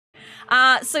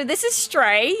So this is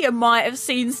Stray. You might have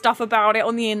seen stuff about it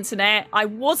on the internet. I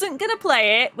wasn't gonna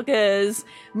play it because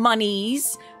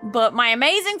monies, but my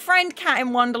amazing friend Cat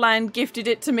in Wonderland gifted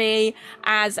it to me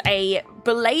as a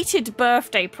belated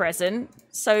birthday present.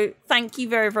 So thank you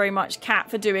very, very much, Cat,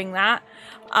 for doing that.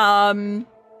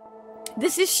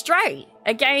 This is Stray,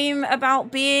 a game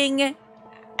about being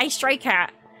a stray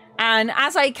cat. And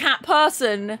as a cat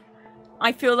person,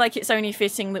 I feel like it's only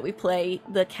fitting that we play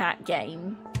the cat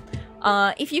game.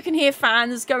 If you can hear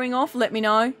fans going off, let me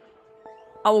know.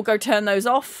 I will go turn those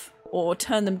off or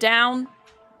turn them down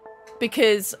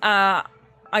because I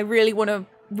really want to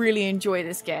really enjoy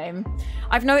this game.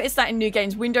 I've noticed that in new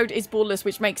games, windowed is borderless,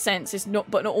 which makes sense. It's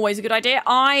not, but not always a good idea.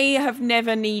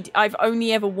 I've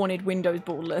only ever wanted windowed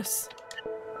borderless.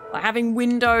 Like having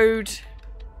windowed,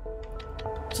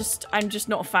 I'm just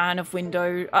not a fan of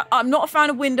windowed. I'm not a fan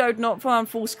of windowed, not a fan of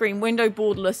full screen. Windowed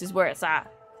borderless is where it's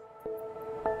at.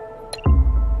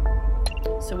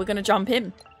 So we're gonna jump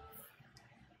in.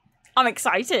 I'm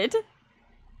excited.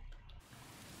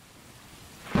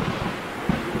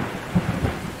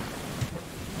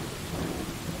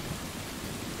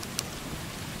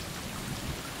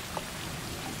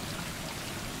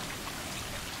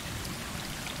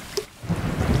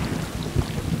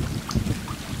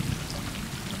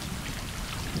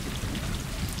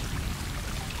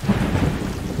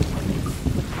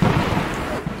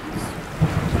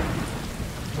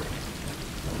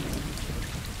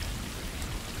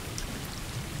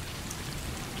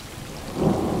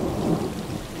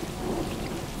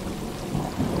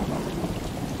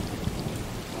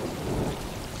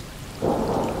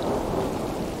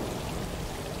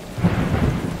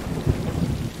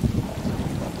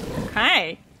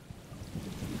 Hi.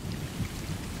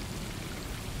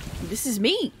 This is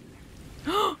me.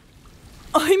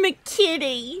 I'm a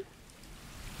kitty.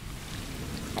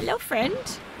 Hello, friend.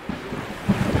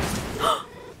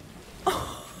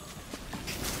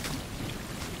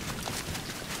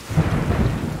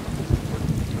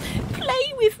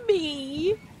 Play with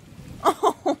me.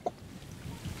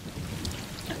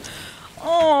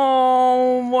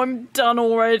 Oh, I'm done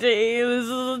already. This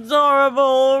is adorable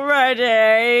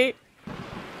already.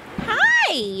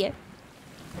 Hi.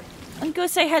 I'm gonna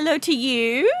say hello to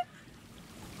you.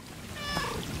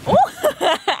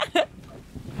 Oh.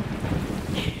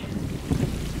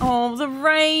 Oh, the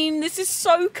rain. This is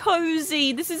so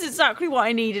cozy. This is exactly what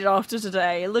I needed after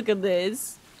today. Look at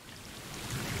this.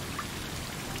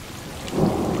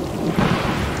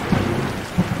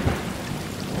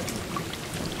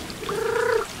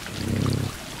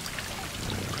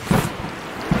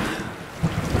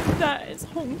 That is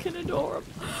honking adorable.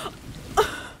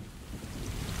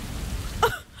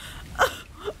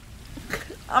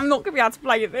 I'm not gonna be able to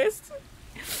play this.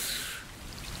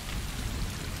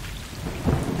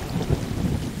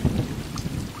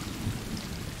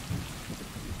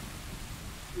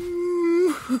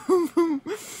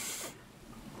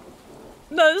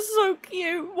 That's so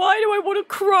cute. Why do I want to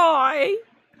cry?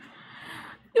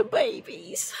 The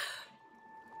babies.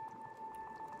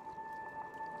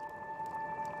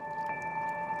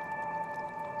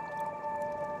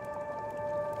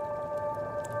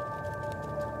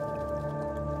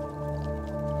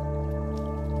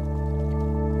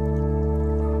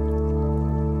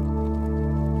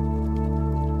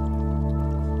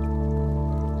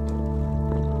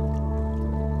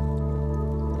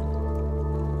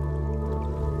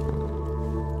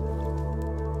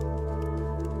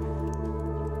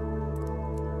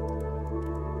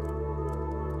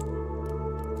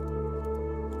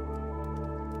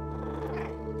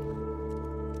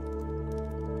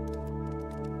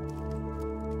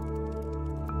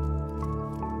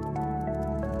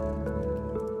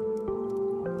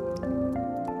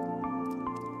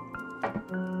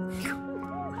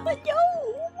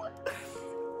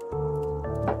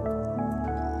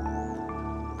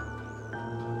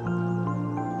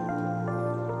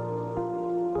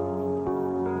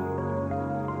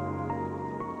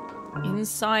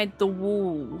 Inside the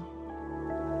wall.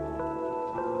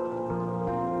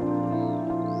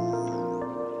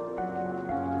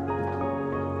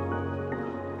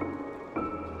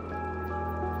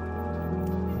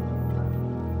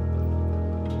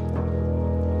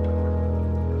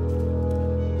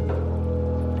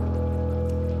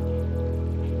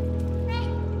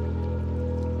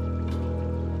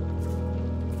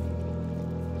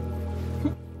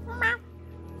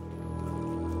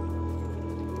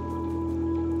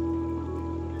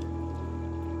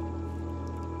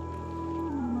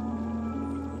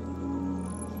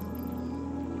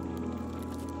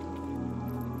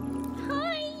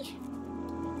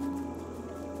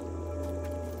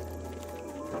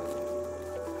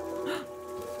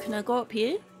 Can I go up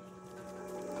here?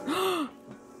 Oh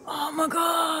my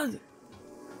god!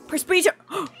 Press B to...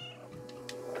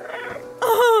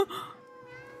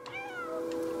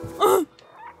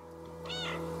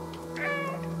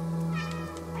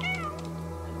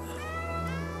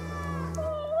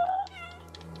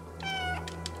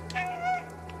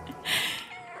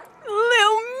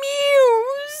 Little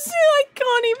Muse! I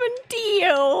can't even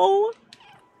deal!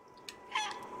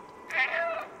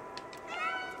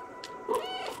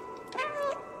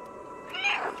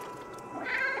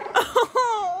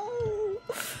 Oh,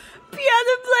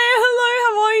 piano player, hello,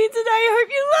 how are you today? Hope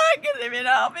you like living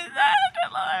up in that.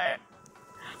 Hello.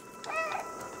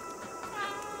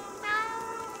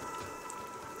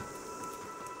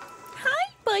 Hi,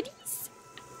 buddies.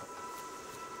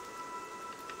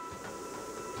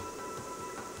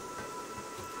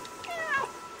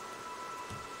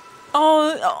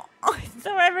 Oh,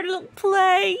 so having a little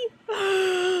play.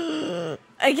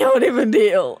 I can't even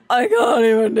deal. I can't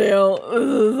even deal. This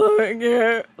is so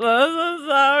cute. This is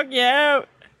so cute.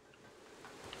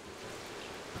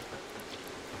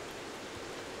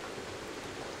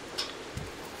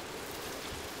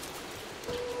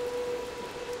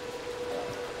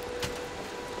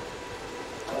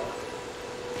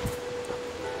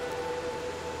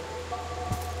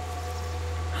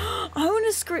 I want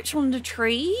to scritch on the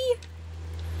tree.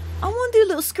 I want to do a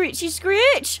little scritchy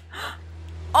scritch.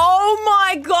 Oh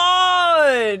my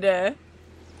god!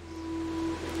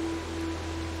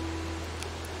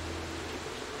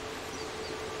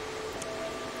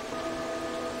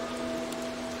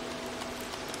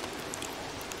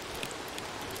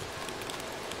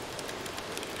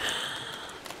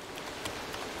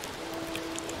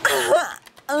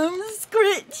 I'm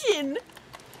scritching.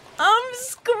 I'm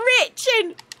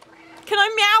scritching. Can I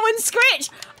meow and scritch?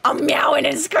 I'm meowing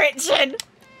and scritching.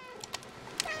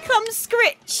 Come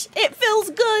scritch. It feels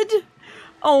good.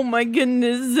 Oh my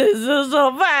goodness, this is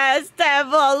the best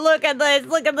ever. Look at this.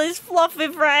 Look at these fluffy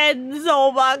friends.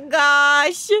 Oh my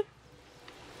gosh.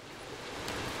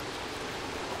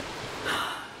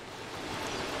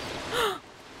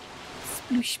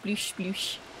 Sploosh, sploosh,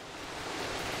 sploosh.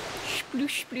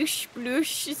 Sploosh, sploosh,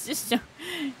 sploosh. It's just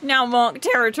now marked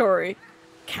territory.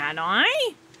 Can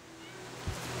I?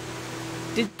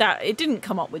 Did that? It didn't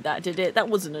come up with that, did it? That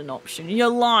wasn't an option. You're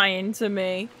lying to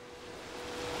me.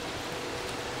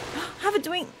 Have a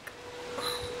drink.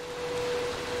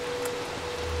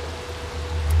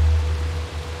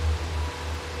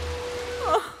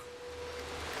 Oh.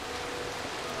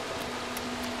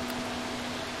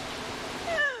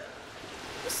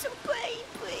 Some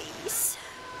babies.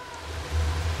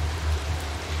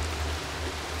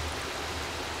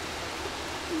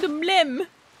 The blim.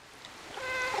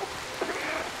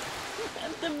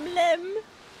 The blim.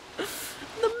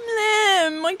 The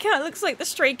blim. My cat looks like the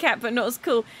stray cat, but not as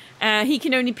cool. He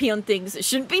can only pee on things that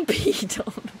shouldn't be peed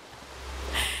on.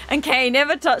 And Kay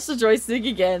never touched the joystick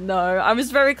again, though. I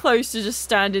was very close to just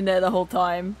standing there the whole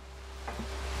time.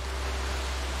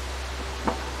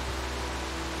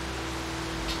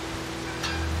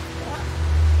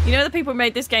 You know, the people who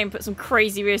made this game put some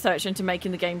crazy research into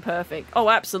making the game perfect. Oh,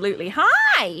 absolutely.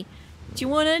 Hi! Do you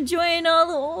want to join our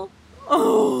little...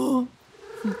 Oh...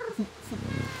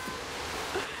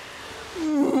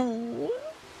 Oh,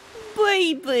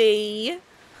 baby.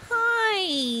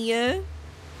 Hi.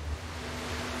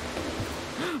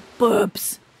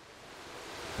 Bubs.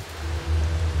 I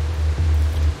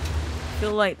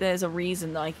feel like there's a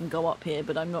reason that I can go up here,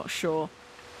 but I'm not sure.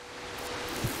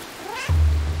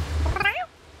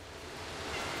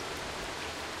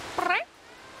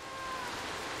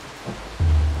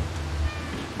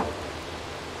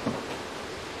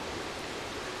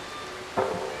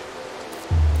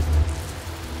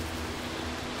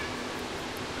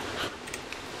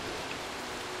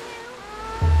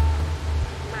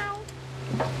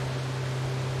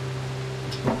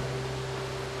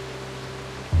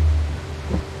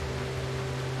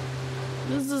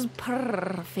 This is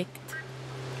perfect.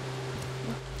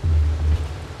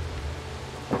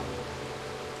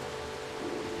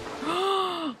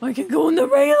 I can go on the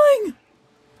railing.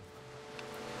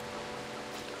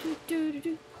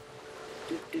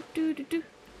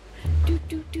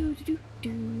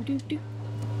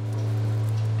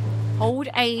 Hold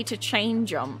A to chain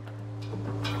jump.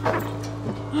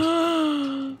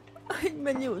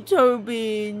 My little toe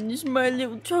beans, my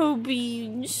little toe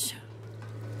beans.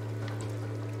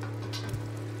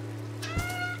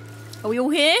 Are we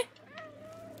all here?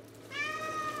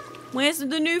 Where's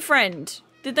the new friend?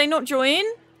 Did they not join?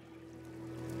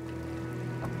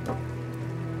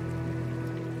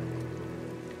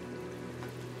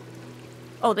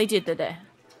 Oh, they did, they're there.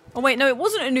 Oh wait, no, it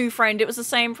wasn't a new friend, it was the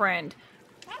same friend.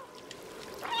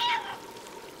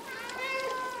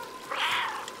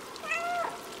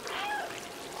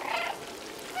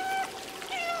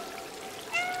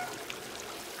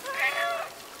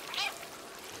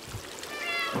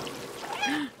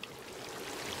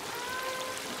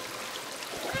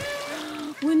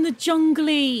 We're in the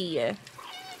jungly.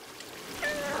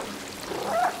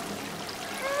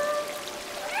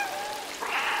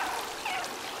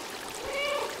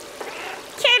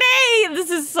 Kitty! This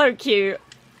is so cute.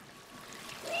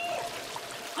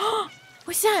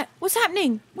 What's that? What's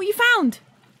happening? What you found?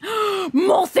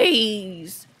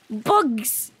 Mothies!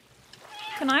 Bugs!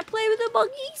 Can I play with the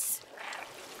buggies?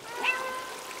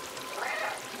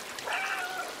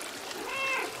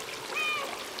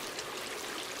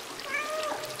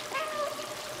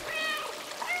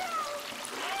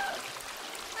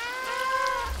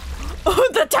 Oh,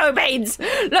 the toe beans!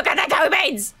 Look at the toe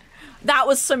beans! That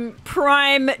was some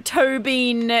prime toe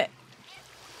bean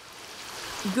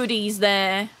goodies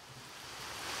there.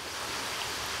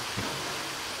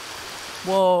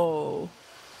 Whoa.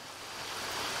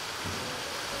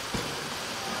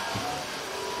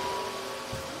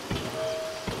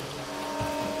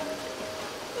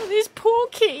 These poor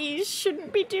kitties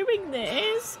shouldn't be doing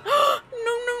this. No,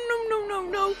 no, no, no, no,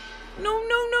 no. No,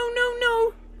 no, no, no,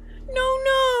 no. No,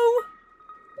 no.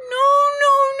 No,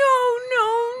 no, no, no,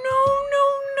 no, no,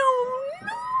 no,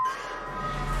 no.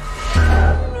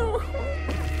 No.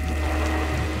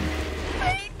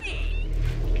 Baby.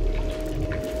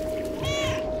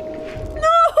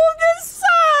 No, that's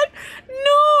sad.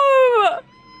 No.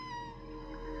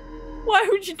 Why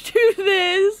would you do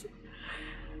this?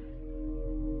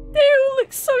 They all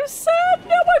look so sad.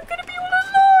 Now I'm gonna be all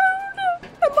alone.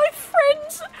 And my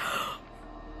friends.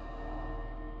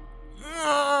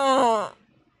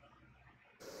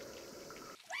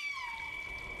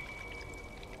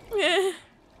 Yeah.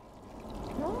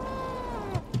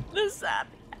 The sad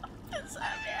meows. The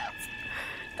sad meows.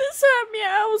 The sad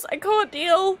meows. I can't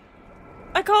deal.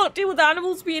 I can't deal with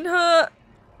animals being hurt.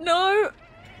 No.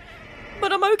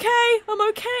 But I'm okay. I'm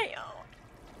okay.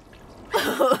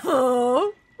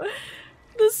 Oh.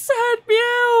 The sad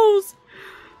meows.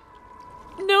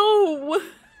 No.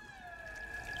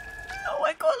 Oh,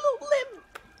 I got a little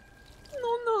limp. No,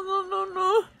 no, no, no, no.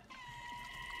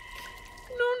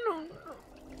 No, no, no.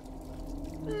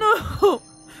 No.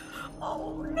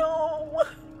 Oh, no.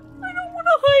 I don't want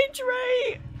to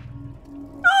hydrate.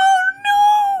 Oh, no.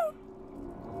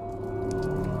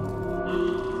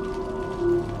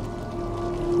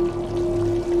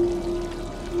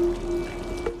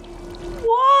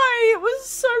 Why? It was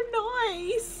so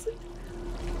nice.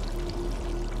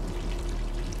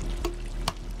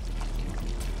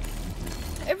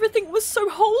 Everything was so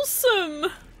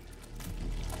wholesome.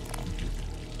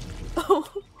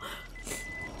 Oh.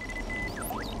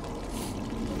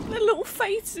 Their little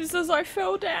faces as I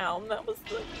fell down. That was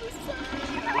the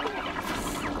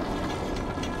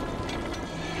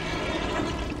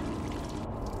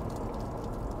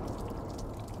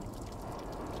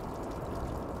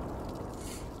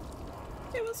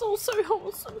It was all so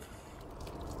wholesome.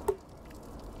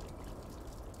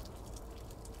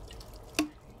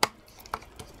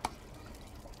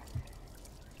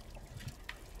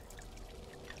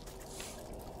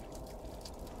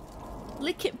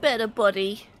 Lick it better,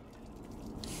 buddy.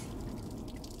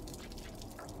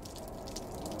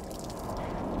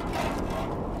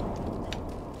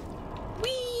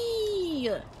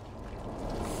 Whee!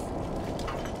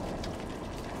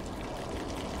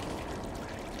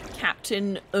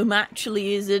 Captain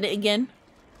actually is in it again.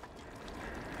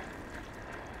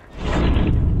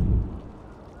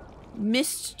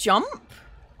 Missed jump?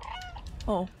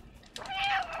 Oh.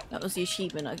 That was the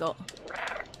achievement I got.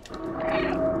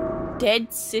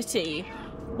 Dead city.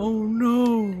 Oh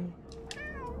no.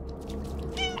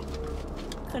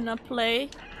 Can I play?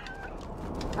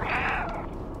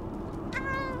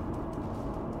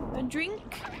 A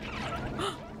drink?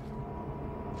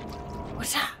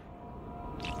 What's that?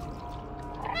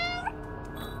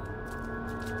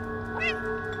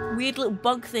 Weird little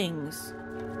bug things.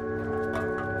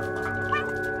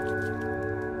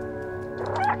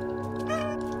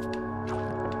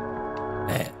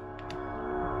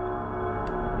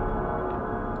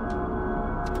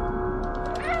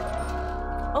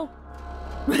 Oh.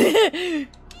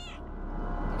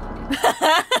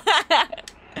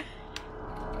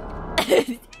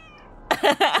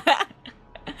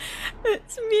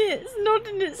 It's me, it's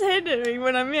nodding its head at me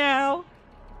when I meow.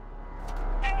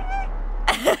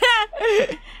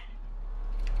 I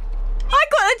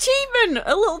got an achievement!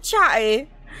 A little chatty.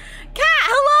 Cat,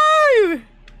 hello!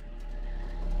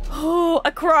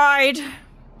 cried.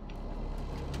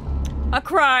 I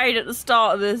cried at the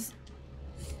start of this.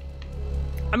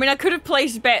 I mean, I could have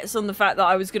placed bets on the fact that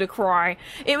I was gonna cry.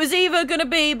 It was either gonna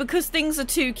be because things are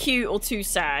too cute or too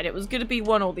sad. It was gonna be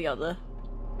one or the other.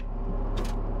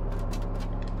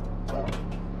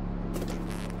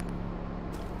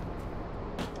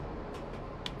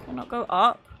 Can I go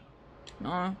up?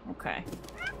 No? Okay.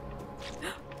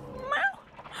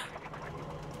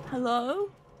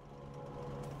 Hello?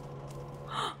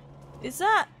 Is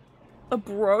that a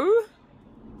bro?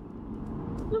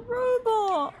 The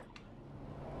robot!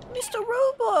 Mr.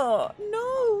 Robot!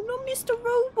 No, not Mr.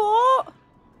 Robot!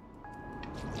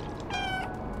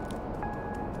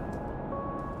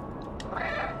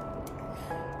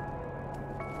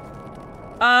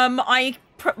 I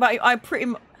pretty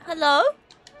much... Hello?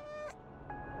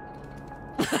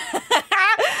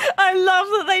 I love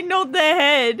that they nod their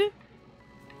head.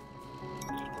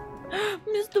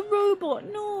 Mr. Robot,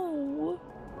 no.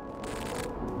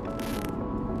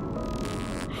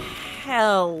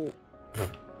 Help.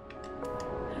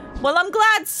 Well, I'm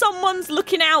glad someone's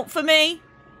looking out for me.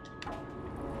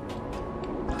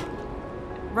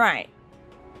 Right.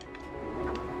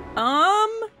 I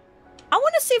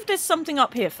want to see if there's something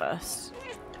up here first.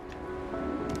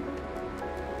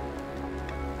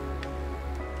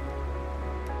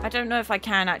 I don't know if I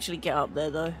can actually get up there,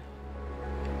 though.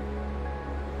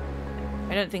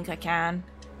 I don't think I can.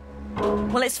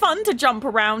 Well, it's fun to jump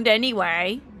around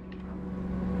anyway.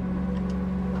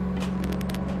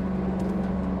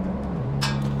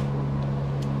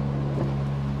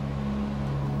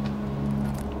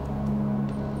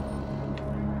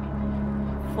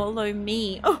 Follow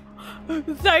me. Oh,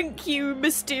 thank you,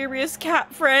 mysterious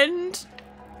cat friend.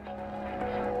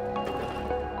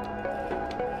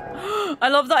 I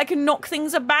love that I can knock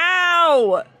things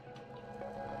about.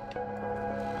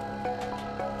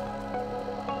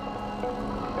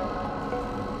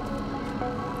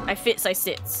 I fits, I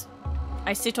sits.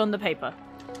 I sit on the paper.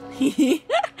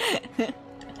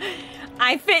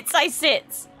 I fits, I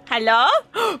sits. Hello?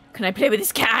 Can I play with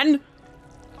this can?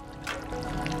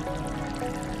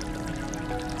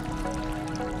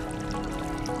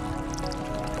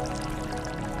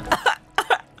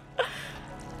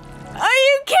 Are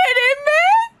you kidding me?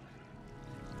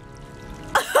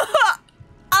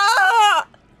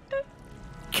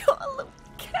 Got a little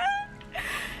cat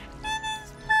in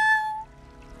his mouth.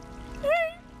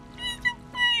 He's a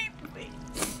baby.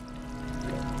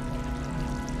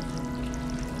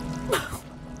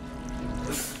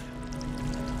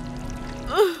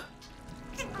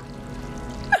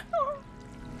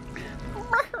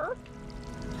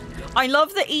 I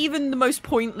love that even the most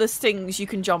pointless things you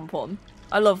can jump on.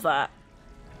 I love that.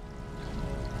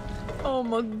 Oh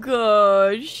my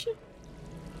gosh.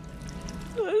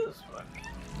 That's funny.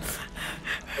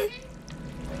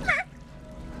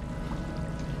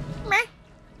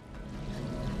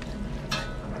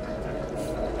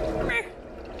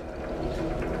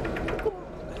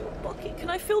 Bucket. Can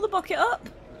I fill the bucket up?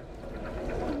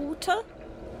 Water?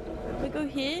 Can we go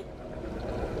here?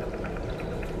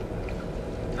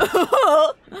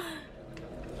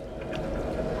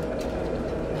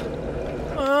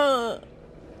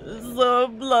 So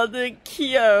bloody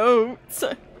cute.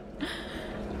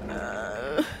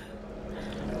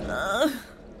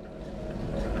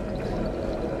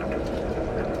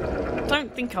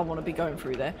 Don't think I want to be going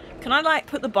through there. Can I like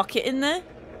put the bucket in there?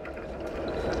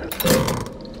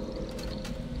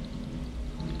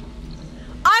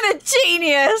 I'm a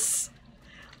genius!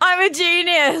 I'm a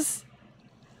genius!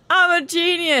 I'm a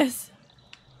genius!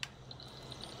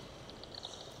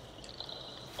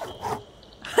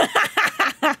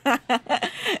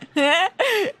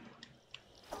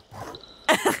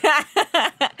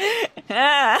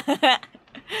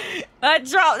 I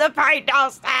dropped the paint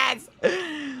downstairs!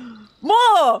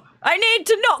 More! I need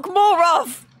to knock more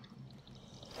off!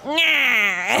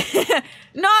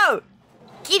 No!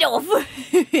 Get off!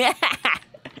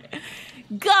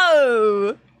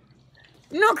 Go!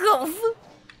 Knock off!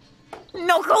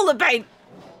 Knock all the paint!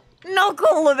 Knock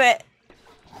all of it!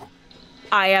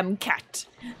 I am cat.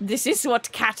 This is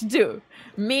what cat do.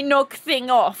 Me knock thing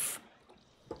off.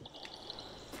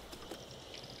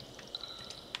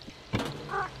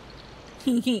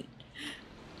 Can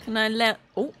I let...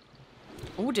 Oh.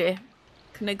 Oh dear.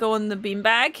 Can I go on the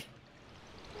beanbag?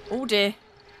 Oh dear.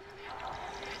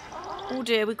 Oh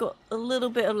dear, we got a little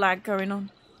bit of lag going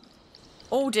on.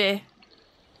 Oh dear.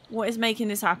 What is making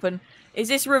this happen? Is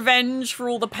this revenge for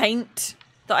all the paint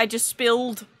that I just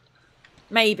spilled?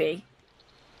 Maybe.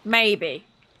 Maybe.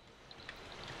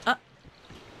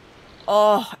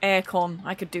 Oh, aircon.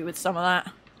 I could do with some of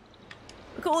that.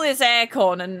 Look at all this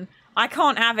aircon and I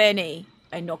can't have any.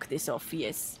 I knock this off,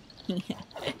 yes.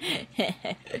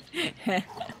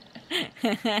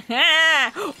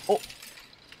 Oh.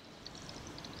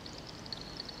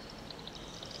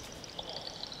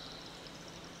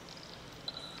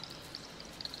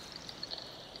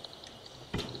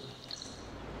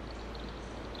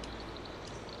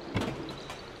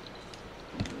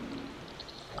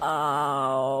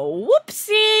 Oh,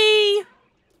 whoopsie!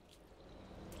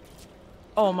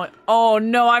 Oh my, oh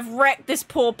no, I've wrecked this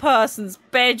poor person's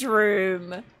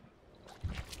bedroom.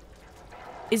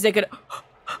 Is there gonna...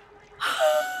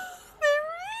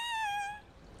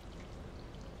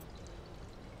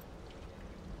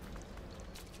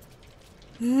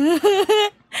 Little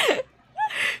toebeats!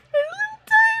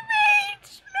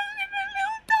 Look at the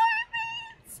little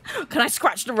toebeats! Can I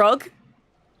scratch the rug?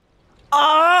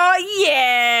 Oh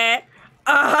yeah!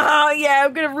 Oh yeah,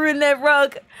 I'm gonna ruin their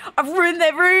rug. I've ruined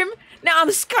their room. Now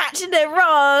I'm scratching their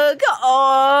rug.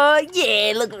 Oh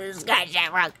yeah, look at me scratch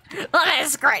that rug. Look at me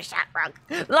scratch that rug.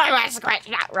 Look at me scratch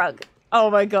that rug. Oh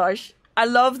my gosh. I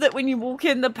love that when you walk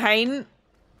in the paint,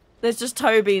 there's just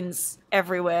toe beans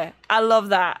everywhere. I love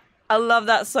that. I love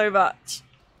that so much.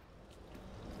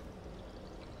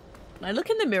 Can I look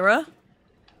in the mirror?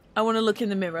 I want to look in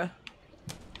the mirror.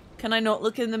 Can I not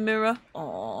look in the mirror?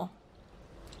 Aww.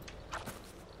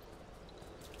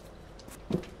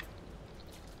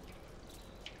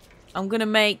 I'm gonna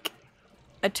make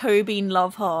a toe bean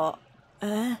love heart.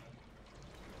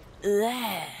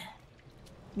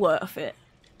 Worth it.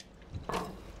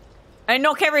 And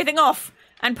knock everything off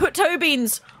and put toe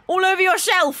beans all over your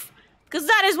shelf, because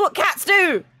that is what cats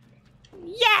do.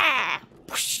 Yeah!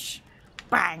 Whoosh,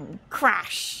 bang,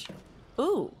 crash.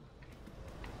 Ooh.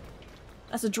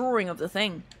 That's a drawing of the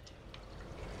thing.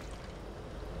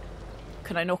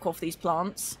 Can I knock off these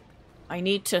plants? I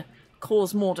need to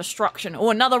cause more destruction. Oh,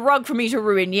 another rug for me to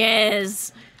ruin.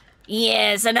 Yes.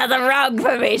 Yes, another rug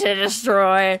for me to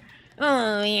destroy.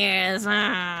 Oh, yes.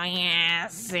 Oh,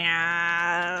 yes.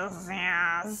 Yes.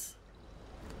 Yes.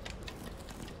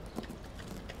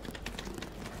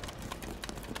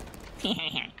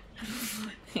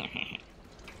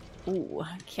 Ooh,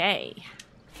 okay.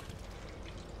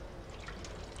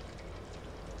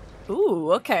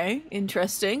 Ooh, okay.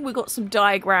 Interesting. We got some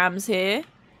diagrams here.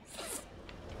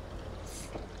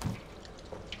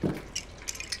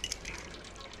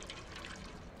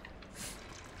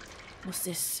 What's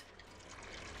this?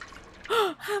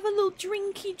 Have a little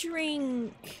drinky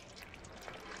drink.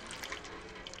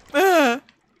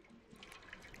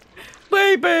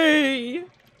 Baby!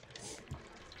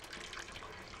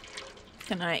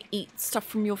 Can I eat stuff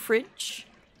from your fridge?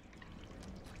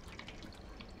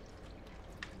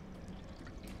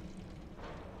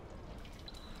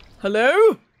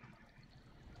 Hello?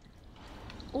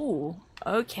 Ooh,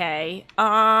 okay.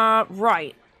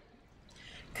 Right.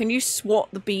 Can you swat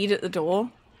the bead at the door?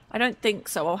 I don't think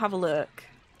so. I'll have a look.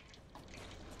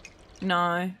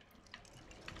 No.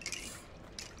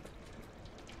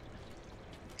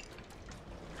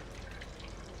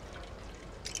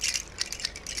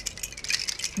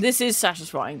 This is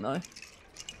satisfying, though.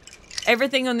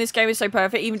 Everything on this game is so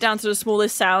perfect, even down to the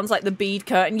smallest sounds, like the bead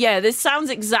curtain. Yeah, this sounds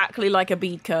exactly like a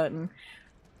bead curtain.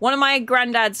 One of my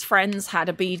granddad's friends had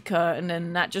a bead curtain,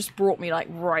 and that just brought me, like,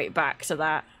 right back to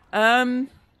that.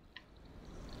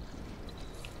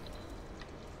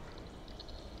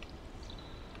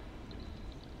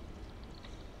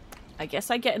 I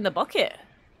guess I get in the bucket.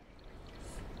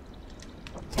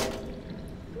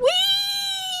 Whee!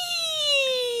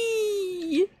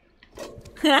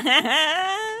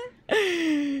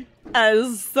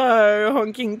 That's so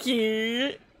honking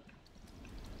cute.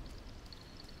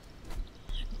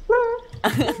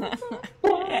 That's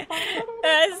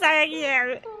so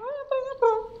cute.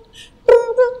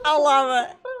 I love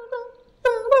it.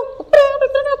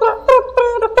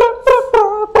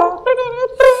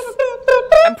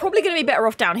 I'm probably going to be better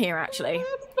off down here, actually. Mousy,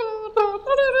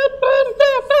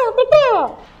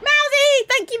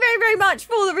 thank you very, very much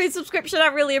for the resubscription. I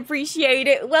really appreciate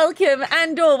it. Welcome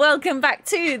and/or welcome back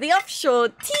to the Offshore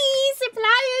Tea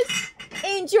Suppliers.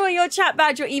 Enjoy your chat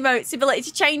badge, your emotes, the ability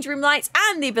to change room lights,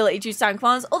 and the ability to use sound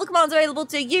commands. All the commands available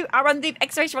to you are on the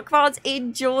exclamation mark commands.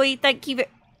 Enjoy. Thank you.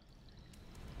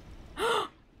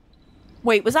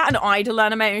 Wait, was that an idle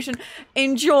animation?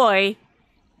 Enjoy.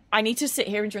 I need to sit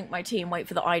here and drink my tea and wait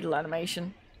for the idle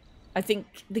animation. I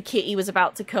think the kitty was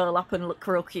about to curl up and look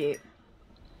real cute.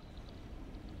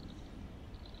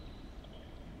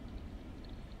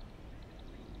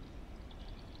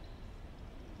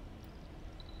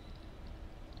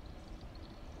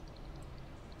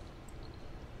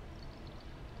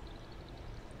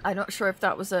 I'm not sure if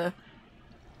that was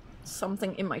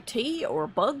something in my tea or a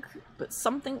bug, but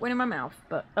something went in my mouth,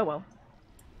 but oh well.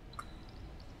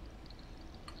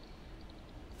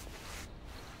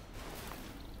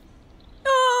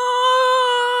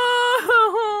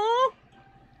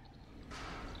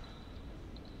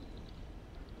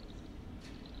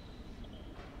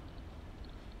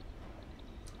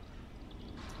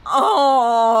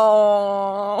 Oh!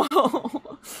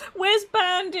 Oh! Where's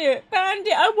Bandit?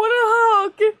 Bandit, I want a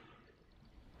hug!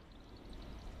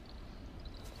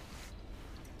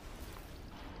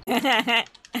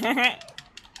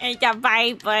 It's a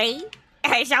baby.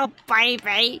 It's a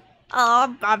baby.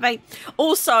 Oh, baby.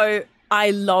 Also,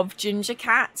 I love ginger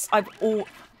cats. I've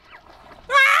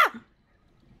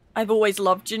always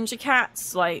loved ginger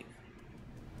cats. Like,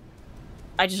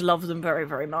 I just love them very,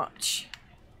 very much.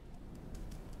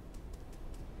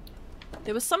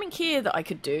 There was something here that I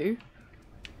could do.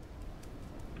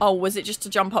 Oh, was it just to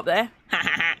jump up there?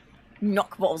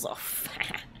 Knock balls off.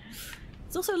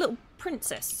 There's also a little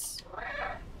princess.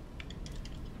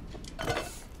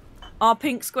 Our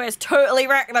pink squares totally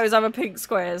wreck those other pink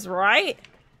squares, right?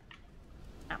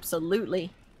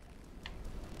 Absolutely.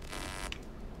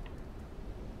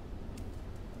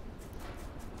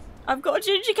 I've got a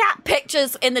ginger cat.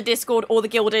 Pictures in the Discord or the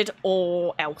Gilded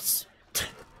or else.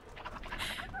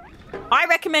 I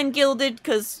recommend Gilded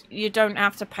because you don't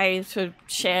have to pay to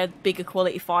share bigger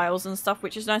quality files and stuff,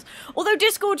 which is nice. Although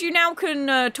Discord, you now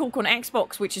can talk on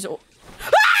Xbox, which is all...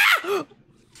 Ah!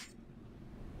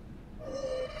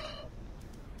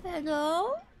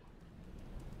 Hello?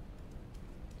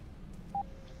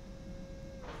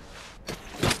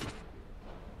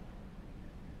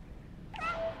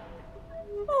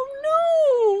 Oh no!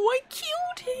 I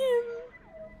killed him!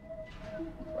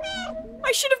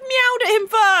 I should have meowed at him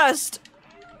first!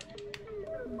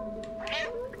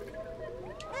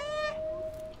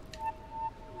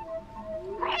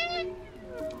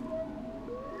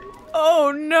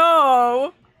 Oh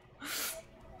no!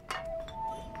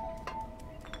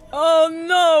 Oh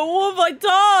no, what have I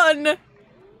done?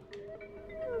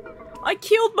 I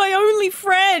killed my only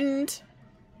friend!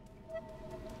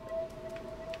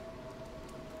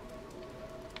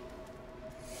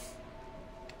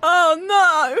 Oh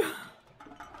no!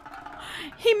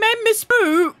 He made me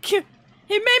spook! He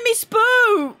made me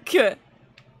spook!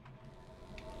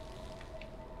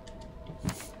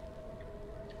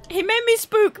 He made me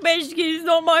spook, Meshki. It's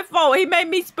not my fault. He made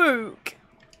me spook.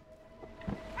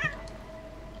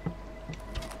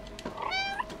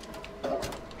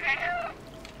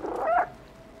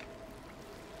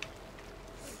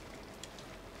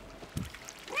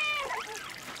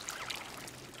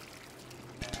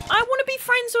 I want to be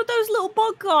friends with those little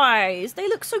bug guys. They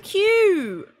look so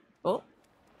cute. Oh.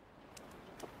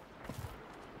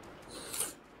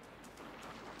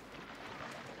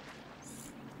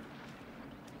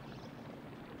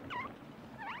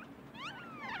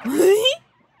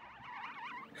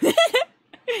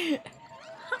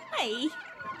 Hi.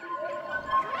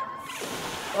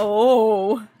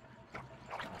 Oh.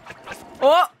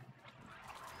 Oh.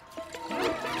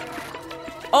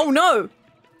 Oh no.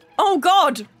 Oh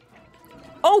god.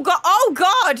 Oh god. Oh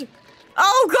god.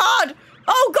 Oh god.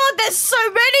 Oh god, there's so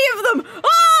many of them.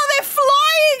 Oh, they're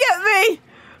flying at me.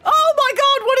 Oh my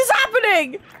god, what is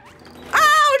happening?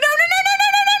 Oh, no, no, no, no, no,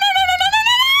 no, no, no, no, no, no,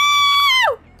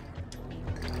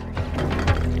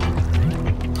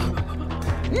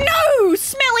 no! No!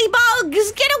 Smelly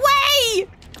bugs! Get away!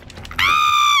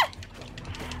 Ah!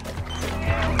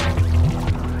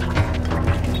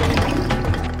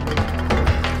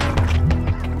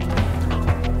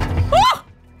 Oh!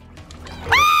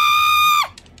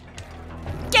 Ah!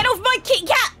 Get off my Kit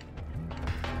Kat!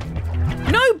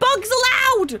 No bugs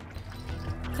allowed!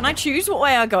 Can I choose what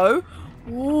way I go?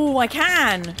 Oh, I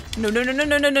can. No, no, no, no,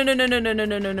 no, no, no, no, no, no, no, no,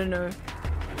 no, no, no, no.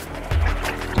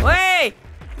 Wait!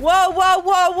 Whoa, whoa,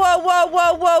 whoa, whoa, whoa,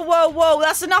 whoa, whoa, whoa, whoa.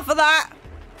 That's enough of that.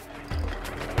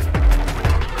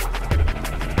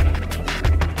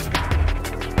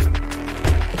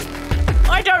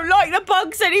 I don't like the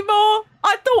bugs anymore.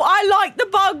 I thought I liked the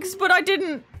bugs, but I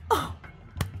didn't. Oh.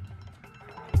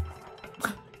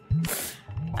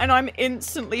 And I'm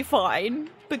instantly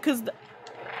fine because...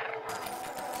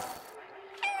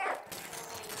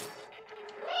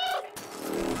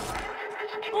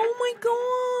 Oh my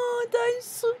god, that is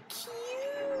so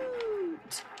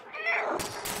cute.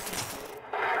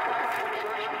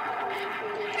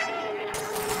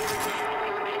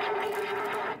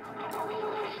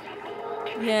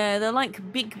 Yeah, they're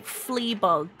like big flea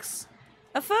bugs.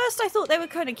 At first I thought they were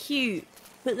kind of cute,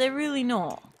 but they're really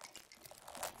not.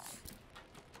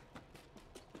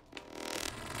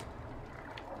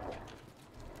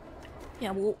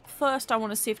 Yeah, well, first I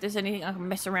want to see if there's anything I can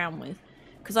mess around with.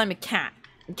 Because I'm a cat.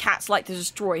 And cats like to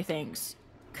destroy things.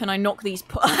 Can I knock these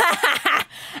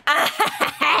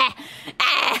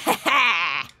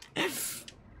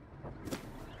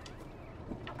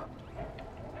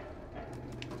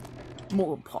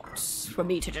more pots for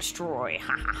me to destroy.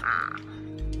 Ha ha ha.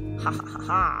 Ha ha ha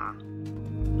ha.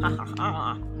 Ha ha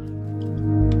ha.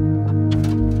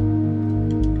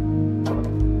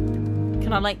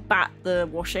 Can I like bat the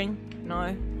washing?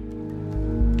 No.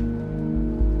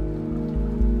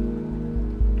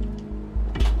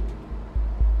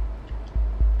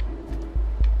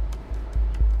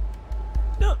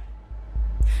 No.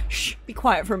 Shh, be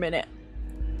quiet for a minute.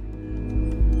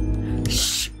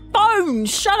 Shh, Bones,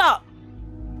 shut up.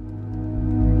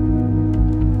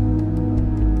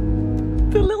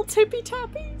 The little tippy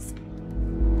tappies.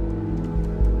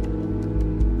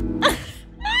 The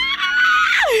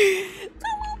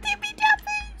little tippy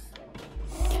tappies.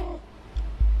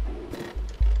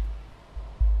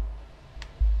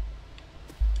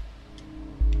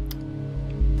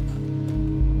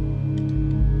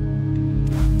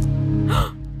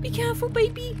 Be careful,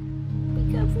 baby.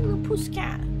 Be careful, little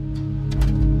pussycat.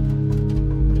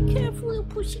 Be careful, little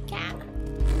pussycat.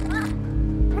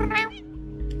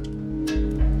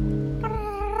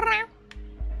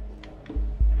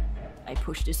 I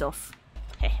pushed this off.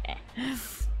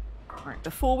 Alright,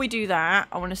 before we do that,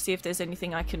 I want to see if there's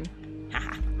anything I can...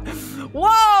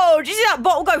 Whoa! Did you see that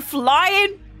bottle go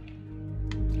flying?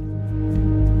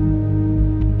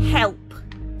 Help.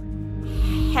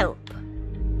 Help.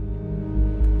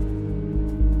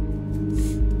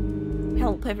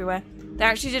 Help everywhere. They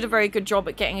actually did a very good job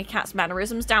at getting a cat's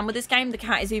mannerisms down with this game. The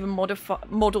cat is even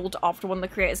modelled after one of the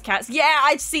creators' cats. Yeah,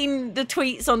 I've seen the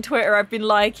tweets on Twitter. I've been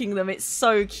liking them. It's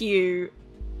so cute.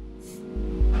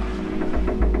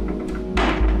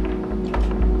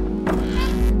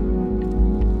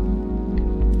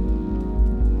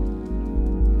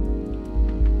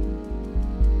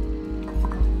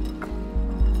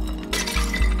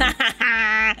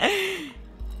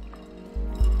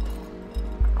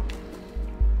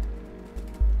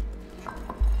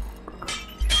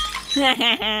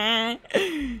 Let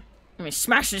me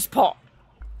smash this pot.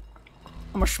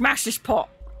 I'm gonna smash this pot.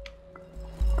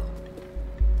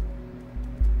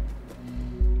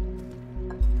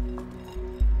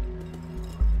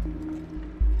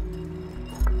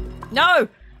 No!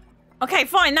 Okay,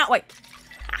 fine, that way.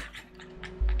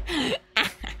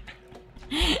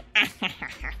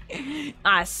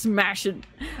 I smash it.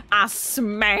 I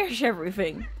smash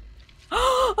everything.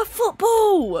 A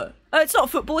football! It's not a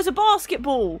football, it's a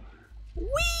basketball. Whee!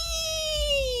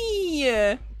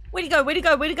 Where'd he go? Where'd he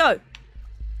go? Where'd he go?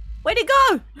 Where'd he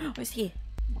go? Oh, it's here.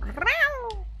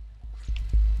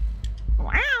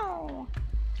 Wow.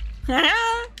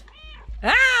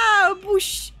 Ah,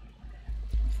 bush.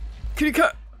 Kitty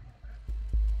cat.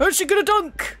 How's she gonna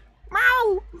dunk?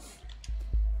 Meow.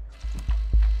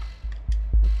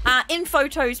 In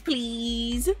photos,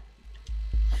 please.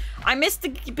 I missed the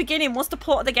beginning. What's the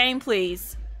plot of the game,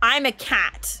 please? I'm a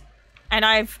cat. And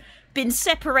I've been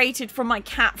separated from my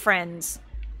cat friends.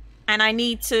 And I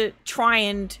need to try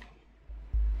and...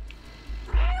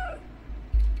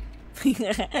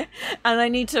 and I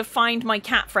need to find my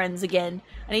cat friends again.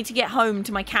 I need to get home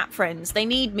to my cat friends. They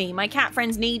need me. My cat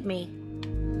friends need me.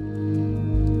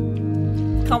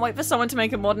 Can't wait for someone to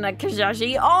make a modern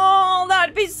Kajashi. Oh,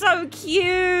 that'd be so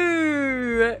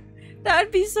cute.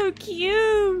 That'd be so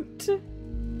cute.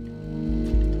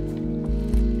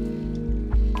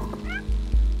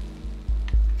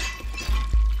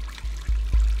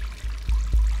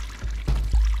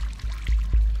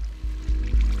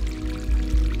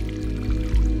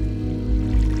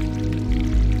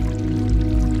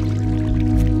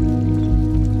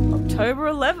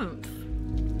 October 11th.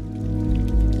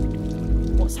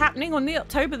 What's happening on the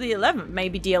October the 11th?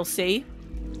 Maybe DLC?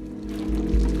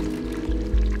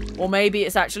 Or maybe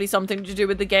it's actually something to do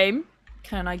with the game.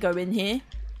 Can I go in here?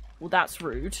 Well, that's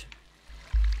rude.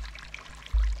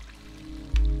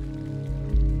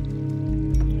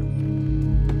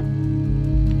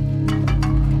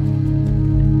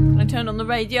 Can I turn on the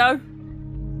radio?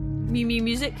 Mew Mew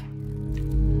music?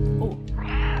 Oh.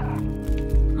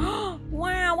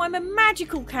 Wow, I'm a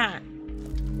magical cat.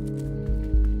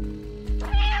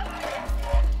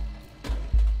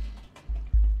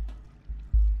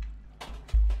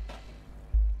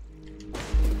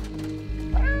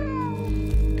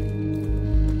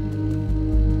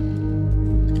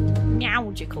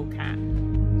 Magical cat.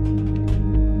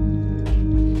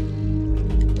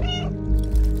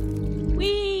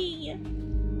 Whee!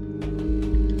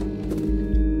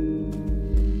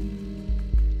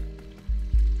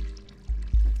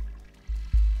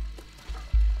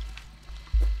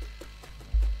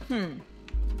 I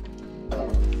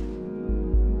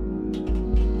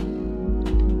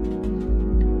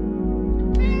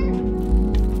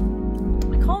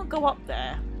can't go up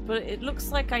there, but it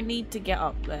looks like I need to get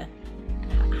up there.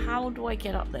 How do I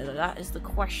get up there? That is the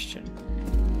question.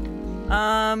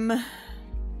 I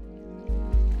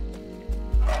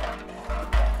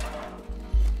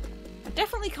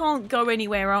definitely can't go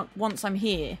anywhere once I'm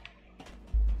here.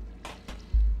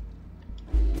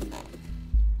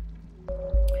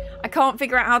 I can't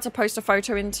figure out how to post a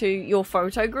photo into your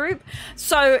photo group.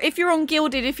 So if you're on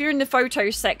Guilded, if you're in the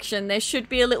photos section, there should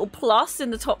be a little plus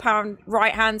in the top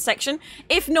right hand section.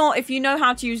 If not, if you know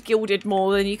how to use Guilded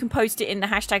more, then you can post it in the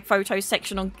hashtag photos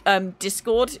section on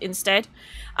Discord instead.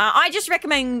 I just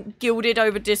recommend Guilded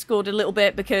over Discord a little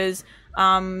bit because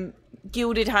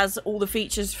Guilded has all the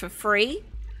features for free.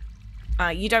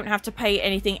 You don't have to pay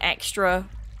anything extra.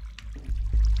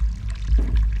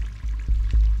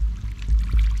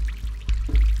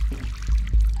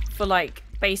 For like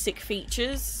basic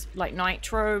features like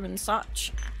Nitro and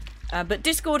such, but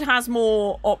Discord has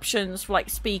more options for like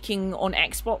speaking on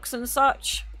Xbox and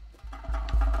such,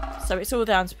 so it's all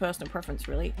down to personal preference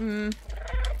really. Do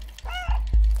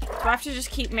I have to just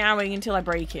keep meowing until I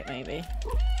break it maybe?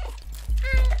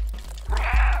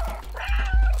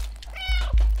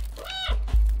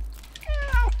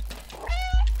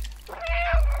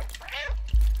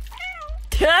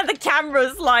 The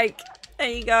camera's like, there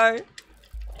you go.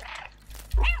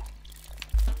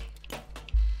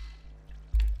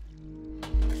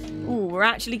 Ooh, we're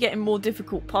actually getting more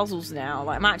difficult puzzles now.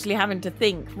 Like, I'm actually having to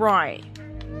think. Right.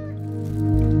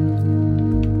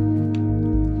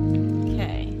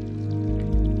 Okay.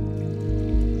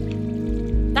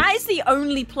 That is the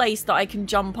only place that I can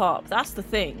jump up. That's the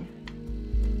thing.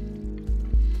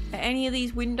 Are any of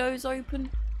these windows open?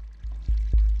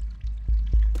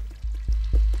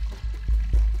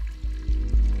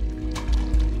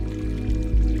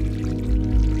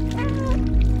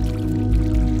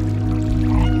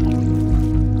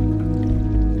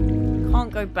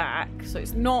 Go back, so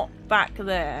it's not back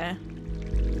there.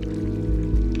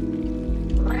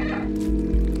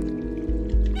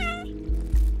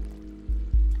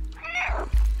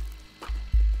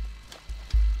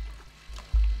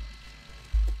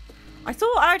 I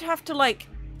thought I'd have to like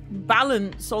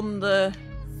balance on the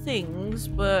things,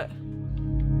 but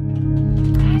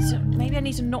maybe I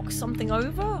need to knock something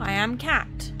over. I am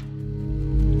cat.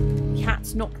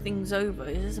 Cats knock things over.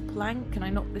 Is this a plank? Can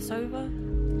I knock this over?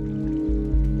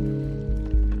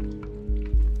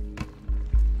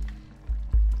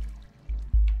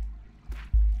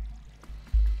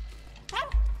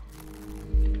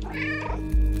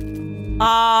 Oh,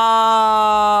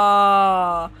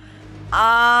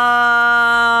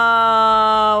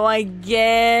 I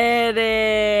get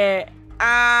it.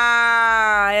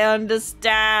 I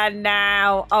understand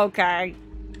now. Okay.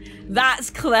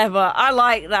 That's clever. I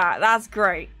like that. That's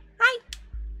great. Hi.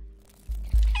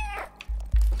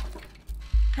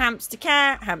 Hamster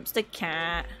cat, hamster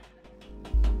cat.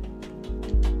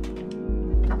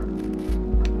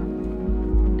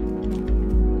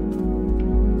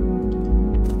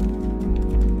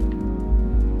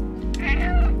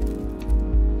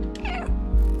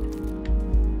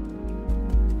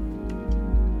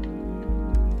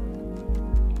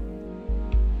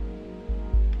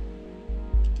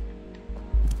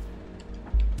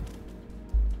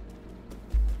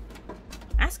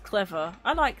 Clever.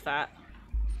 I like that.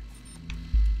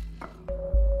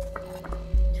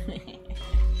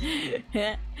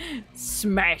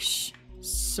 Smash.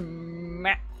 Smash!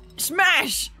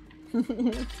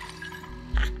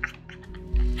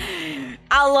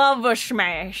 I love a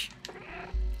smash.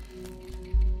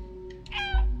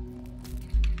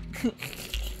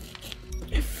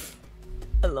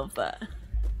 I love that.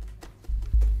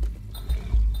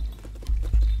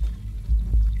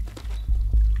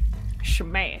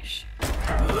 Smash. No,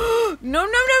 no, no, no,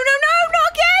 no,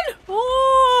 not again!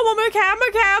 Oh, I'm okay, I'm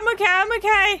okay, I'm okay, I'm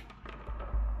okay.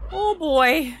 Oh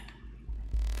boy.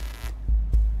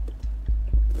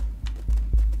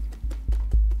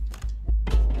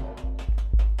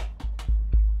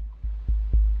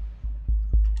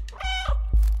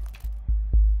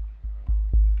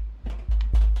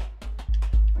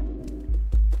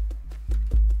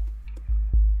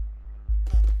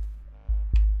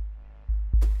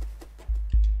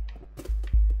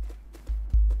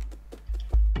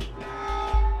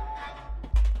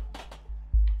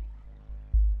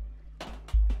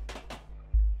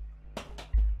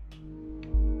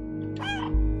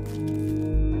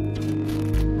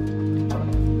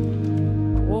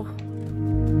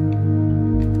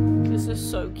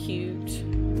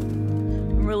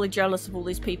 jealous of all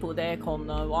these people with aircon,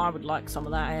 though. I would like some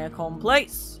of that aircon,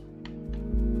 please.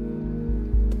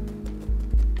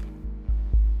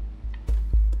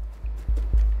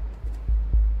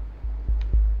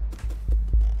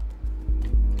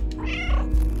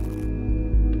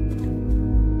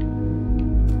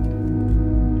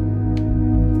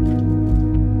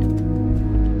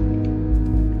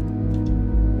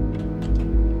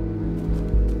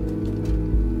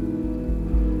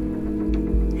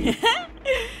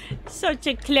 Such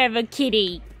a clever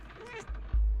kitty.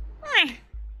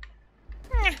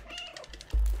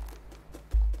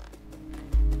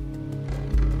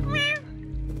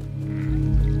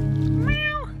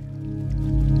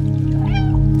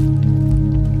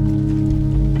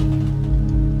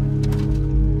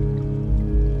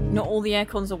 Not all the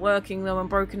aircons are working though, and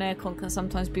broken aircon can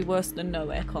sometimes be worse than no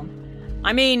aircon.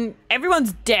 I mean,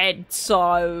 everyone's dead,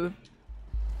 so...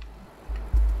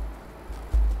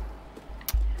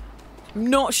 I'm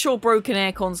not sure broken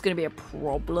aircon's gonna be a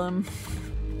problem.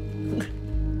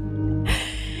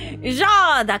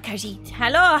 Ja, Dakajit.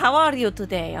 Hello, how are you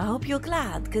today? I hope you're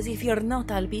glad, because if you're not,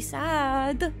 I'll be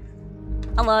sad.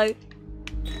 Hello.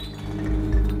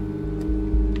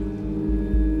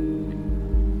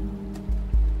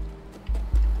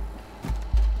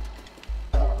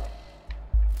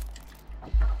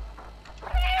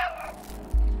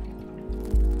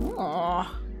 Aww.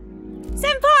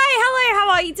 Senpai, hello, how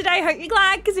are you today? Hope you're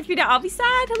glad, because if you're not, I'll be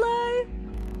sad. Hello.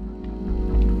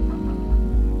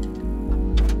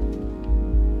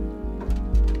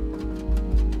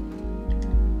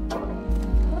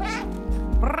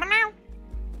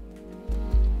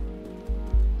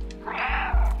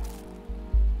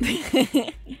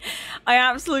 I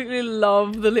absolutely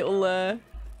love the little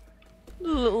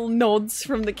nods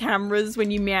from the cameras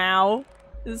when you meow.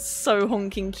 It's so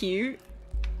honking cute.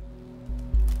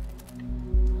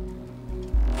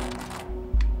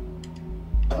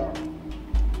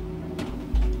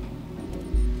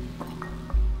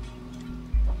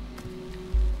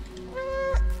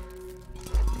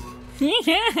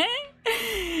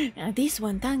 This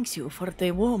one thanks you for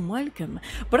the warm welcome.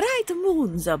 Bright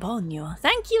moons upon you.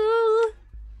 Thank you.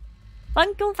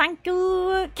 Thank you, thank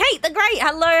you. Kate the Great,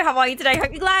 hello. How are you today?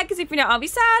 Hope you're glad, because if you're not, I'll be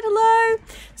sad. Hello.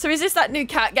 So is this that new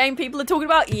cat game people are talking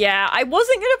about? Yeah, I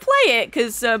wasn't going to play it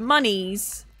because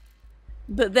monies.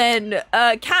 But then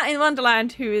Cat in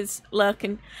Wonderland, who is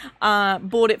lurking,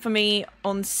 bought it for me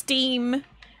on Steam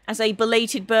as a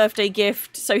belated birthday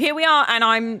gift. So here we are, and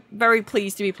I'm very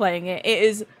pleased to be playing it. It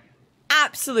is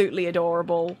absolutely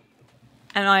adorable,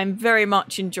 and I'm very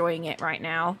much enjoying it right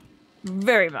now.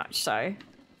 Very much so.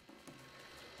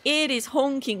 It is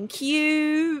honking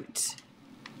cute.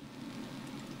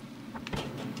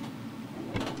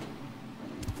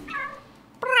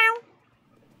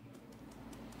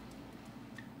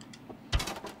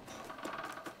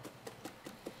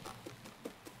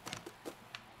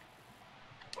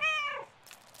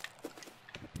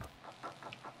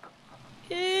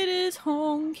 It is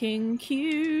honking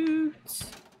cute.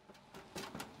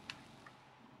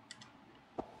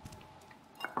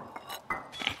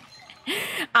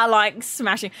 I like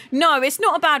smashing. No, it's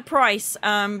not a bad price,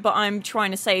 but I'm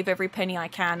trying to save every penny I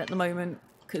can at the moment,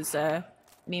 because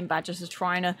me and Badgers are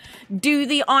trying to do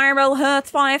the IRL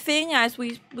Hearthfire thing, as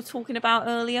we were talking about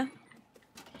earlier.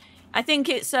 I think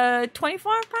it's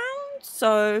 £25,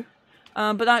 so...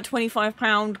 but that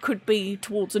 £25 could be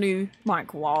towards a new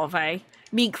microwave,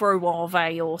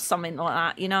 or something like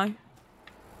that, you know?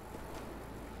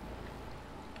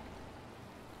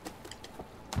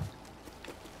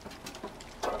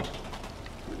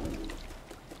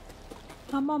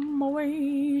 I'm on my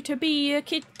way to be a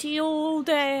kitty all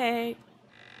day.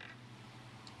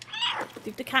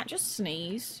 Did the cat just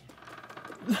sneeze?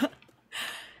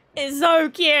 It's so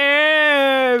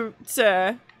cute!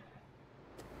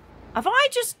 Have I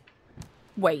just...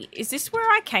 Wait, is this where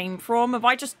I came from? Have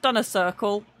I just done a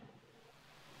circle?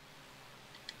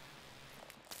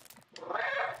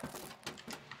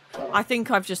 I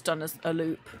think I've just done a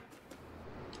loop.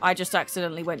 I just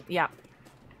accidentally went, yeah.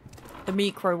 The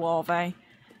microwave.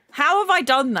 How have I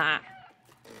done that?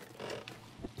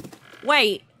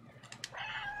 Wait.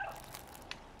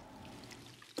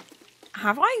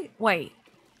 Have I? Wait.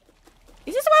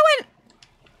 Is this where I went?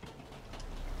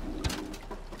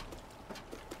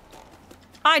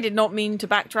 I did not mean to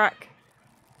backtrack.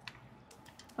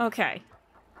 Okay.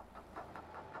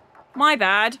 My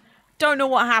bad. Don't know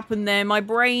what happened there. My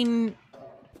brain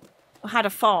had a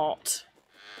fart.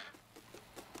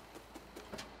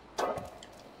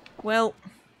 Well.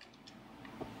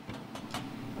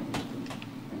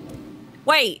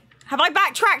 Wait. Have I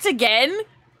backtracked again?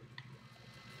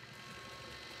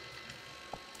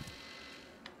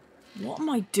 What am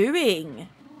I doing?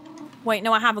 Wait,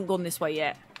 no, I haven't gone this way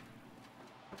yet.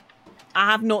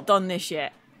 I have not done this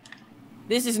yet.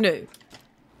 This is new.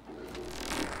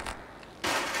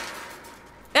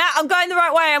 Yeah, I'm going the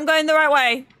right way. I'm going the right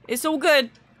way. It's all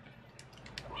good.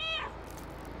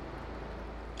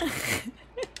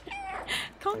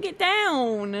 Can't get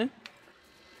down.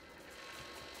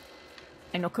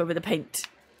 I knock over the paint.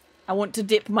 I want to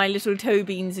dip my little toe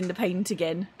beans in the paint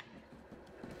again.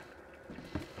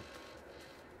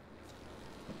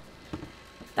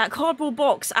 That cardboard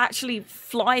box actually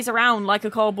flies around like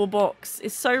a cardboard box.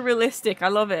 It's so realistic. I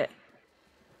love it.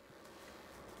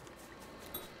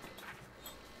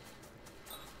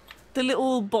 The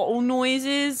little bottle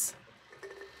noises.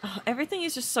 Oh, everything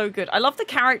is just so good. I love the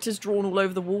characters drawn all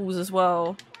over the walls as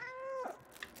well.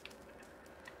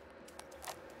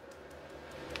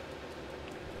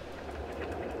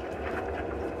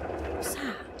 What's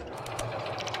that?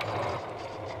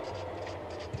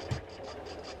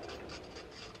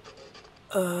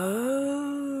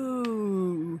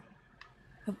 Oh.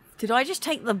 Did I just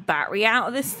take the battery out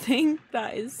of this thing?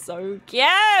 That is so cute!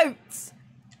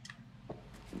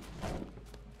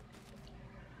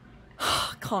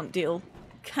 Can't deal.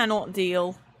 Cannot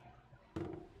deal.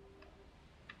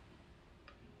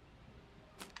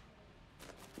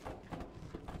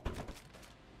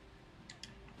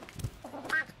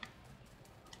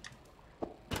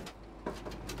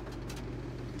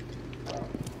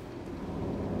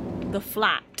 The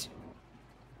flat.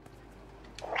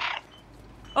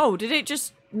 Oh, did it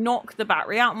just knock the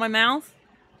battery out of my mouth?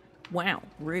 Wow,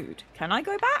 rude. Can I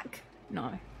go back?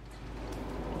 No.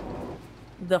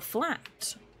 The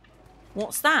flat.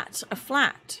 What's that? A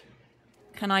flat.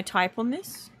 Can I type on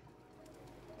this?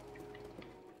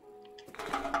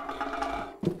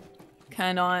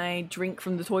 Can I drink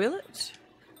from the toilet?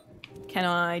 Can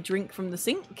I drink from the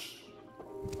sink?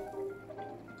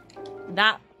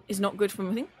 That is not good for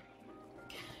me.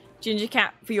 Ginger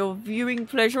Cat, for your viewing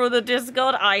pleasure on the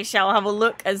Discord, I shall have a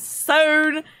look as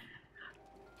soon.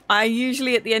 I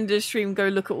usually at the end of the stream go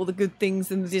look at all the good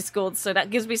things in the Discord, so that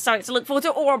gives me something to look forward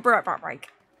to, or a break.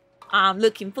 I'm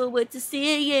looking forward to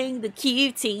seeing the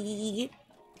cutie.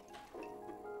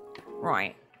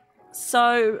 Right.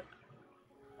 So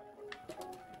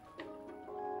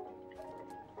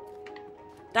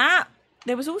that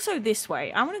there was also this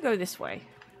way. I want to go this way.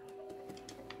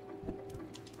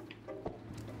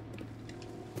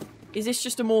 Is this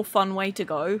just a more fun way to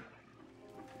go?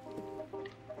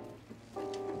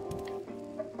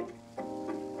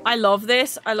 I love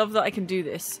this. I love that I can do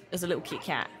this as a little Kit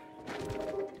Kat.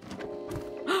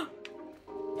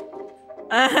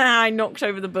 I knocked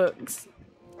over the books.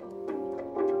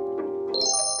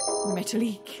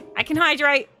 Metalique. I can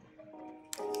hydrate.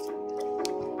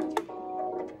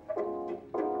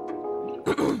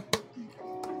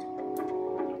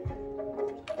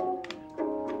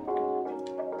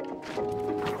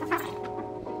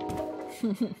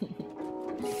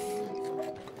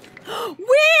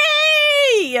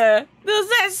 Whee!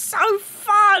 This is so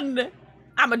fun!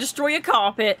 I'ma destroy your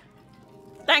carpet.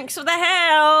 Thanks for the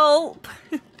help!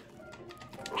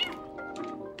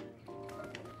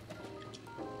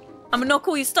 I'ma knock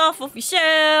all your stuff off your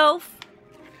shelf.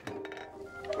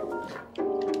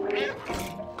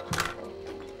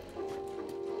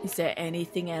 Is there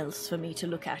anything else for me to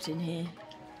look at in here?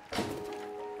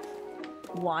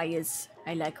 Wires.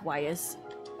 I like wires.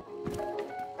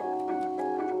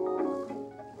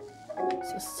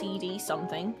 It's a CD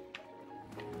something.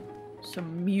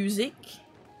 Some music.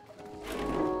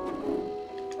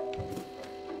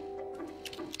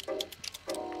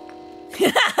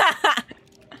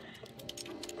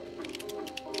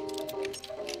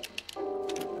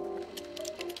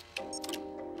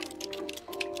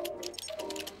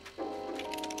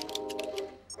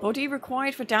 Body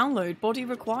required for download. Body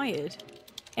required.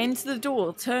 Enter the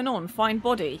door. Turn on. Find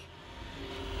body.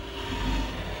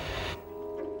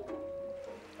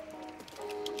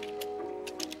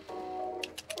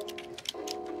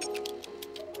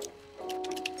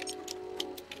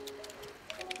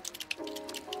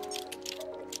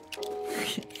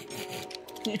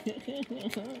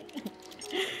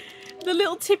 The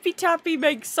little tippy tappy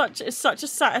makes such a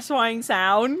satisfying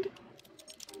sound.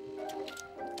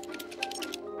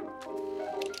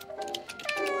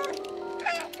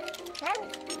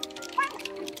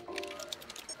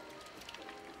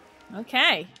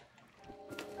 Okay.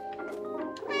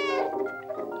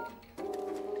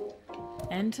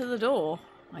 Enter the door,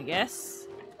 I guess.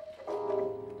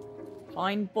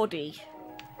 Find body.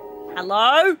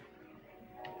 Hello?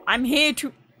 I'm here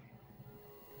to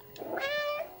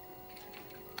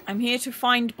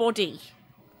find body.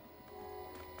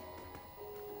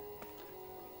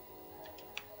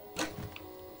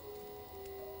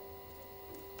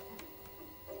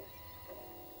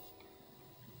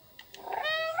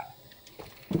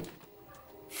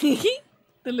 The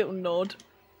little nod.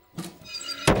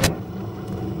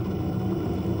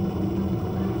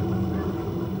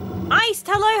 Iced,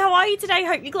 hello, how are you today?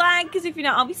 Hope you're glad, because if you're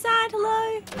not, I'll be sad.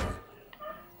 Hello.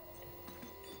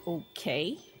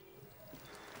 Okay.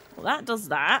 Well, that does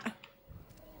that.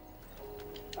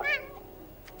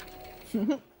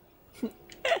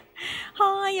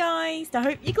 Hi, Iced. I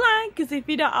hope you're glad, because if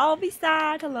you're not, I'll be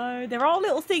sad. Hello. There are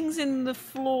little things in the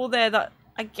floor there that,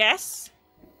 I guess...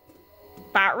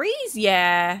 Batteries?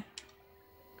 Yeah.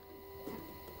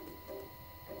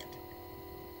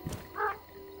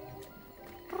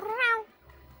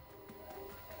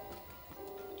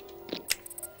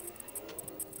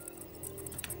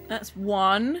 That's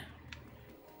one.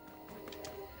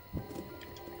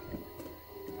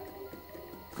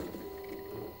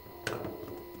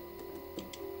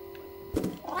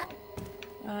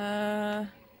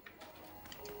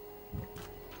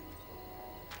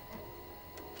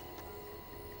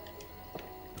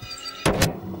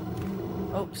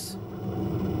 Oops.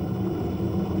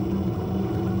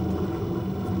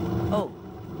 Oh.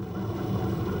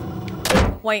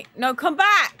 Wait, no, come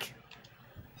back!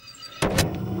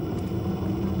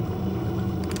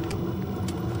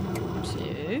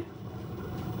 Two.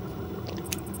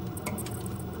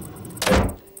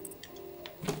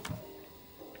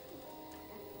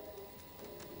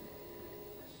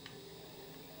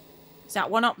 Is that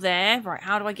one up there? Right,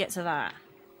 how do I get to that?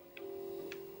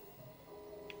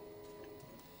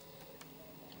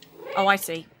 Oh, I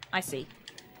see. I see.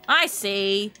 I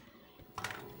see.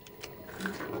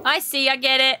 I see, I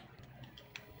get it.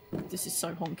 This is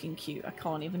so honking cute. I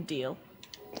can't even deal.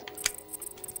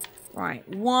 Right,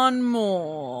 one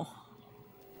more.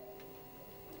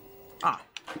 Ah.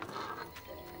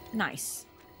 Nice.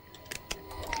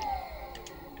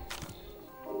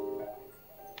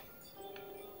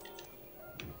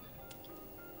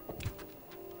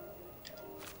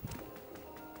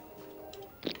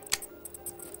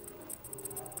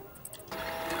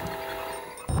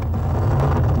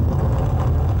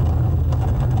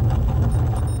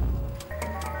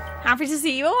 Happy to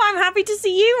see you. Oh, I'm happy to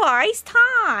see you, Ice.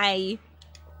 Hi.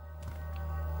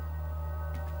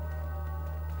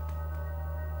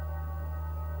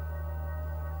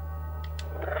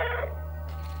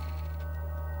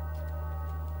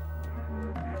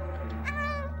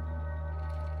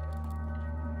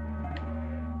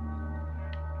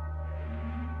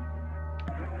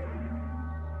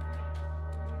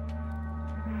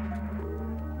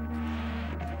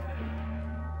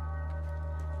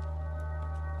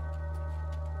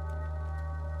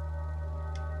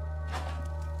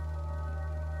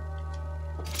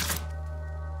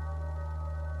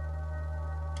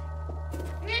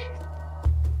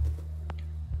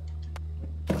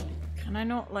 Can I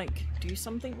not, like, do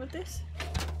something with this?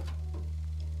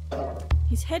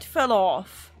 His head fell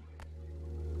off.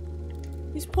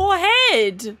 His poor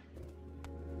head!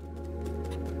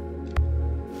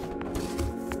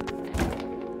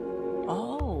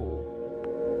 Oh.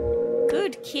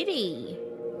 Good kitty.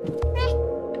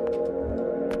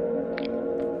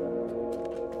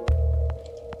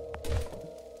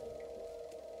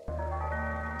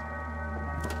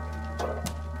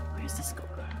 Where's this go?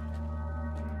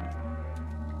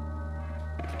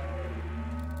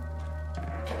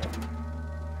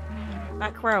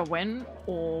 Back where I went,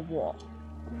 or what?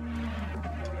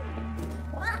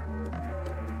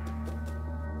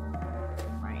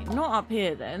 Right, not up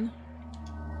here then.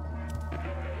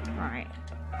 Right.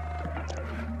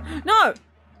 No!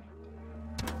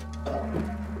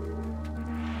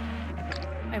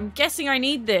 I'm guessing I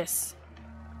need this.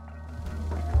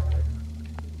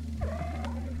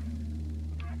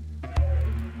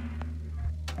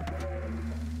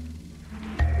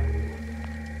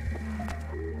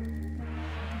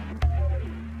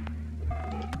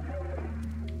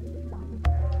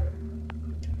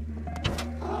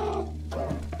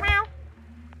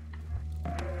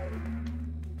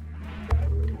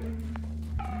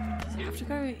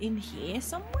 In here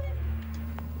somewhere?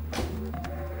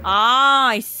 Ah,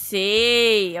 I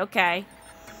see. Okay.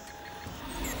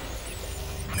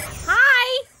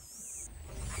 Hi.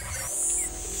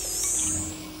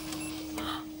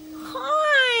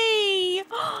 Hi.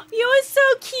 You're so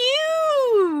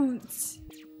cute.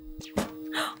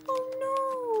 Oh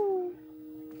no.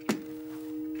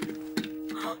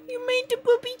 You made the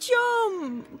puppy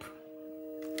jump.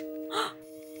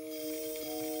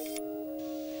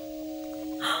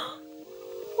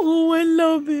 Oh, I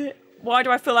love it. Why do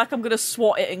I feel like I'm going to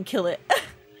swat it and kill it? Nathaniel,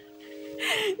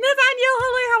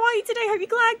 hello, how are you today? Hope you're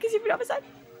glad because you've been up a sec.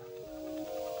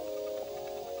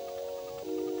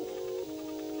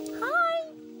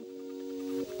 Hi.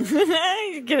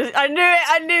 I knew it.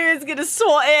 I knew he was gonna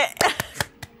swat it.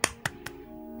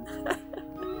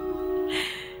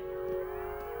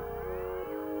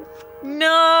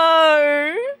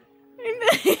 No.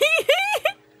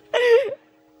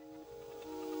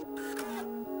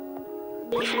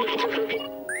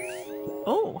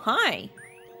 Oh, hi.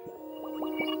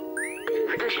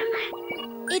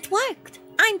 It worked.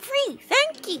 I'm free.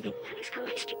 Thank you.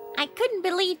 I couldn't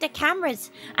believe the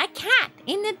cameras. A cat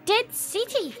in the dead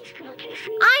city.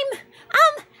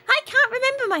 I can't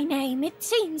remember my name. It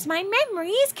seems my memory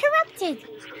is corrupted.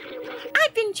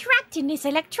 I've been trapped in this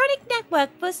electronic network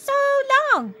for so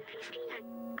long.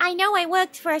 I know I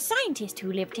worked for a scientist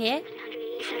who lived here.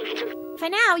 For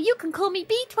now, you can call me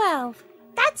B12.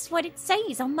 That's what it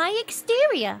says on my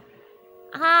exterior.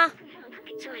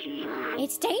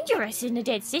 It's dangerous in the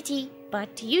dead city,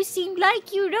 but you seem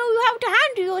like you know how to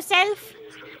handle yourself.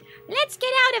 Let's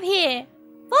get out of here.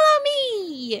 Follow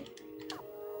me.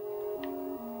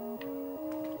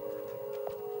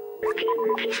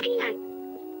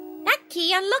 That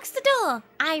key unlocks the door.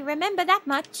 I remember that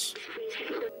much.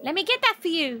 Let me get that for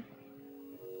you.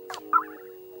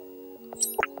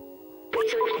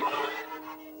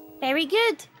 Very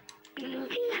good.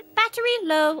 Battery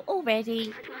low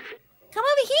already. Come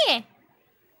over here.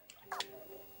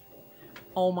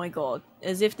 Oh my god.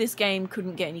 As if this game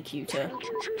couldn't get any cuter.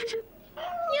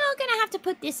 You're gonna have to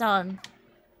put this on.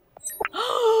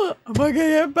 Am I gonna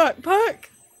get a backpack?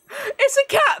 It's a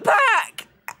cat pack!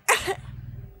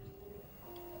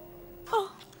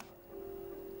 Oh.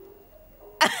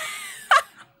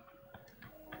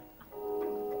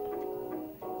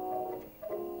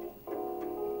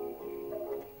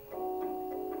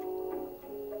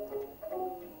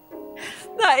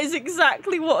 That is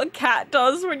exactly what a cat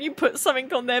does when you put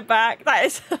something on their back. That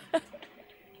is... And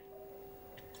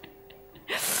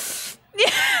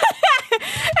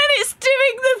it's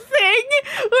doing the thing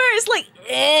where it's like,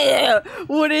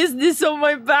 what is this on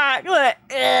my back? Like,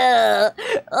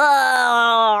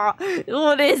 oh,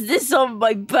 what is this on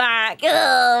my back?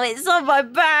 Oh, it's on my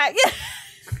back.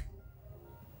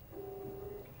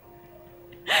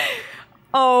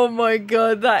 Oh my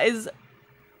god, that is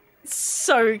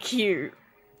so cute.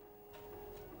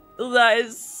 That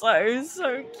is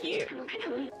so cute.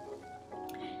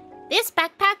 This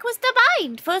backpack was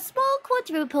designed for small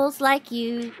quadruples like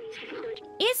you.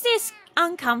 Is this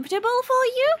uncomfortable for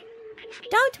you?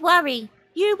 Don't worry,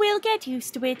 you will get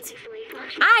used to it.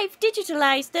 I've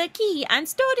digitalized the key and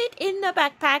stored it in the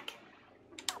backpack.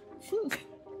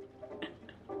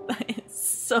 That is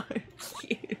so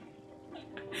cute.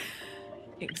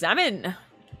 Examine.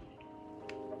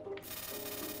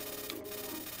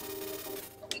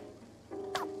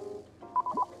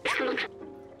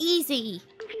 Easy.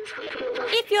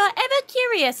 If you're ever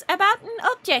curious about an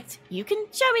object, you can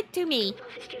show it to me.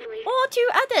 Or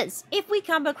to others, if we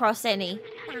come across any.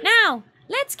 Now,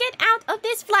 let's get out of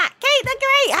this flat. Kate the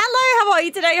Great! Hello, how are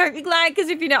you today? Hope you're glad, because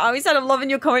if you know, I always said I'm loving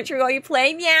your commentary while you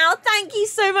play. Meow, thank you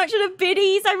so much for the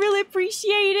biddies. I really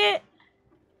appreciate it.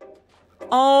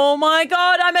 Oh my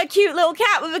god, I'm a cute little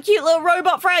cat with a cute little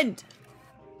robot friend.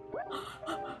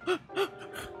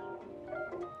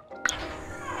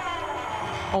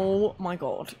 Oh my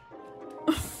god.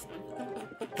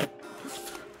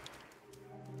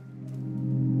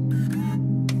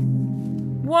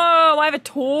 Whoa, I have a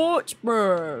torch,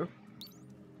 bro.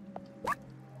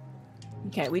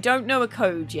 Okay, we don't know a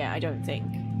code yet, I don't think.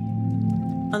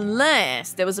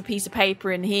 Unless there was a piece of paper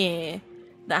in here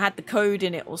that had the code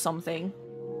in it or something.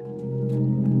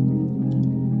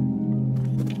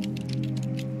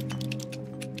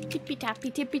 Tippy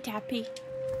tappy, tippy tappy.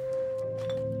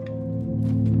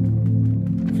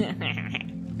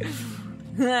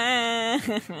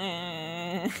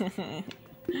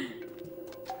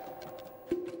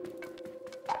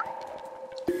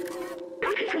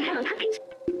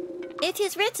 It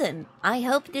is written. I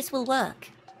hope this will work.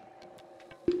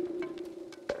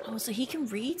 Oh, so he can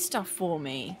read stuff for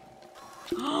me.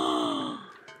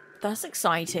 That's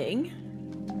exciting.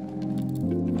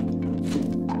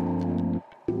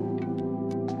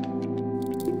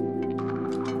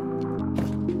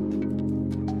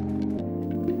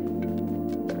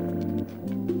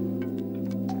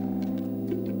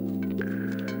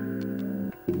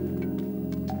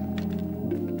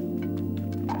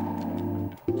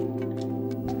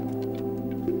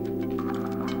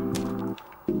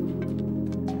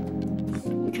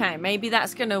 Okay, maybe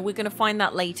that's we're gonna find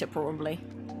that later, probably.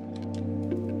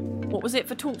 What was it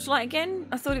for torchlight again?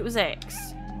 I thought it was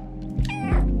X.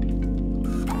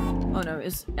 Oh no, it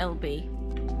was LB.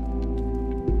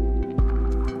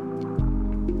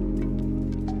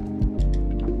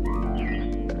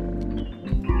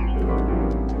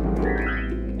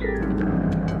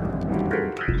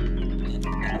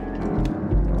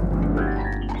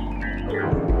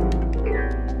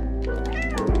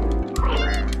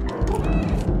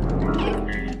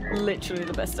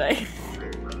 literally the best day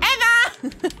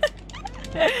ever.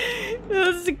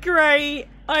 That's great.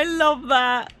 I love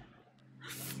that.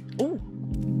 Oh.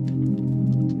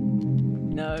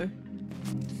 No.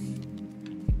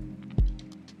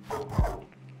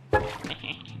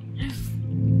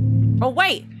 Oh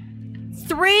wait.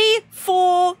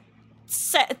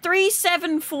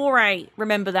 3748.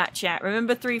 Remember that, chat.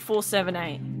 Remember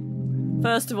 3478.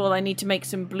 First of all, I need to make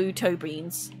some blue toe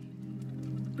beans.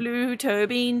 Blue toe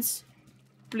beans.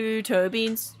 Blue toe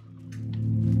beans.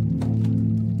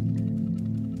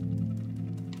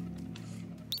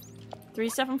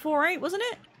 $3748, wasn't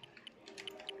it?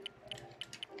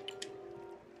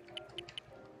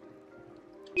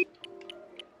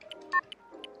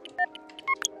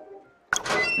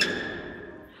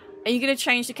 Are you gonna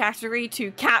change the category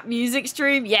to cat music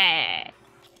stream? Yeah.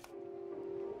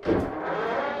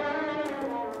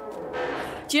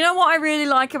 Do you know what I really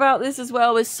like about this as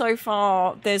well is so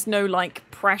far there's no like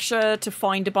pressure to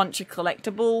find a bunch of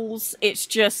collectibles. It's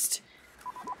just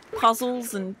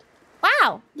puzzles and...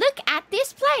 Wow, look at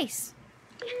this place.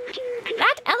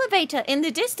 That elevator in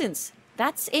the distance.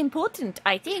 That's important,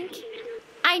 I think.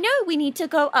 I know we need to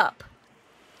go up.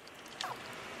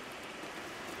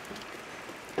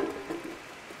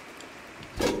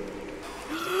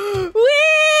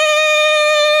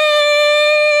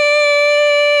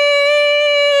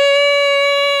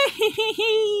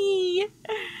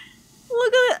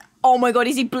 Look at it. Oh my god,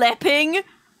 is he blepping?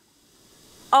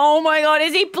 Oh my god,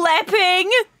 is he blepping?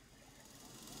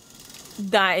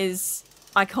 That is...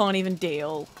 I can't even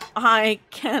deal. I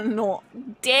cannot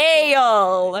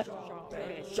deal. I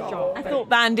thought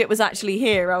Bandit was actually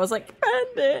here. I was like,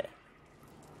 Bandit.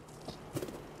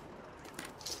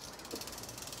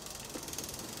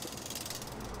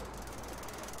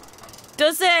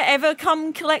 Does there ever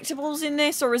come collectibles in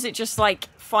this, or is it just like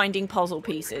finding puzzle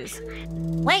pieces?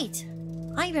 Wait,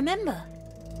 I remember.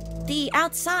 The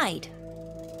outside.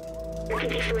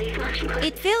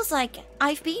 It feels like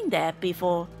I've been there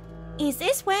before. Is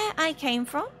this where I came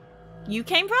from? You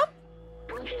came from?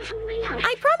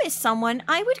 I promised someone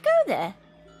I would go there.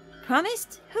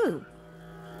 Promised who?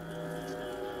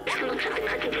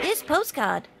 This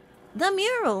postcard. The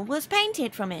mural was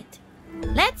painted from it.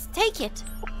 Let's take it.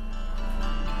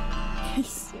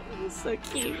 He's so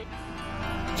cute.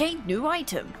 Okay, new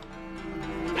item.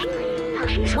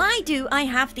 Why do I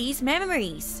have these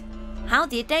memories? How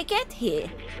did they get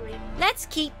here? Let's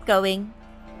keep going.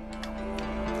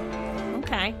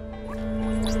 Okay.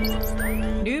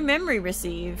 New memory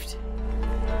received.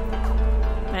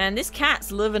 Man, this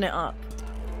cat's living it up.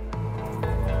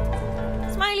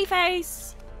 Smiley face.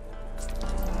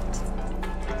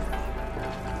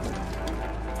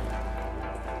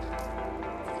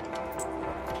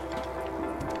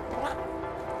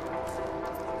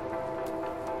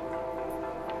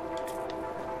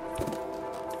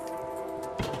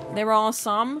 There are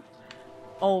some,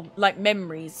 like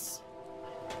memories.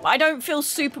 But I don't feel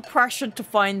super pressured to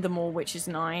find them all, which is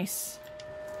nice.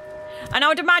 And I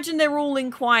would imagine they're all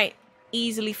in quite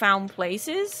easily found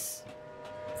places,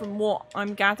 from what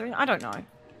I'm gathering. I don't know.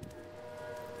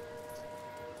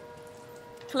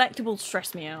 Collectibles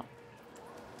stress me out.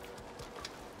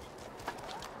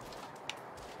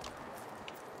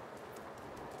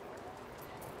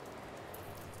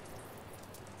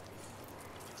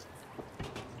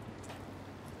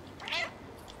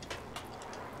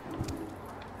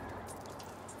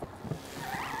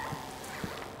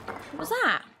 What was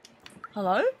that?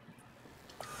 Hello?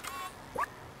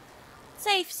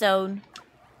 Safe zone.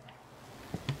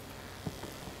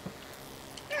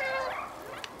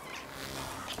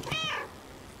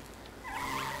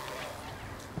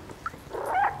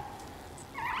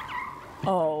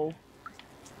 Oh.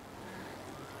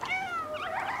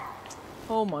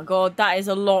 Oh my god, that is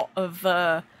a lot of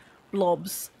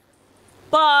blobs.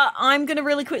 But I'm going to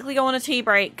really quickly go on a tea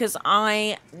break because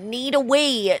I need a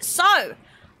wee. So,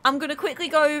 I'm going to quickly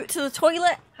go to the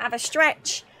toilet, have a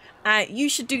stretch. You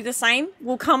should do the same.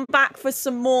 We'll come back for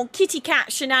some more kitty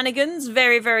cat shenanigans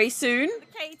very, very soon. The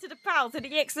K to the pal to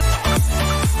the X.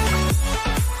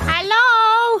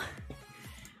 Hello!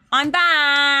 I'm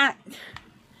back.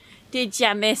 Did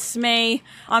ya miss me?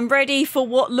 I'm ready for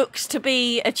what looks to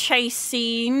be a chase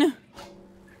scene.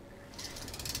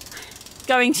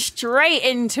 Going straight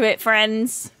into it,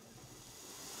 friends.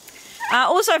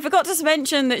 Also, I forgot to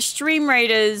mention that Stream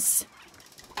Raiders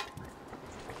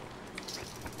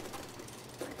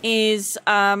is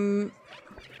Ah!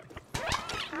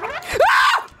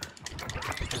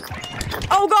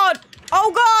 Oh god!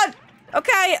 Oh god!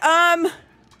 Okay,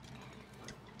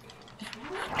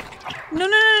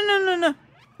 No.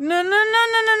 No, no, no,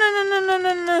 no, no, no, no, no,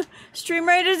 no, no. Stream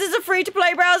Raiders is a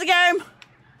free-to-play browser game.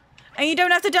 And you don't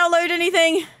have to download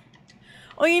anything.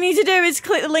 All you need to do is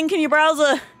click the link in your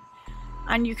browser.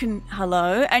 And you can,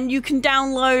 and you can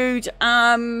download,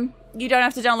 you don't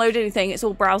have to download anything. It's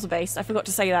all browser-based. I forgot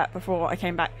to say that before I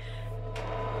came back.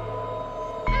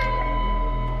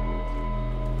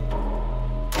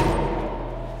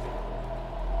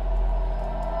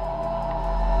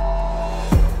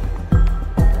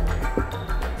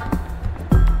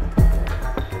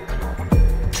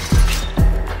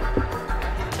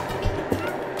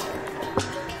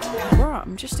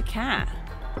 I'm just a cat.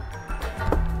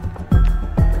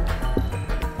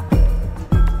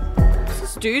 What's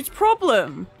this dude's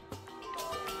problem?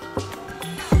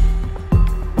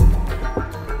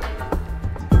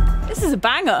 This is a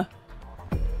banger.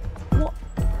 What?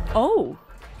 Oh.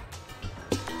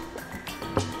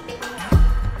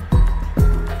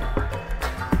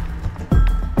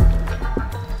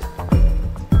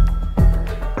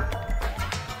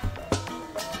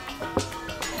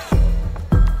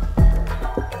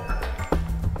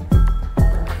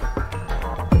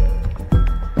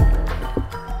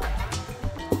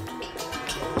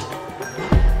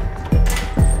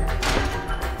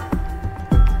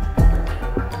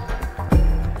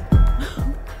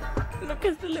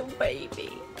 Baby.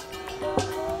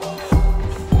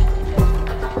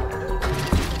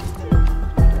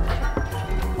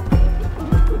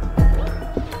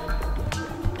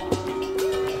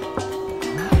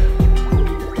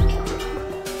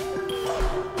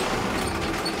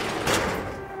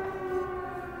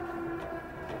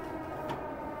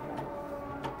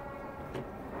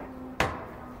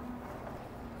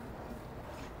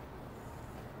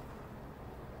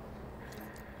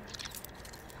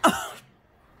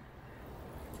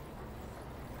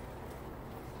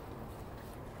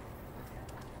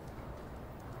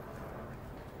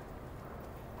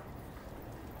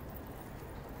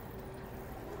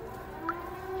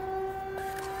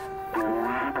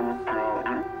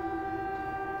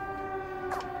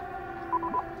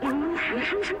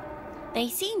 They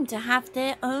seem to have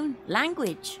their own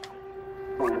language.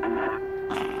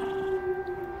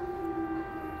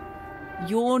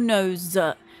 You're no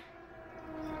Zerk.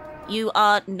 You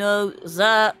are no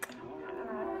Zerk.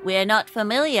 We're not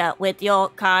familiar with your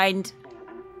kind.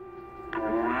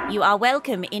 You are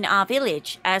welcome in our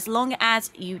village as long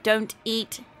as you don't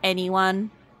eat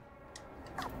anyone.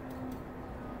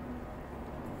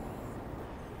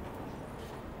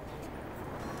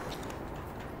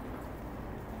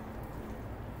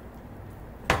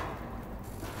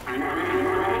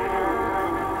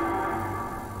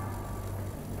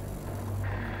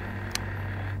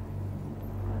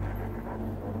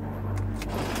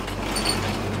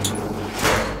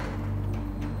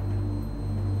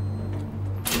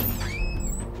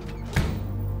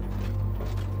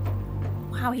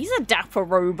 Wow, he's a dapper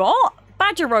robot.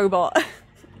 Badger robot.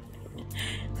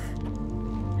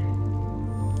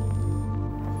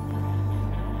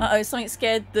 Uh-oh, something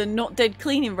scared the not dead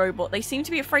cleaning robot. They seem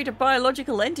to be afraid of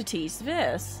biological entities.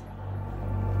 This.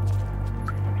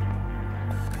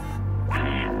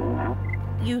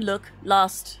 You look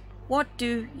lost. What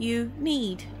do you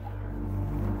need?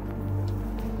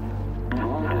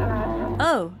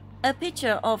 Oh, a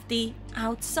picture of the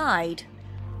outside.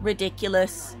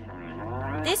 Ridiculous.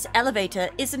 This elevator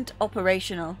isn't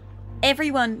operational.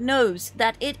 Everyone knows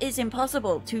that it is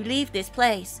impossible to leave this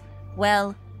place.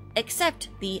 Well, except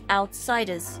the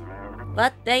outsiders.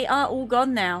 But they are all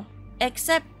gone now,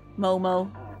 except Momo.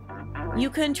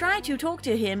 You can try to talk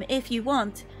to him if you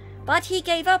want, but he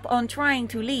gave up on trying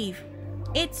to leave.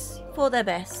 It's for the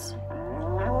best.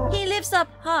 He lives up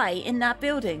high in that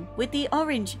building with the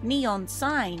orange neon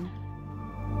sign.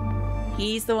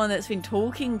 He's the one that's been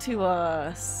talking to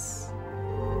us.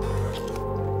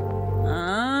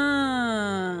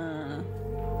 Ah.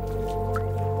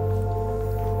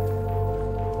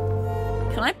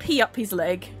 Can I pee up his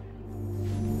leg?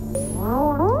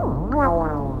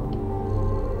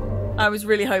 I was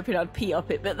really hoping I'd pee up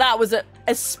it, but that was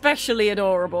especially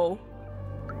adorable.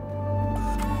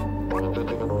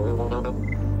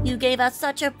 You gave us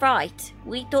such a fright.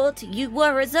 We thought you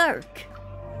were a Zerk.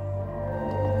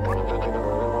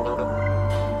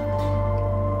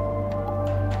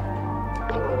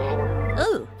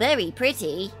 Oh, very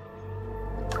pretty.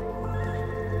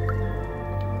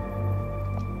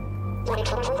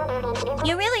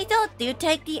 You really thought you'd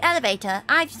take the elevator?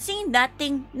 I've seen that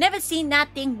thing, never seen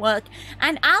that thing work,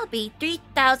 and I'll be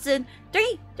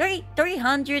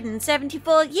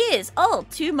 3,374 years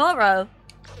old tomorrow.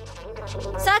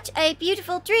 Such a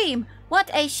beautiful dream.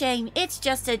 What a shame, it's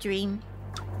just a dream.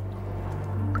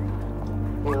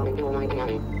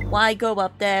 Why go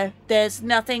up there? There's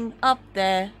nothing up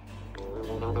there.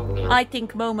 I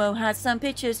think Momo has some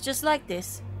pictures just like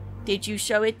this. Did you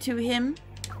show it to him?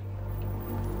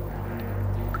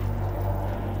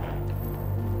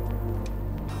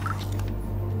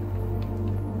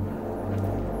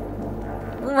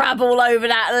 Rub all over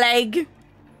that leg.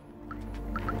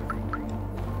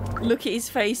 Look at his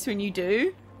face when you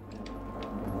do.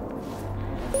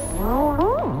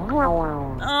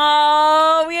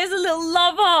 Oh, he has a little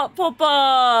love heart pop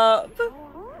up.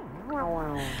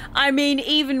 I mean,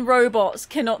 even robots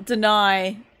cannot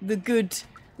deny the good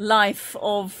life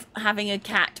of having a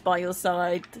cat by your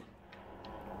side.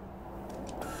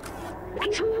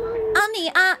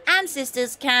 Only our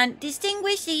ancestors can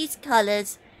distinguish these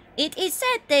colors. It is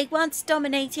said they once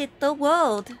dominated the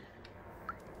world.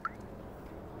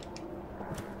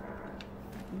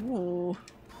 Ooh.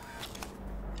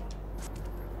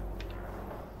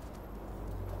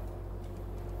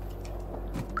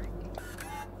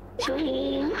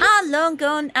 Our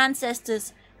long-gone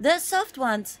ancestors, the soft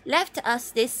ones, left us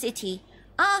this city.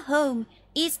 Our home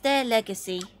is their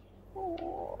legacy.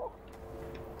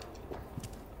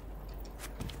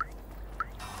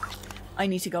 I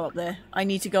need to go up there. I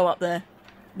need to go up there.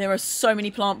 There are so many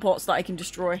plant pots that I can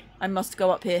destroy. I must go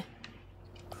up here.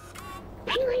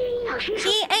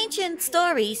 The ancient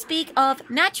stories speak of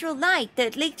natural light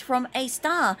that leaked from a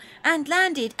star and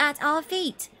landed at our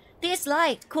feet. This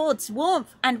light caused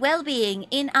warmth and well-being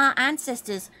in our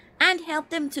ancestors and helped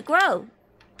them to grow.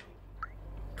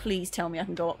 Please tell me I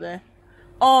can go up there.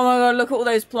 Oh my god, look at all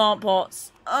those plant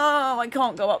pots. Oh, I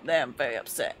can't go up there. I'm very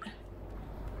upset.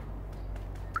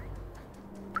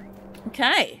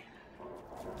 Okay.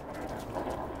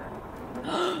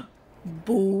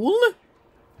 Ball?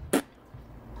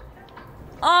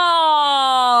 Oh,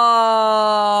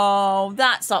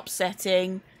 that's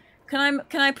upsetting. Can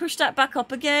I push that back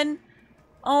up again?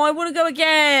 Oh, I want to go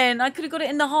again. I could have got it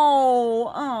in the hole.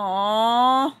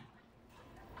 Aww.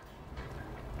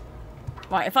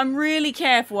 Right, if I'm really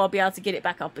careful, I'll be able to get it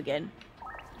back up again.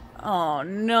 Oh,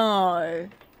 no.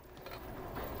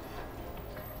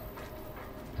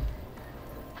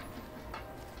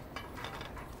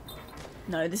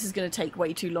 No, this is going to take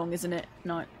way too long, isn't it?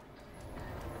 No.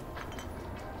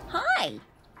 Hi.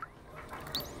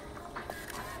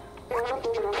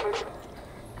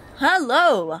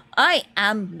 Hello, I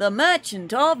am the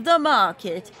merchant of the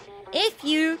market. If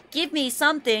you give me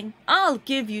something, I'll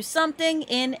give you something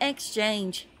in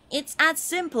exchange. It's as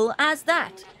simple as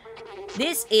that.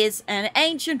 This is an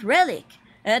ancient relic,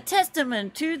 a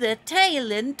testament to the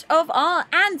talent of our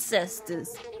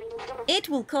ancestors. It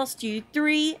will cost you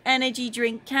 3 energy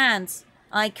drink cans.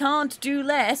 I can't do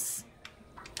less.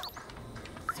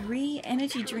 3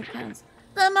 energy drink cans.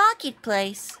 The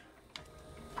marketplace.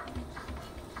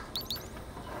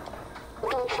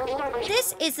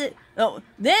 This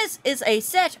is a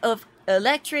set of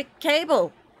electric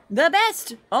cable. The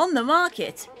best on the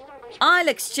market. I'll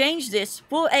exchange this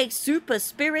for a super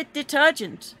spirit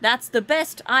detergent. That's the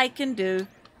best I can do.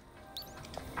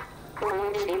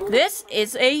 This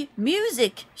is a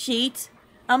music sheet.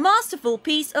 A masterful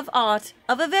piece of art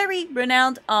of a very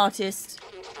renowned artist.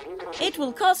 It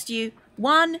will cost you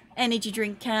 1 energy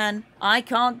drink can. I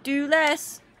can't do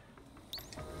less.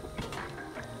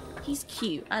 He's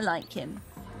cute. I like him.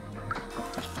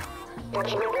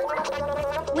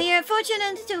 We are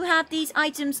fortunate to have these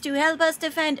items to help us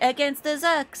defend against the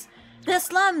Zerks. The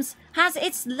slums has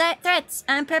its threats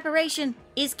and preparation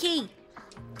is key.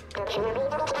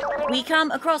 We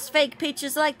come across fake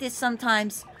pictures like this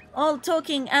sometimes, all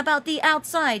talking about the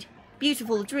outside.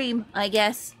 Beautiful dream, I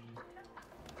guess.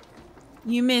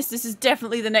 You missed. This is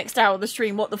definitely the next hour of the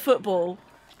stream. What, the football?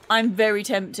 I'm very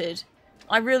tempted.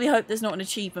 I really hope there's not an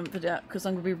achievement for that, because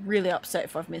I'm going to be really upset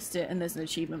if I've missed it and there's an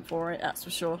achievement for it, that's for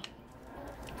sure.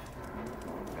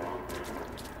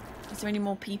 Is there any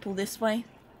more people this way?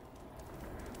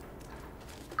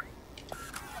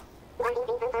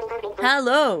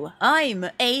 Hello, I'm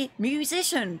a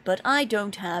musician, but I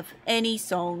don't have any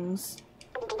songs.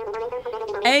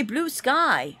 A blue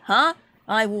sky, huh?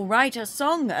 I will write a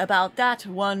song about that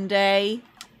one day.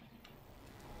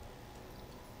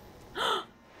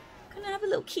 Can I have a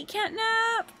little Kit Kat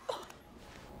nap? Oh.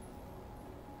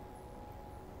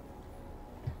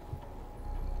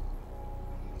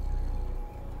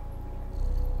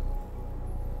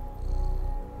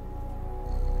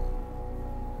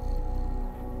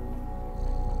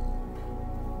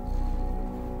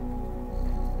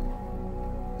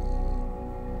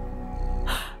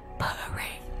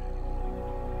 Purring.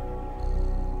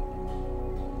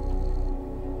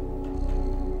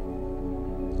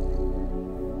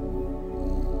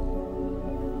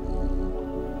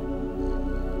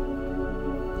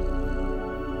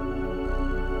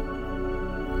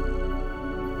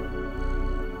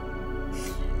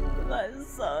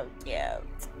 so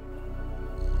cute.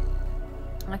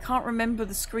 I can't remember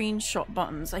the screenshot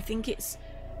buttons. I think it's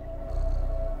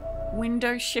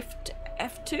Windows Shift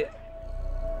F2.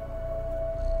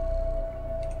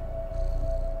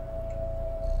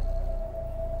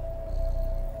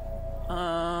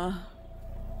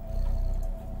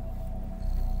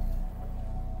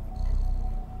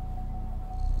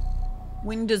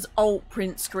 Windows Alt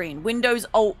print screen. Windows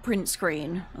Alt print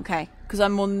screen. Okay, because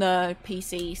I'm on the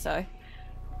PC, so.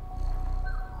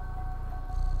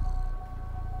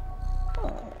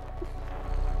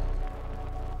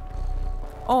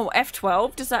 Oh,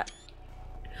 F12, does that...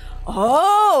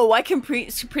 Oh, I can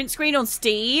print screen on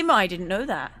Steam? I didn't know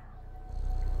that.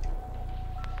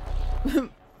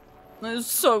 That's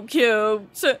so cute.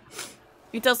 So,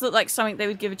 it does look like something they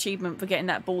would give achievement for getting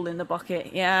that ball in the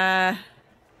bucket. Yeah.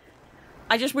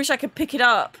 I just wish I could pick it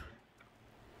up.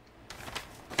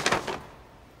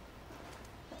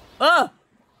 Oh!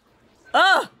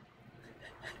 Oh!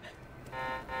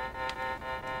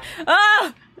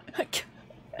 Ah!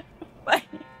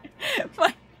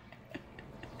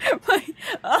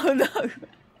 Oh no!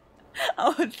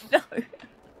 Oh no!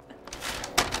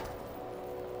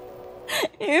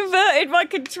 You inverted my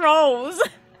controls!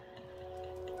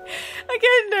 I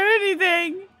can't do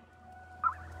anything!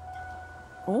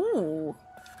 Ooh.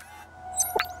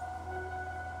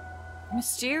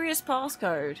 Mysterious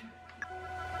passcode.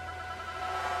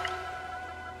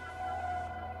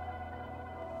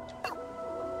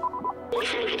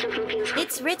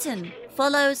 It's written,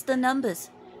 follows the numbers,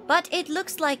 but it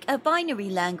looks like a binary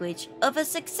language of a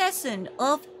succession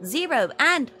of 0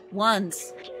 and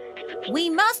 1s. We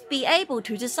must be able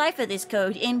to decipher this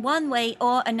code in one way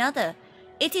or another.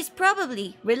 It is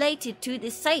probably related to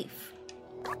the safe.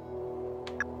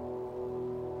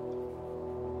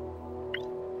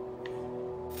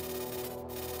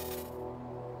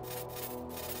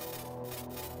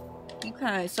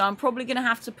 Okay, so I'm probably going to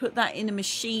have to put that in a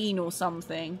machine or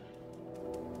something.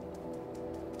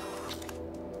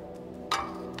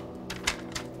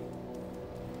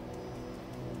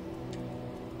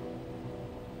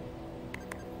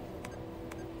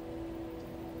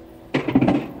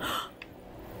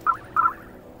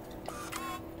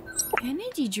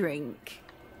 Energy drink.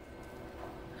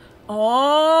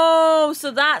 Oh,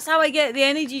 so that's how I get the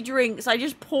energy drinks. I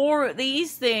just pour at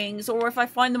these things, or if I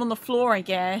find them on the floor, I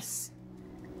guess.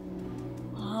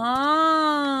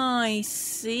 Ah, I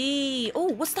see.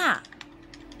 Oh, what's that?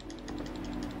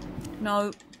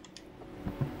 No.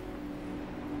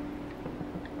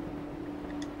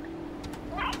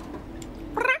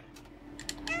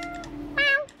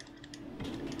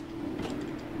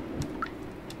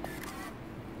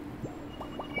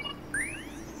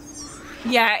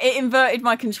 Yeah, it inverted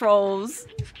my controls.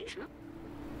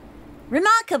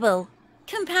 Remarkable.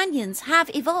 Companions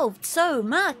have evolved so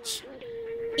much.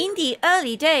 In the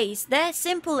early days, their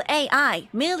simple AI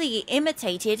merely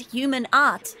imitated human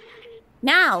art.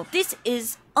 Now, this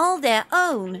is all their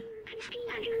own.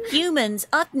 Humans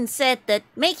often said that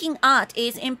making art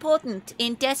is important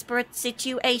in desperate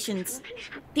situations.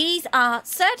 These are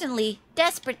certainly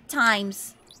desperate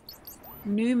times.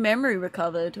 New memory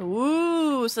recovered.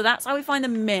 Ooh, so that's how we find the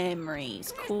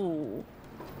memories. Cool.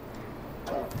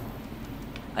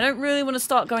 I don't really want to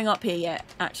start going up here yet,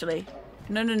 actually.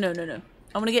 No, no, no, no, no.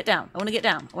 I want to get down. I want to get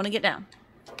down. I want to get down.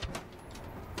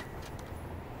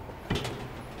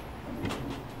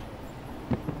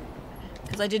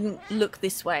 Because I didn't look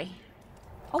this way.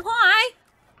 Oh, hi!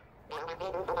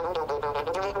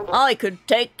 I could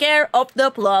take care of the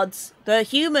plots. The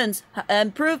humans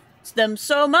improved them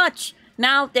so much.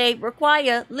 Now they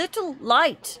require little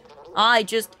light. I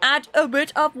just add a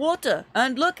bit of water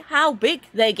and look how big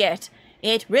they get.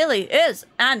 It really is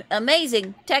an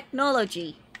amazing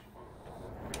technology.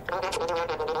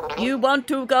 You want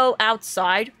to go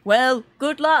outside? Well,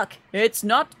 good luck. It's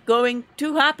not going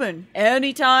to happen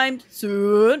anytime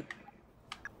soon.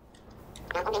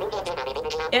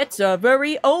 It's a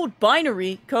very old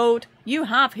binary code you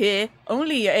have here.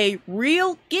 Only a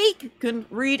real geek can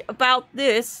read about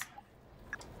this.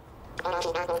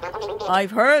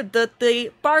 I've heard that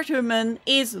the Barterman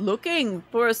is looking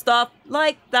for stuff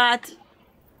like that.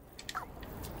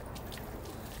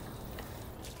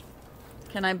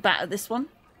 Can I batter this one?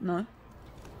 No.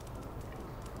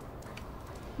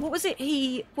 What was it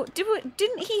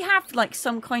didn't he have like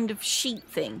some kind of sheet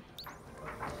thing?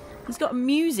 He's got a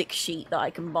music sheet that I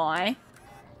can buy.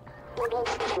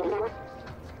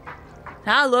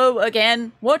 Hello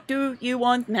again. What do you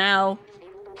want now?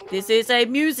 This is a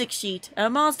music sheet, a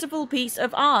masterful piece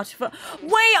of art for...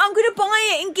 Wait, I'm gonna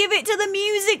buy it and give it to the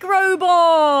music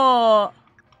robot!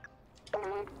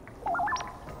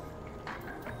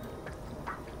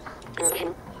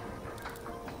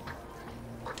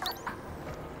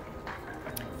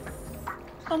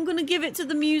 I'm gonna give it to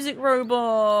the music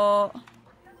robot.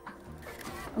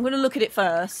 I'm gonna look at it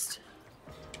first.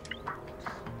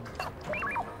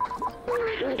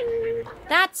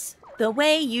 That's the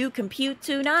way you compute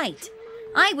tonight.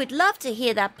 I would love to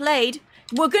hear that played.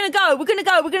 We're gonna go, we're gonna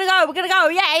go, we're gonna go, we're gonna go.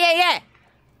 Yeah, yeah, yeah.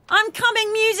 I'm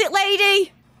coming, music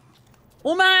lady.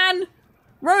 Or man.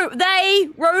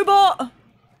 Robot.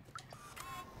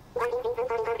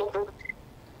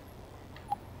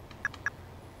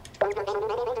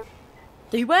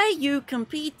 The way you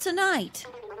compete tonight.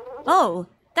 Oh,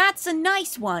 that's a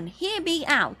nice one. Hear me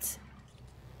out.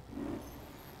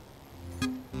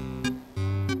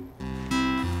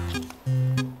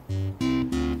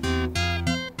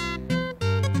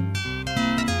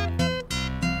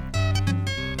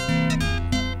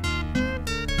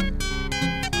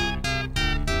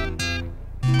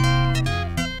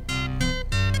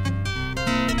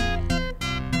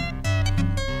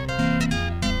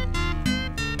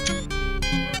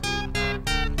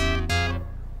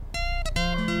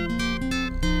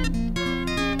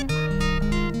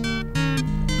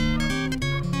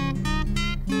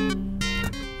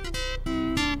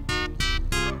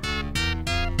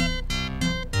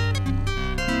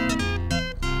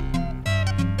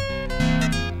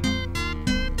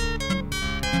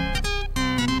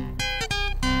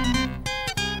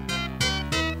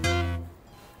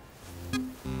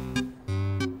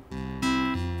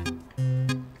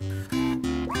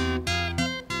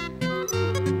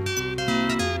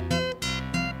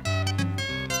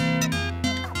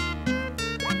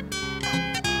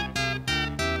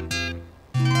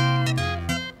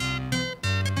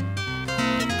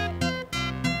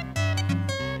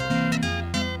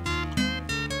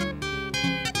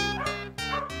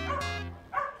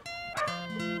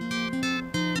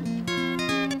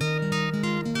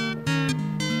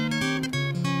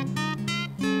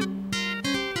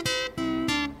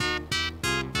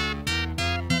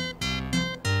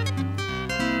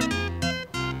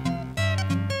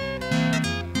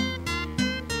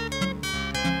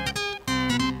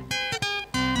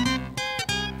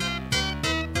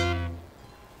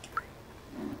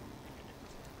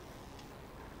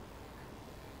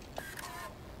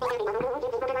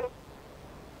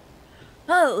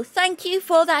 Oh, thank you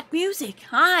for that music.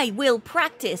 I will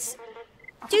practice.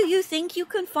 Do you think you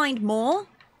can find more?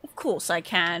 Of course I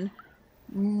can.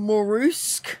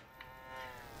 Morusk.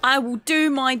 I will do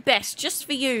my best just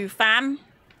for you, fam.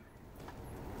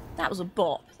 That was a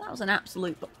bop. That was an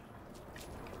absolute bop.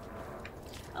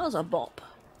 That was a bop.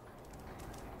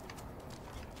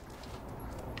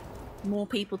 More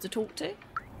people to talk to.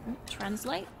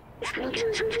 Translate.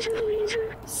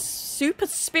 Super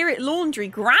Spirit Laundry,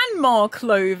 Grandma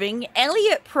Clothing,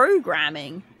 Elliot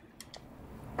Programming.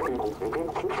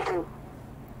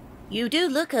 You do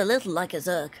look a little like a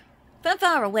Zerg. From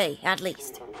far away, at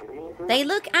least. They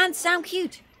look and sound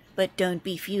cute, but don't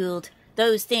be fooled.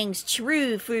 Those things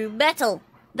chew through metal.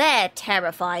 They're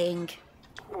terrifying.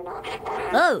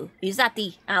 Oh, is that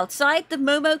the outside the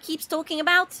Momo keeps talking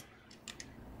about?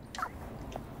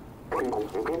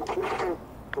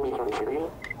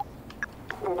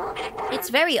 It's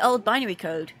very old binary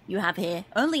code you have here.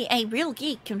 Only a real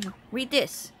geek can read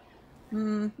this.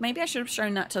 Maybe I should have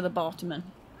shown that to the bartman.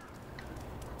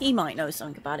 He might know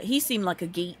something about it. He seemed like a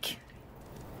geek.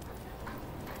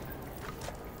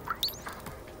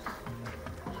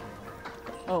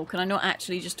 Oh, can I not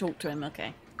actually just talk to him?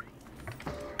 Okay.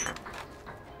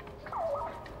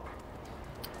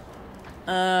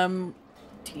 Do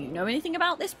you know anything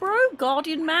about this, bro?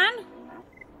 Guardian man?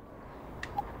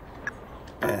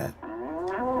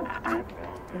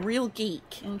 Real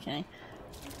geek. Okay.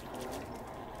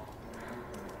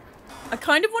 I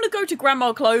kind of want to go to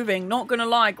Grandma Clothing, not gonna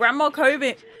lie. Grandma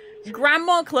Clothing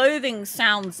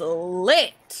sounds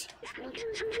lit.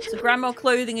 So Grandma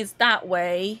Clothing is that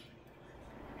way.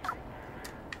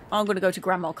 I'm gonna go to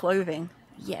Grandma Clothing.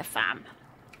 Yeah, fam.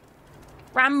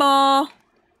 Grandma!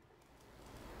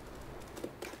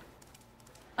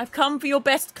 I've come for your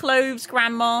best clothes,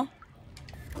 Grandma.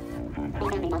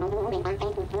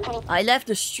 I left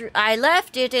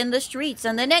it in the streets,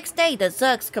 and the next day the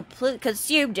Zergs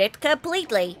consumed it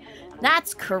completely.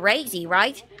 That's crazy,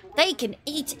 right? They can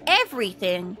eat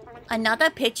everything. Another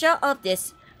picture of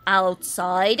this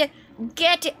outside.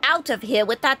 Get out of here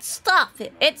with that stuff.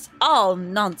 It's all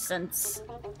nonsense.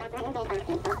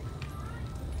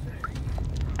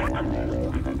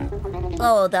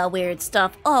 Oh, the weird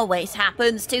stuff always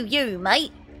happens to you,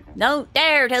 mate. Don't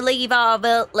dare to leave our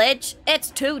village. It's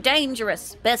too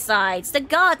dangerous. Besides, the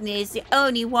gardener is the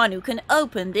only one who can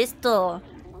open this door.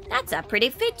 That's a pretty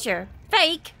picture.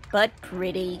 Fake, but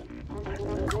pretty.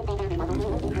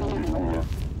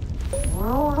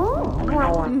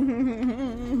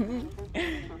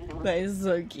 That is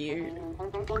so cute.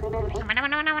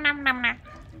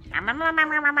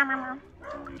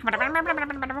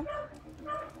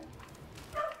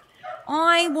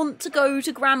 I want to go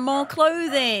to Grandma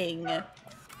Clothing.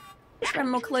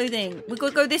 Grandma Clothing. We've got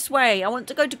to go this way. I want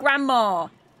to go to Grandma.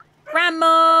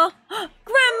 Grandma!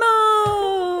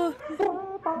 Grandma!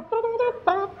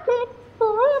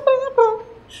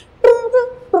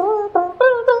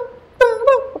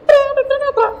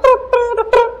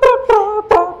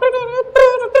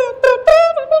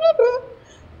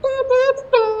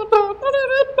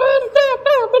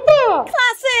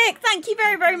 Classic! Thank you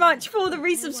very, very much for the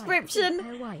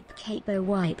resubscription. Capo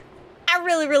wipe. I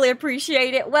really, really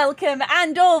appreciate it. Welcome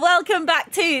welcome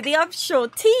back to the Offshore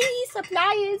Tea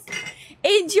Suppliers.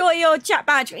 Enjoy your chat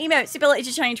badge, emotes, the ability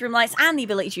to change room lights, and the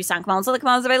ability to use sound commands. Other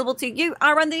commands available to you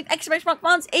are on the exclamation mark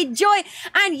commands. Enjoy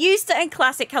and used to and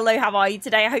classic. Hello, how are you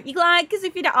today? I hope you're glad, because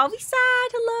if you're not, I'll be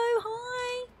sad. Hello,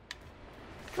 hi.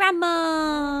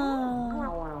 Grandma.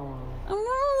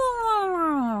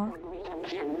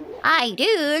 I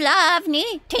do love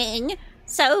knitting.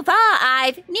 So far,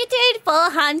 I've knitted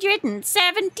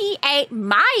 478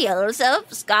 miles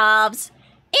of scarves.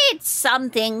 It's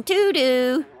something to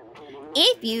do.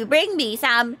 If you bring me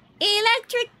some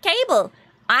electric cable,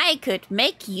 I could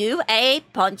make you a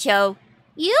poncho.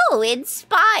 You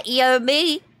inspire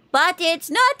me, but it's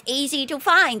not easy to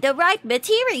find the right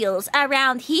materials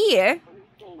around here.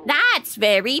 That's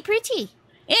very pretty.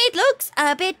 It looks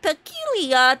a bit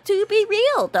peculiar to be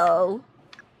real, though.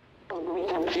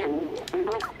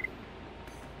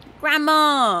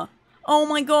 Grandma. Oh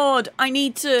my god, I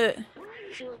need to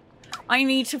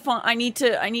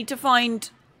find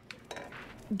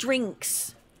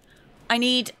drinks. I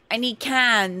need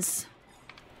cans.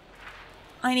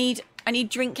 I need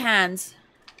drink cans.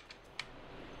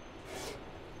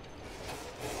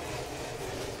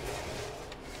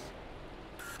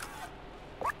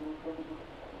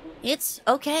 It's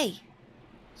okay.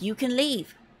 You can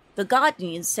leave. The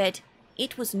Guardian said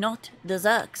it was not the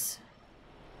Zerks.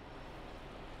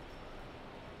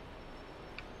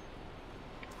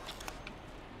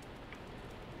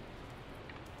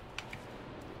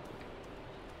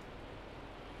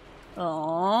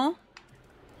 Aww.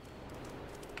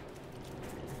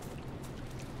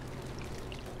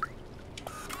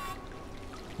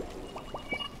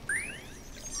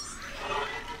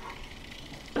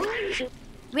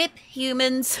 Rip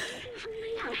humans.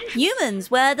 Humans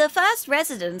were the first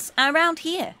residents around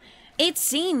here. It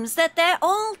seems that they're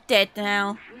all dead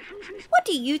now. What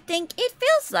do you think it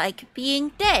feels like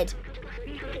being dead?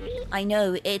 I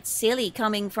know it's silly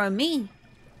coming from me,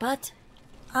 but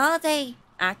are they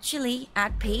actually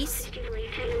at peace?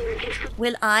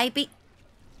 Will I be...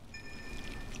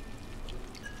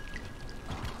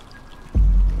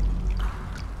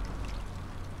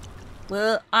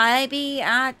 Will I be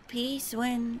at peace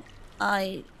when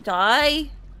I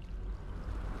die?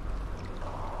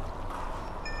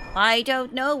 I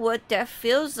don't know what death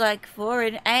feels like for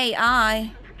an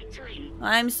AI.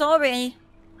 I'm sorry.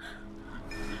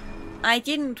 I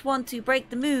didn't want to break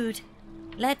the mood.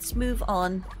 Let's move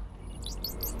on.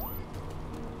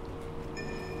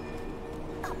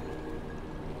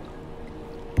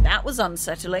 That was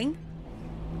unsettling.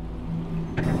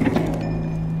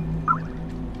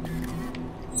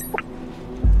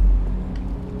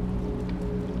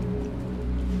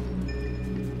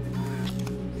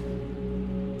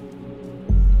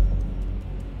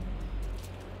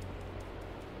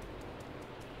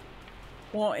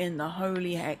 What in the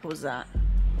holy heck was that?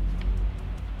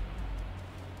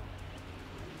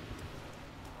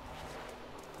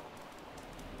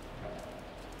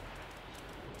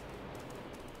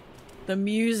 The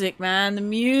music, man, the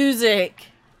music!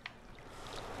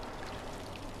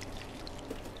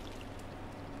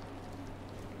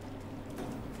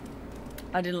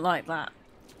 I didn't like that.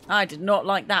 I did not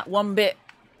like that one bit.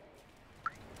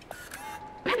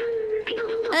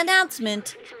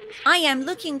 Announcement. I am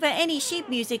looking for any sheet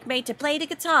music made to play the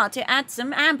guitar to add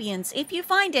some ambience. If you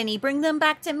find any, bring them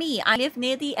back to me. I live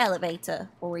near the elevator.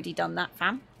 Already done that,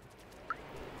 fam.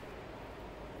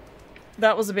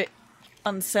 That was a bit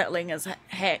unsettling as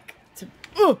heck.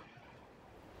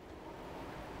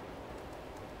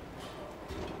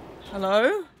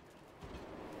 Hello?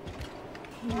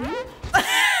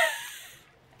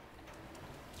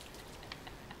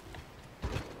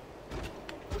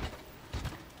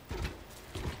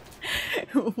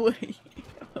 Wait.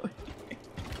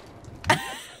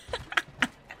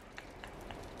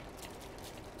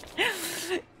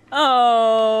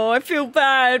 Oh, I feel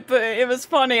bad, but it was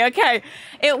funny. Okay,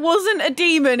 it wasn't a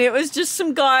demon. It was just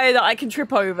some guy that I can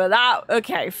trip over. That,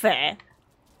 okay, fair.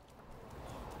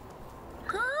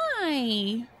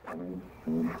 Hi.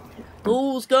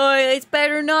 Fools guys,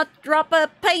 better not drop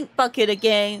a paint bucket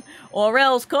again, or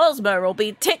else Cosmo will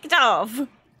be ticked off.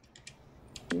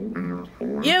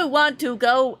 You want to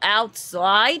go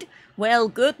outside? Well,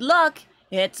 good luck.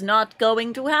 It's not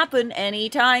going to happen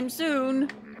anytime soon.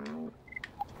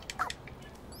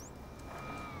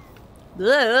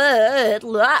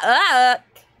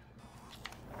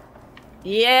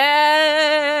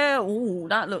 Yeah. Ooh,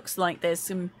 that looks like there's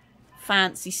some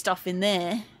fancy stuff in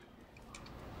there.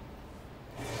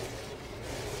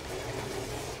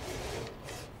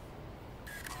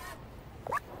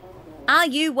 Are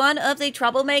you one of the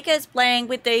troublemakers playing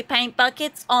with the paint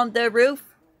buckets on the roof?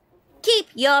 Keep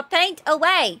your paint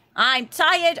away. I'm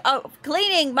tired of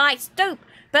cleaning my stoop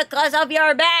because of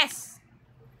your mess.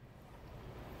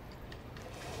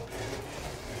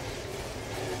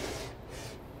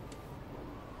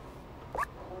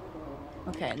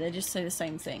 Okay, they just say the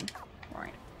same thing. All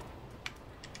right.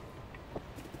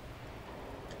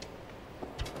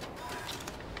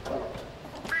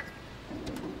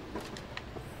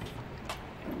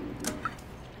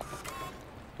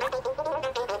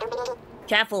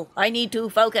 Careful, I need to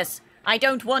focus. I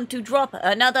don't want to drop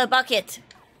another bucket.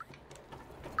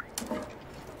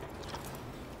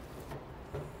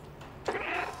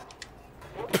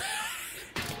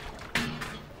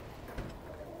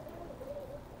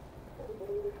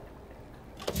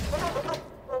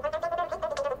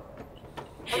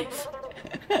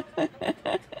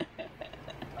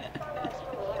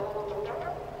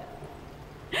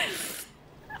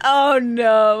 Oh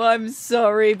no, I'm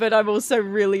sorry, but I'm also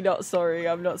really not sorry.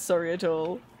 I'm not sorry at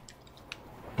all.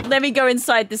 Let me go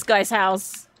inside this guy's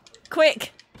house.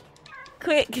 Quick!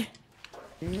 Quick!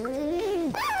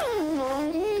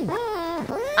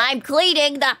 I'm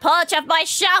cleaning the porch of my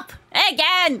shop!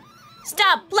 Again!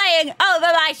 Stop playing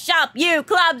over my shop, you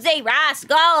clumsy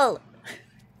rascal!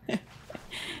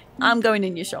 I'm going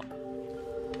in your shop.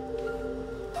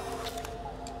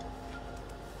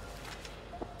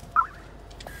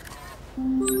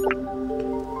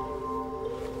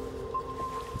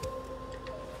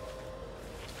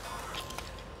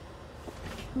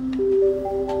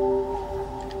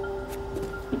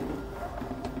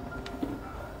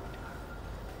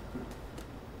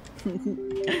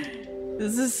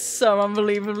 This is so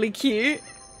unbelievably cute.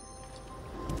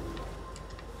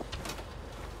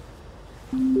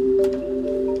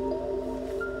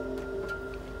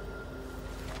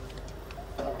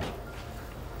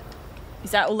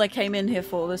 Is that all I came in here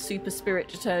for? The super spirit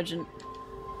detergent?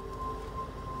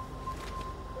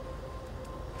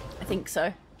 I think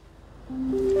so.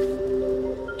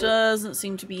 Doesn't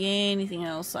seem to be anything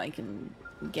else I can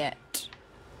get.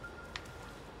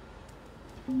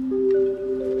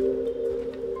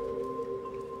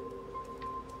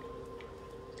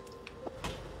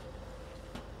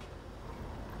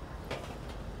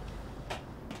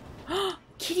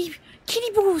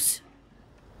 Kitty balls!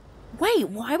 Wait,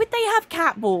 why would they have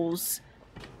cat balls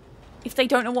if they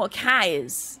don't know what a cat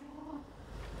is?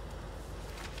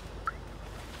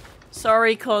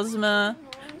 Sorry, Cosma.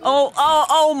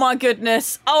 Oh my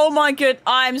goodness. Oh my good.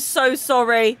 I'm so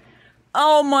sorry.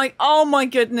 Oh my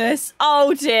goodness.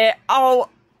 Oh dear. Bro.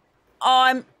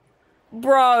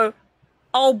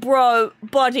 Oh bro,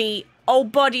 buddy. Oh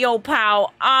buddy, old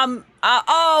pal.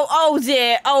 Oh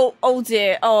dear. Oh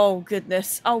dear. Oh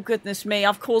goodness me.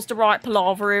 I've caused the right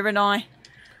palaver here, haven't I?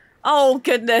 Oh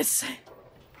goodness.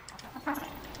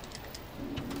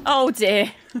 Oh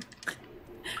dear.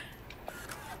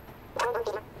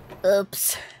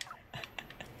 Oops.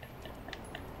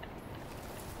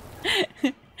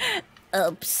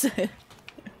 Oops.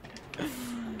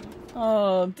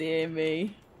 Oh dear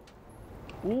me.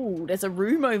 Ooh, there's a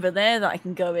room over there that I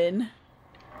can go in.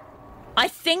 I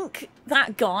think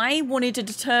that guy wanted a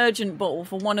detergent bottle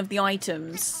for one of the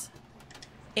items.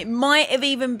 It might have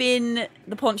even been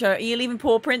the poncho. Are you leaving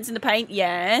paw prints in the paint?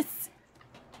 Yes.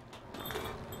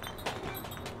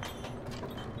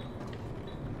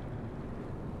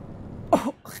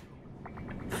 Oh.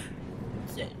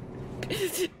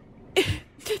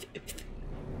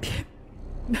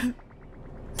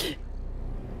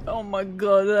 Oh my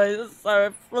god, I'm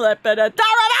so flippin'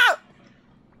 adorable!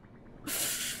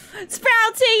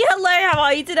 Sprouty, hello, how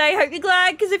are you today? Hope you're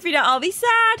glad, because if you're not, I'll be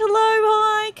sad. Hello,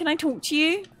 hi, can I talk to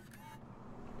you?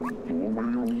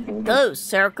 Those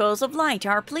circles of light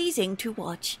are pleasing to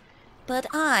watch, but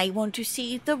I want to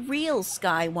see the real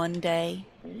sky one day.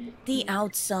 The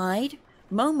outside,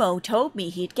 Momo told me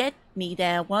he'd get me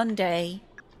there one day.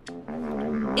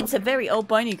 It's a very old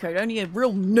binding code. Only a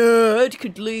real nerd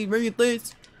could read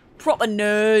this. Proper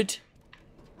nerd.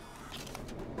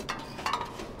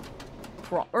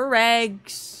 Proper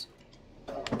eggs.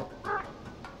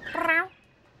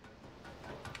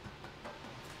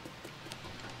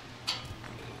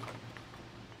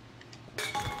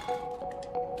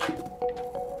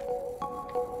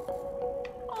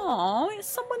 Oh, it's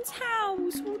someone's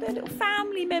house. All their little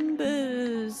family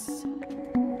members.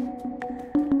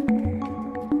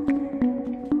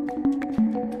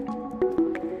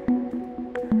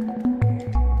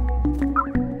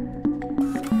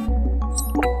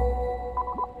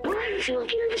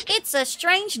 It's a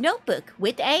strange notebook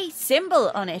with a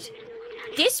symbol on it.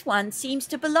 This one seems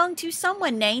to belong to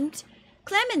someone named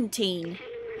Clementine.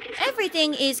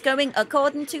 Everything is going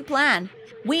according to plan.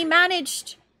 We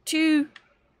managed to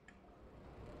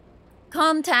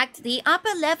contact the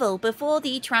upper level before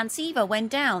the transceiver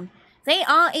went down. They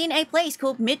are in a place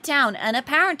called Midtown, and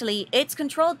apparently it's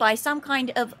controlled by some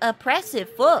kind of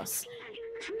oppressive force.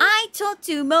 I talked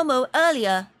to Momo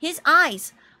earlier. His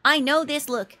eyes. I know this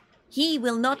look. He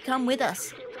will not come with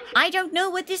us. I don't know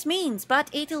what this means, but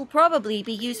it'll probably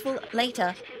be useful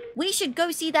later. We should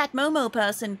go see that Momo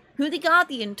person who the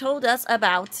Guardian told us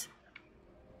about.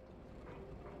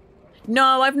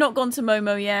 No, I've not gone to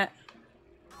Momo yet.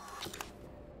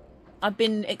 I've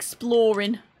been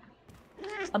exploring.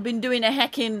 I've been doing a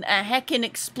heckin'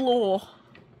 explore.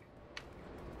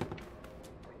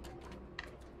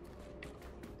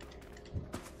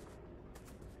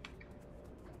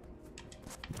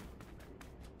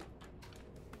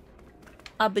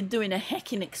 I've been doing a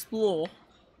heckin' explore.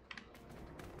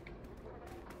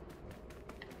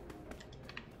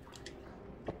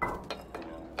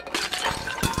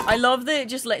 I love that it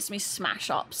just lets me smash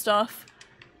up stuff.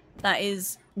 That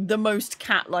is the most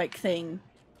cat-like thing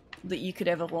that you could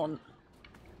ever want.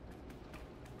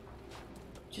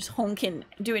 Just honking,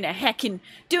 doing a heckin'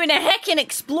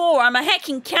 explore. I'm a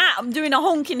heckin' cat. I'm doing a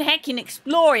honkin' heckin'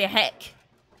 explore, you heck.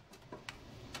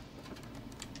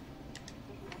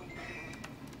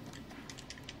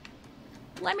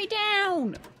 Let me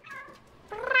down.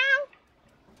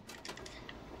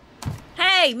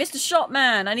 Hey, Mr.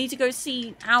 Shopman, I need to go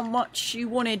see how much you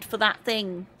wanted for that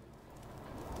thing.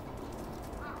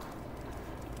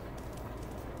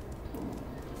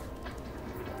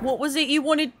 What was it you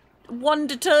wanted one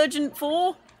detergent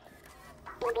for?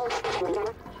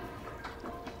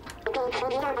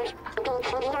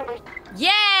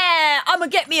 Yeah! I'ma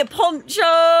get me a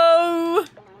poncho!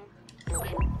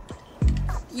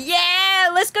 Yeah!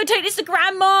 Let's go take this to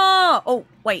Grandma! Oh,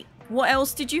 wait. What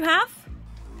else did you have?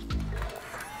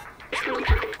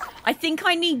 I think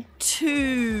I need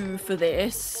 2 for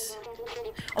this.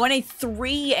 Oh, I need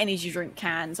 3 energy drink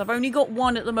cans. I've only got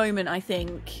 1 at the moment, I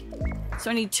think.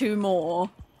 So I need 2 more.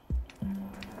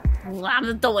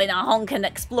 I'm doing a honk and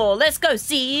explore. Let's go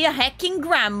see a hecking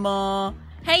Grandma.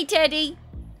 Hey, Teddy.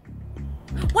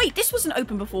 Wait, this wasn't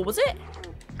open before, was it?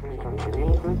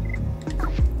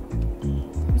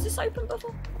 Was this open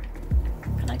before?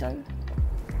 Can I go?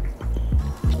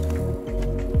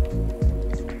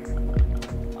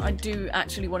 I do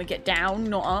actually want to get down,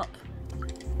 not up.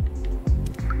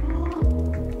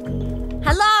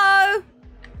 Hello?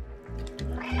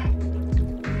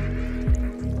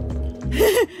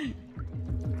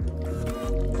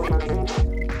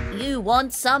 You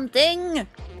want something?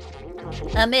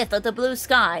 A myth of the blue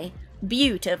sky.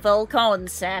 Beautiful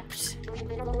concept.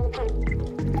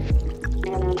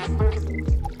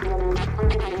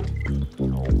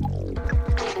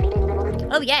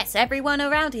 Oh yes, everyone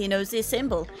around here knows this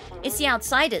symbol. It's the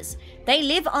outsiders. They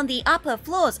live on the upper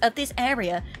floors of this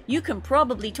area. You can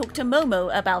probably talk to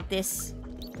Momo about this.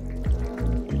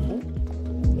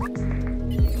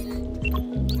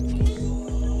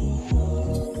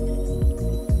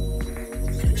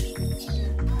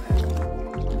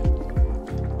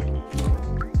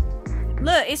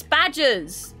 Look, it's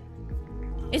badgers.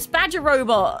 It's Badger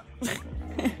Robot.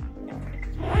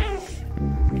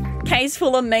 Case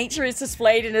full of nature is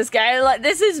displayed in a scale like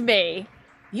this is me.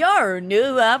 You're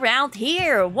new around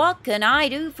here. What can I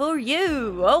do for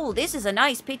you? Oh, this is a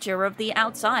nice picture of the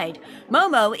outside.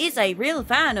 Momo is a real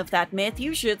fan of that myth.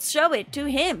 You should show it to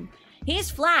him.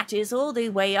 His flat is all the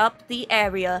way up the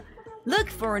area. Look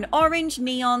for an orange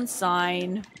neon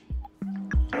sign.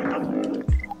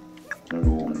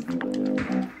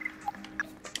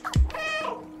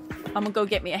 I'm gonna go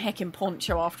get me a heckin'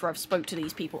 poncho after I've spoke to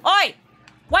these people. Oi!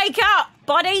 Wake up,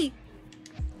 buddy!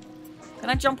 Can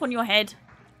I jump on your head?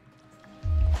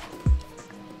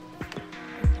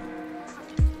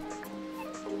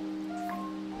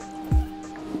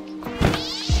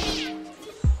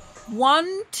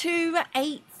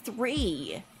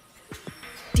 1283.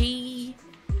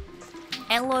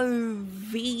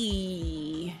 DLOV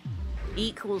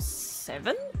equals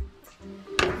 7?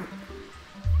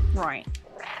 Right.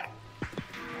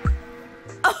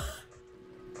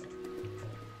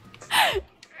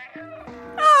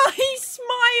 Oh, he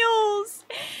smiles!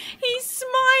 He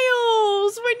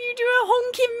smiles when you do a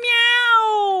honking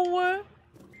meow!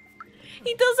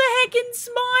 He does a heckin'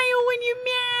 smile when you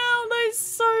meow! That's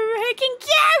so heckin'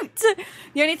 cute!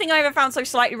 The only thing I ever found so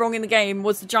slightly wrong in the game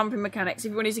was the jumping mechanics. If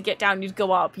you wanted to get down, you'd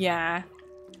go up. Yeah.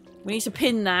 We need to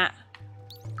pin that.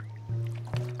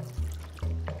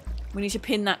 We need to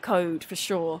pin that code for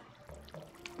sure.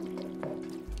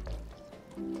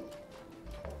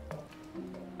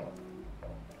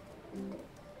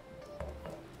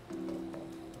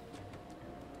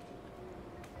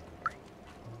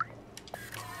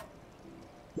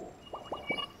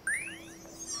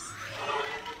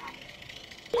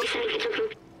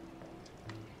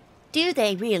 Do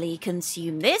they really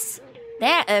consume this?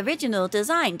 Their original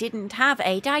design didn't have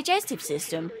a digestive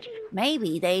system.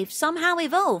 Maybe they've somehow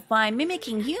evolved by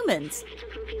mimicking humans.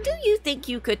 Do you think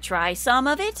you could try some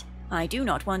of it? I do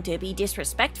not want to be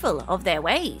disrespectful of their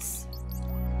ways.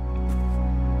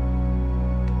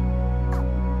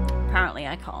 Apparently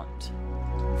I can't.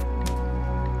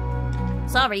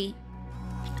 Sorry.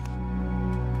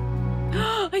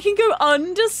 I can go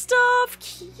under stuff.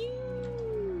 Cute.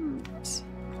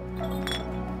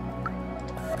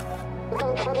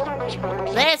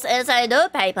 This is a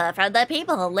newspaper from the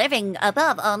people living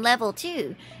above on level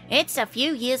 2. It's a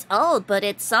few years old, but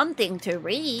it's something to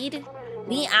read.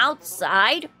 The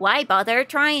outside? Why bother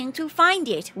trying to find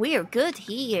it? We're good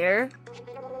here.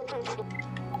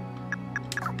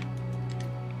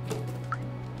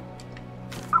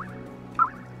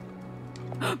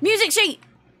 Music sheet!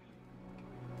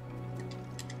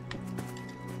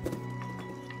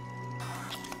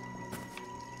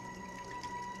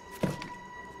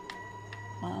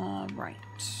 Right.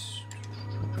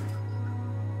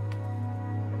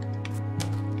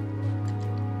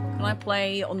 Can I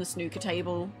play on the snooker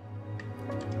table?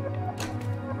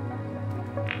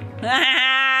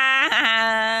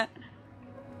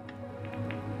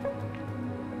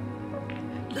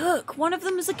 Look, one of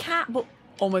them is a cat, but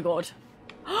oh my god.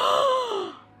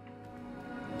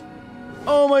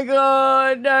 Oh my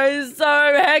god, that is so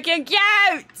heckin'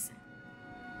 cute!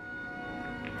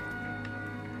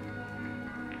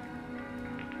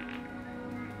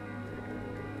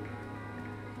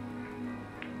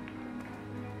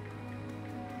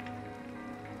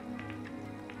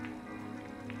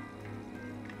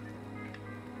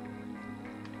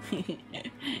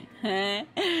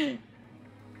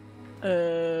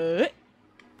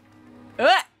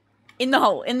 In the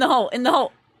hole, in the hole, in the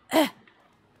hole.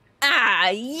 Ah,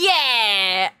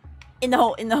 yeah! In the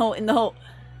hole, in the hole, in the hole.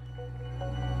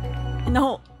 In the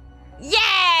hole.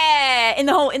 Yeah! In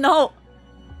the hole, in the hole.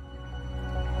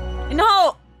 In the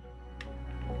hole.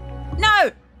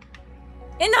 No!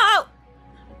 In the hole!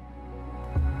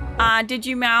 Did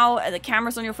you meow at the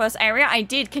cameras on your first area? I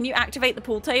did. Can you activate the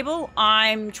pool table?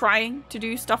 I'm trying to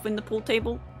do stuff in the pool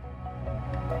table.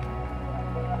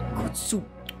 Good soup.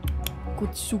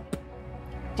 Good soup.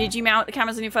 Did you meow at the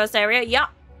cameras in your first area? Yup.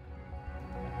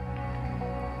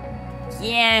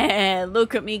 Yeah,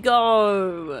 look at me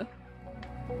go.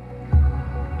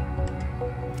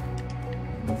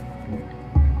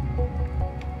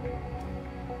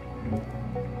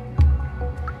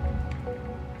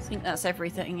 I think that's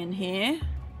everything in here.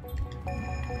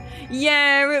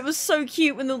 Yeah, it was so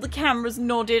cute when all the cameras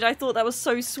nodded. I thought that was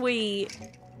so sweet.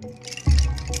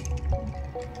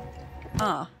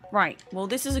 Ah, right. Well,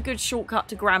 this is a good shortcut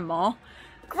to Grandma.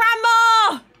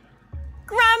 Grandma!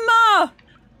 Grandma!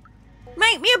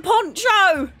 Make me a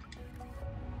poncho!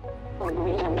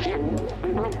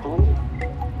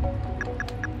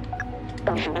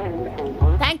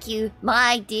 Thank you,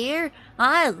 my dear.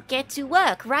 I'll get to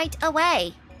work right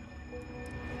away.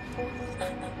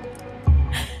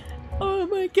 Oh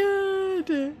my god.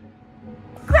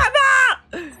 Grandma!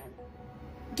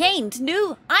 Gained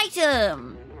new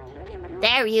item.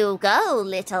 There you go,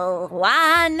 little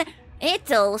one.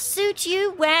 It'll suit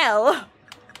you well.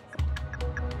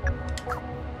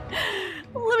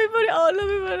 Let me put it on, let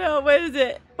me put it on. Where is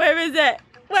it? Where is it?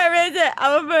 Where is it?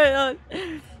 I'm gonna put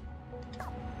it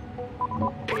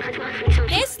on.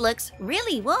 This looks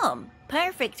really warm.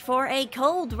 Perfect for a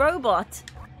cold robot.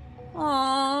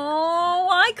 Oh,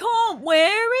 I can't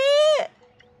wear it.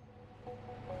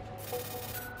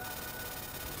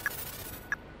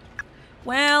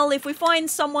 Well, if we find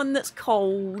someone that's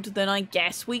cold, then I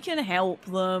guess we can help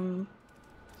them.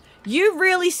 You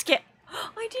really scared.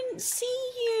 I didn't see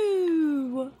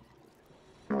you.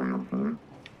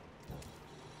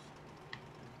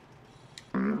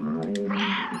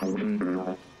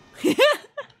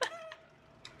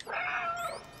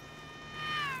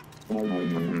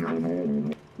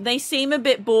 They seem a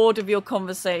bit bored of your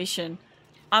conversation.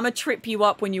 I'ma trip you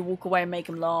up when you walk away and make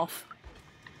them laugh.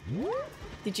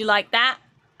 Did you like that?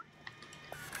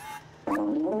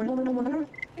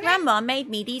 Grandma made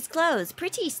me these clothes.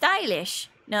 Pretty stylish.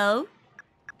 No?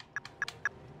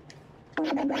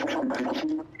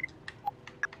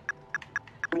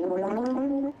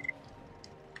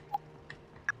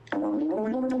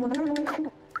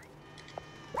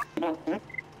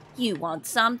 You want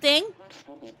something?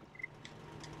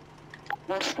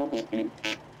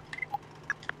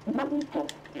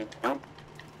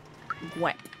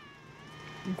 Gwep.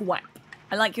 Gwep.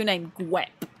 I like your name, Gwep.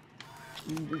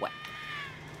 Gwep.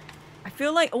 I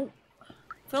feel like,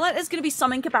 there's going to be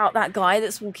something about that guy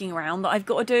that's walking around that I've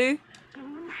got to do.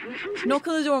 Knock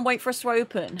on the door and wait for us to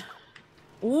open.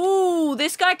 Ooh,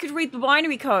 this guy could read the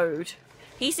binary code.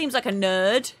 He seems like a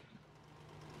nerd.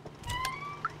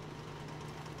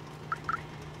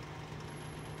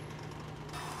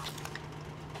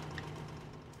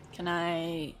 Can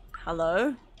I...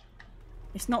 Hello?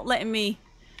 It's not letting me...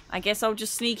 I guess I'll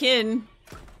just sneak in.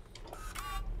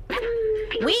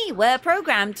 We were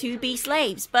programmed to be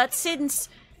slaves, but since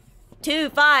 2,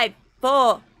 5,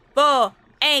 4, 4,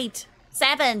 8,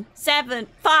 7, 7,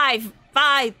 5,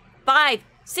 5, 5,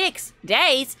 6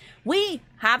 days, we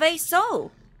have a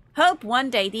soul. Hope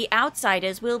one day the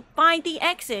outsiders will find the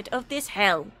exit of this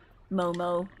hell.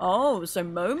 Momo. Oh, so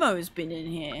Momo's been in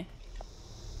here.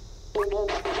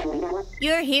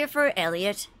 You're here for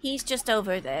Elliot. He's just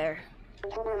over there.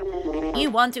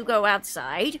 You want to go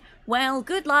outside? Well,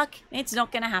 good luck. It's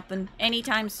not gonna happen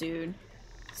anytime soon.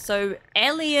 So,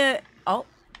 Elliot... Oh.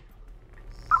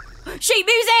 Sheet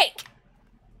music!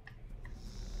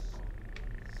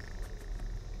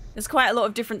 There's quite a lot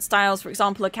of different styles. For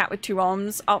example, a cat with 2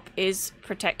 arms up is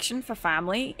protection for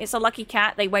family. It's a lucky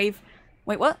cat. They wave...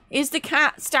 Wait, what? Is the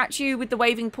cat statue with the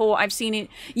waving paw? I've seen it.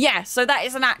 Yeah, so that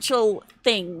is an actual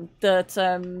thing that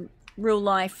real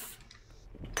life...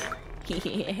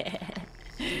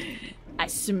 I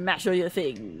smash all your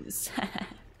things.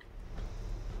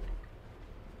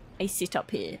 I sit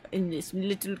up here in this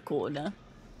little corner.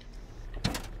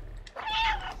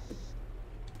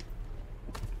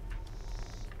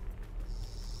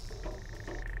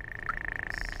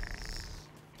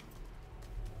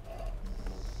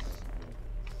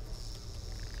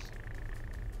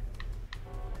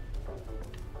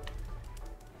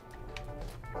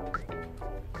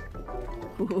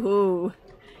 Ooh.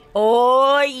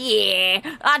 Oh yeah,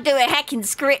 I'll do a hacking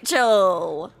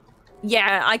scritchel.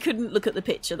 Yeah, I couldn't look at the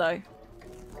picture though.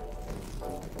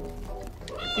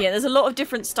 Yeah, there's a lot of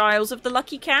different styles of the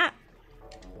lucky cat.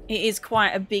 It is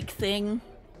quite a big thing.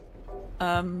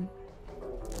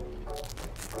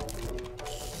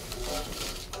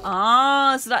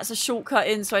 Ah, so that's a shortcut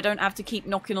in so I don't have to keep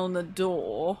knocking on the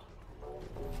door.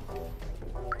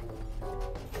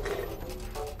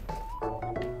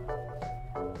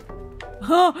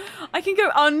 Oh, I can go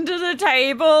under the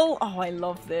table. Oh, I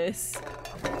love this.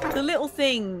 The little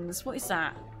things. What is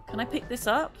that? Can I pick this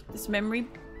up? This memory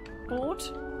board?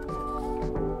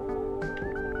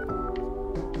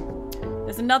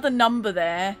 There's another number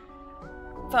there.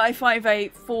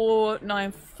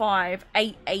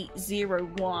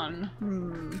 558-495-8801.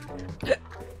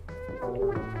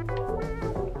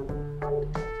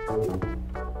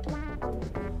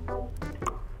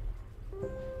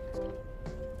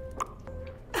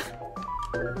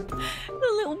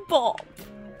 The little bop.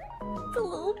 The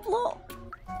little blop.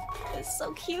 It's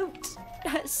so cute.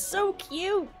 That's so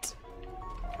cute.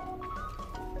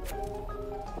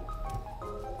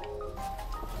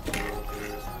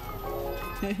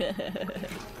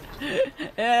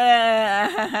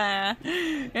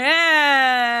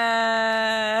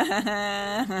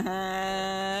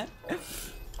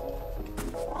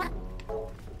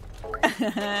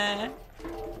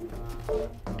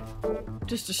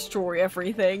 Just destroy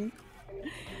everything.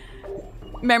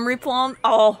 Memory plant.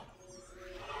 Oh,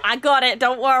 I got it.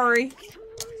 Don't worry.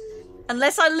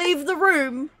 Unless I leave the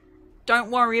room, don't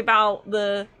worry about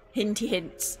the hinty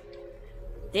hints.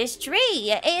 This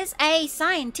tree is a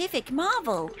scientific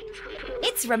marvel.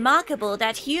 It's remarkable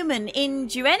that human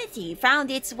ingenuity found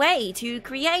its way to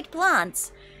create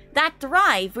plants that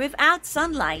thrive without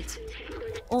sunlight.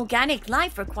 Organic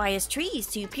life requires trees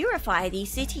to purify the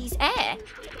city's air.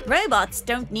 Robots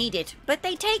don't need it, but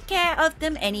they take care of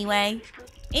them anyway.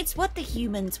 It's what the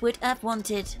humans would have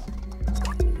wanted.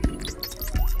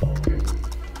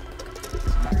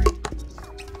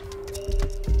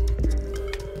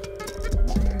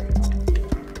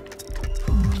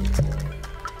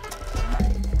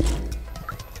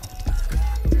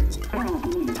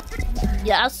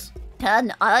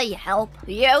 Can I help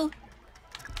you?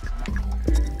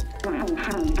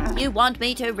 You want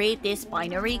me to read this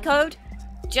binary code?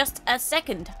 Just a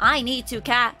second. I need to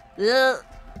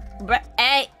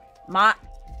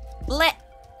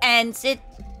and sit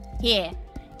here.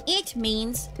 It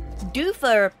means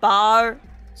doofer bar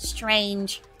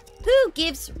strange. Who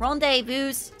gives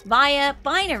rendezvous via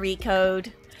binary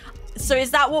code? So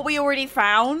is that what we already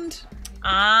found?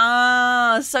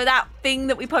 Ah, so that thing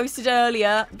that we posted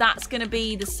earlier, that's going to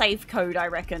be the safe code, I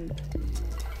reckon.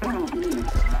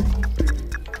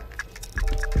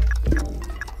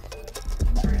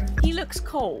 He looks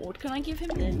cold. Can I give him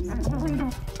this?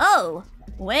 Oh,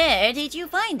 where did you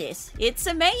find this? It's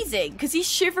amazing, because he's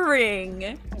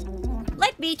shivering.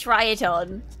 Let me try it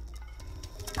on.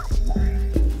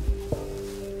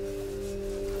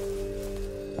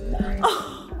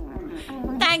 Oh.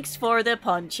 Thanks for the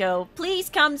poncho. Please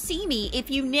come see me if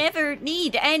you never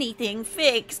need anything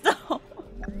fixed. That's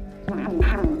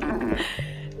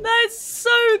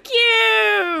so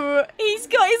cute! He's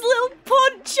got his little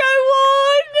poncho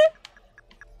on!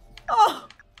 Oh!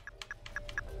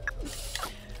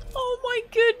 Oh my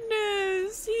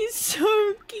goodness! He's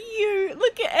so cute!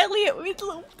 Look at Elliot with his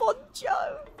little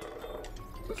poncho!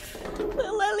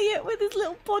 Little Elliot with his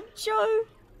little poncho!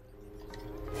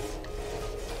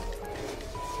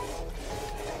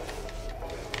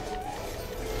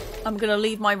 I'm gonna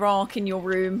leave my rock in your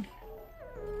room.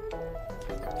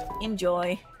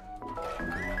 Enjoy.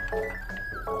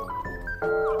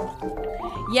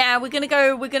 Yeah, we're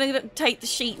gonna take the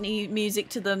sheet music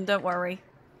to them, don't worry.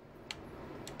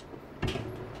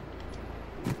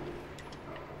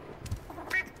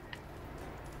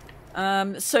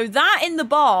 So that in the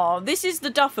bar, this is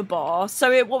the Duffer bar.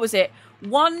 So what was it?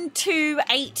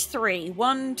 1283.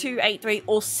 1283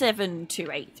 or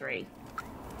 7283.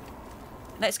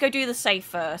 Let's go do the safe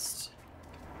first.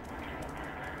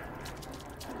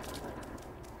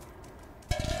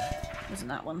 Wasn't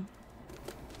that one?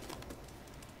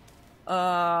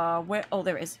 Where? Oh,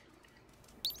 there it is.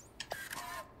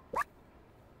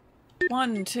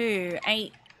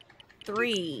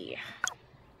 1283.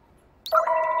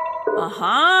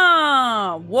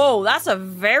 Aha! Whoa, that's a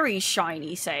very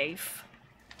shiny safe.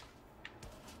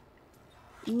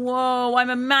 Whoa, I'm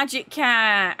a magic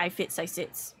cat. I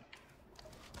sits.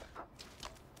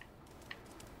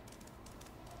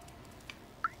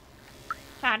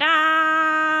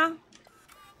 Ta-da!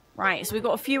 Right, so we've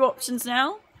got a few options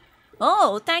now.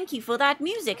 Oh, thank you for that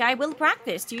music. I will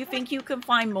practice. Do you think you can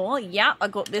find more? Yeah, I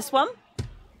got this one.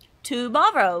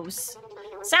 Tomorrow's.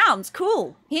 Sounds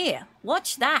cool. Here,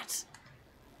 watch that.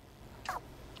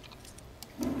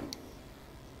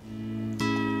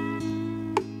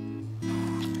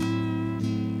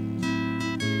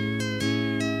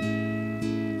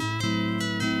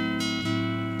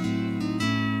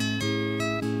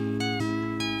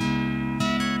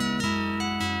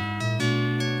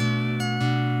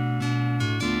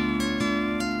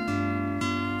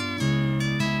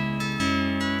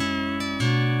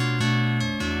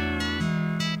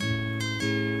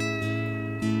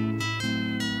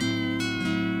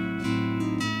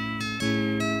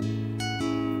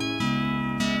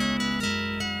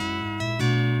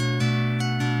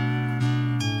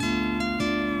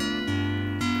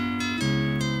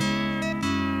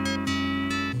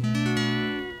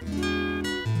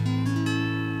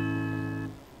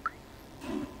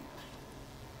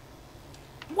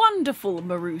 Wonderful,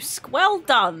 Marusk. Well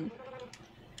done.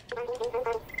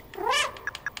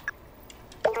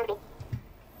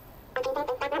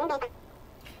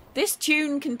 This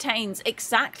tune contains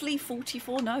exactly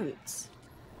 44 notes.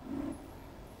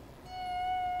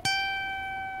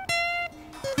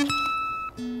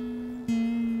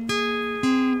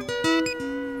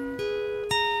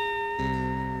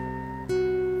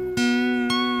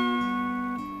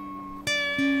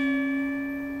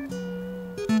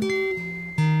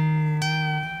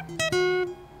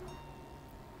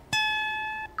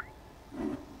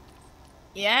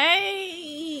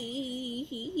 Yay!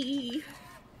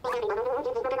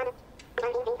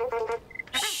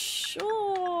 Sure.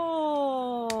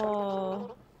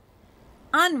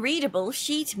 Unreadable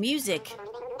sheet music.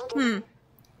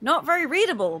 Not very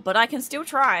readable, but I can still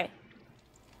try.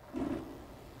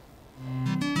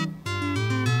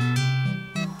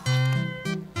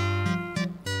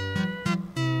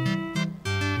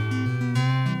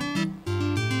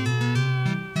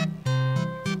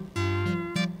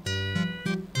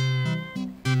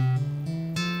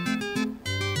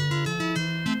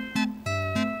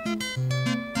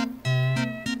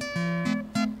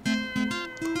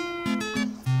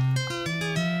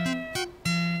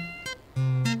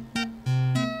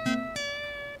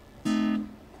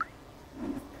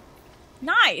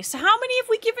 Nice. How many have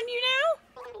we given you now?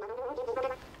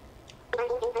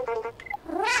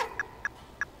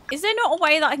 Is there not a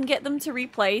way that I can get them to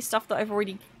replay stuff that I've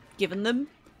already given them?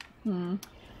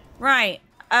 Right.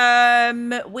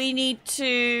 We need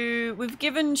to... We've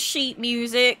given sheet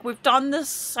music. We've done the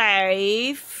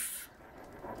safe.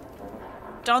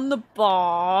 Done the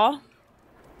bar.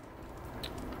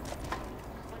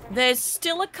 There's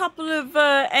still a couple of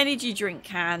energy drink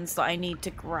cans that I need to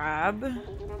grab.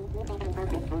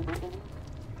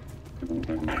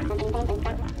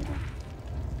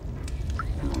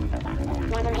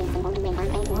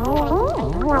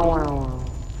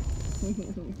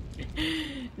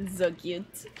 So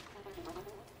cute.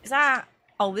 Is that...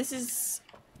 Oh, this is...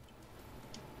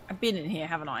 I've been in here,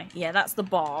 haven't I? Yeah, that's the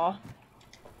bar.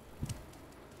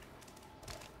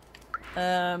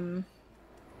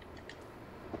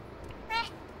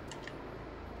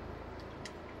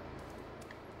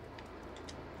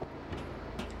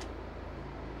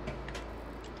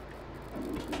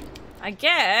 I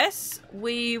guess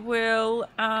we will,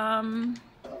 I've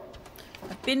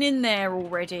been in there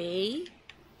already.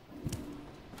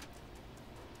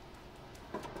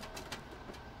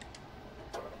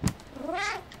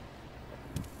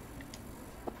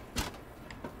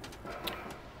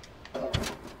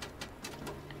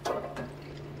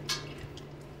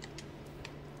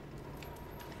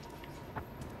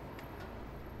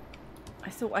 I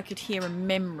thought I could hear a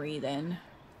memory then.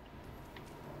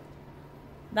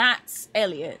 That's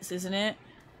Elliot's, isn't it?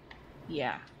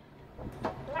 Yeah.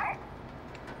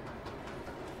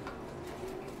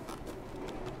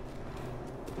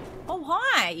 Oh,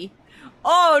 hi.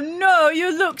 Oh, no,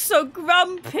 you look so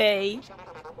grumpy.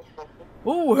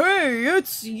 Oh, hey,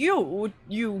 it's you.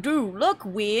 You do look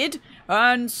weird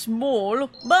and small,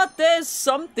 but there's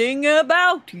something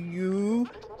about you.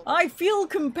 I feel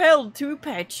compelled to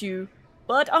pet you,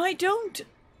 but I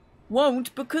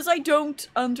won't because I don't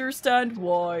understand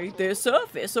why. Their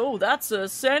surface, oh, that's a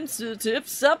sensitive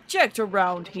subject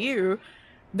around here.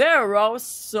 There are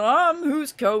some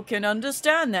whose code can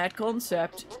understand that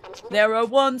concept. There are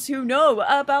ones who know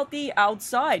about the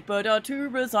outside but are too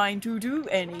resigned to do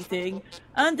anything.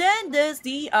 And then there's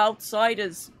the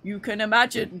outsiders. You can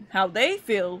imagine how they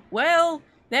feel. Well,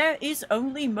 there is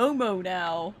only Momo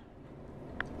now.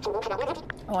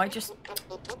 Oh, I just...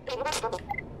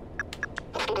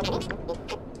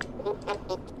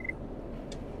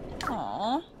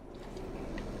 Aww.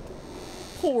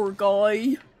 Poor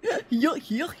guy. Yeah.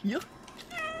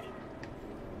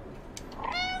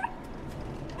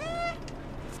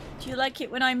 Do you like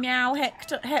it when I meow,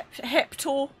 Hector?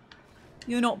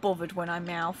 You're not bothered when I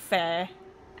meow, fair.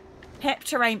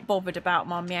 Hector ain't bothered about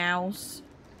my meows.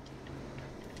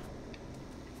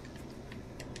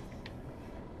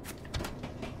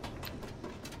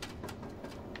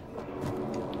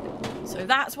 So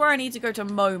that's where I need to go to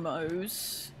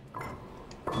Momo's.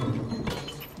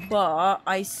 But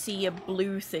I see a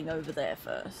blue thing over there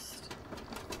first.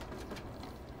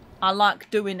 I like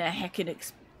doing a heckin'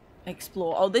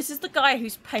 explore. Oh, this is the guy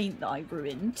whose paint that I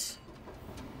ruined.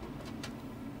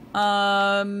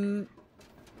 Oh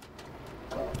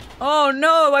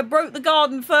no, I broke the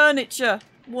garden furniture.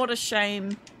 What a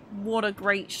shame. What a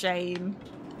great shame.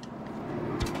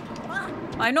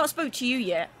 I've not spoke to you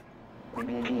yet.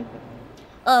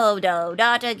 Oh no,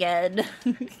 not again.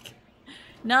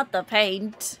 Not the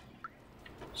paint.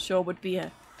 Sure would be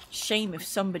a shame if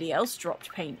somebody else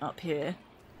dropped paint up here.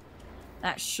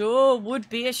 That sure would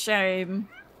be a shame.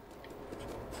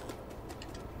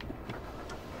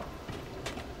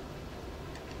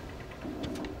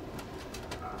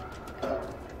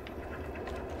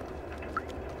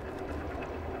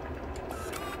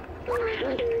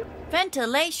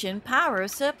 Ventilation power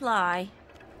supply.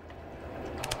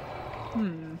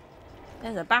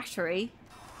 There's a battery.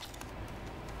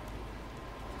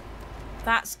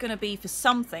 That's gonna be for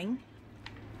something.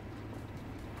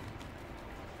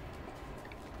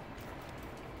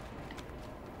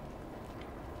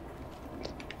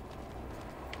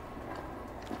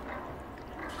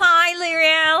 Hi,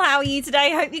 Lyriel. How are you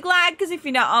today? Hope you're glad, because if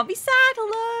you're not, I'll be sad.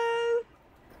 Hello.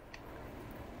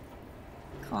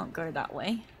 Can't go that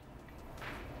way.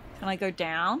 Can I go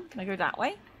down? Can I go that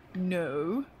way?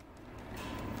 No.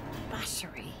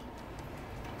 Battery.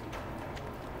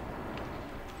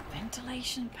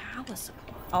 Ventilation power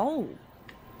supply. Oh.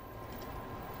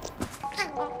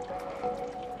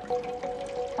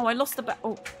 Oh, I lost the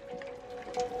oh.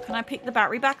 Can I pick the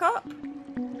battery back up?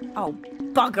 Oh,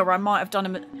 bugger! I might have done a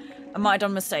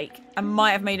mistake. I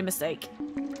might have made a mistake.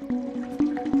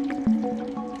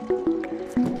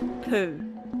 Poo.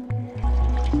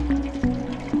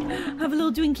 Have a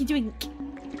little dwinky drink.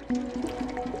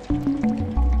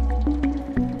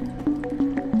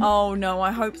 Oh no,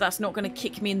 I hope that's not going to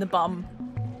kick me in the bum.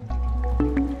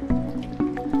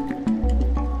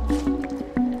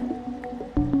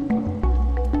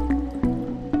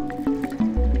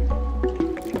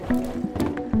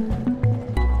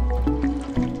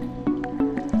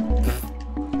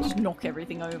 Just knock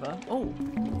everything over. Oh.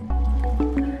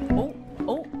 Oh,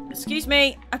 oh, excuse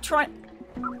me. I tried.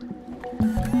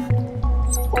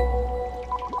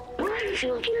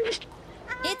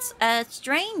 It's a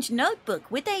strange notebook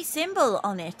with a symbol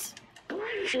on it.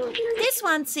 This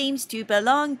one seems to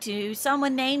belong to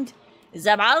someone named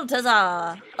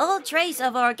Zabaltazar. All trace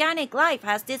of organic life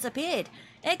has disappeared,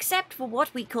 except for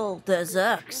what we call the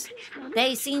Zerks.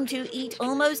 They seem to eat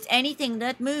almost anything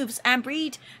that moves and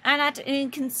breed, and at an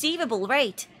inconceivable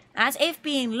rate, as if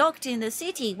being locked in the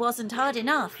city wasn't hard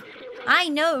enough. I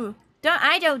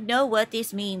don't know what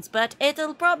this means, but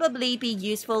it'll probably be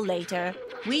useful later.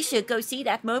 We should go see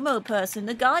that Momo person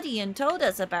the Guardian told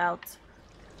us about.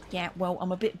 Yeah, well,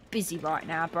 I'm a bit busy right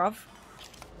now, bruv.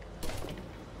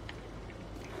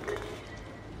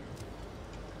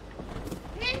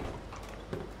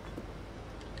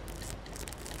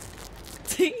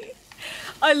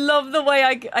 I love the way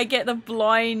I get the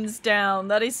blinds down.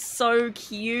 That is so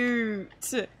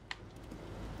cute.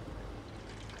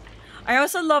 I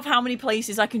also love how many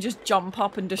places I can just jump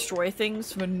up and destroy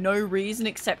things for no reason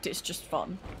except it's just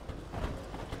fun.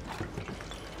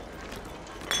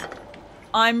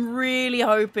 I'm really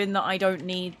hoping that I don't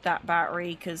need that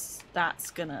battery because that's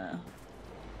gonna...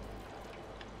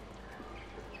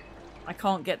 I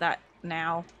can't get that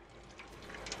now.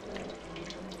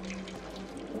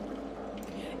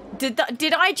 Did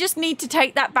I just need to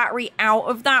take that battery out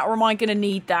of that, or am I gonna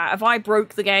need that? Have I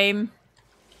broke the game?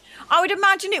 I would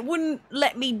imagine it wouldn't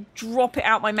let me drop it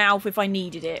out my mouth if I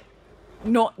needed it.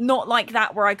 Not like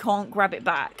that where I can't grab it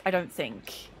back, I don't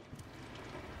think.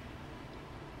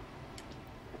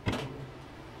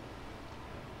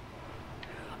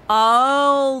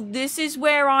 Oh, this is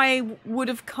where I would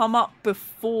have come up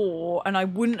before and I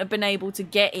wouldn't have been able to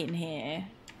get in here.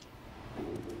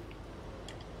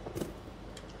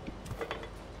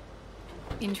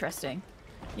 Interesting.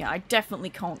 Yeah, I definitely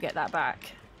can't get that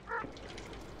back.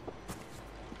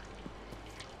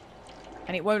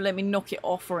 And it won't let me knock it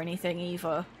off or anything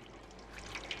either.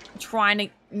 I'm trying to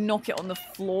knock it on the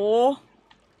floor.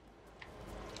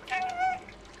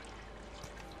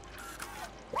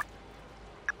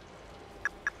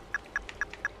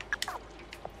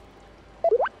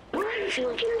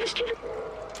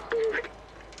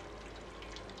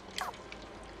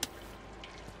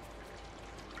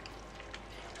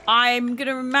 I'm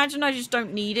gonna imagine I just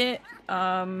don't need it.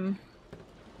 I'm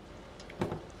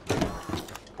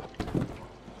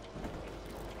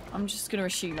just gonna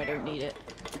assume I don't need it.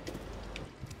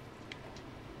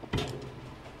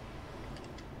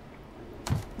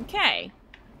 Okay.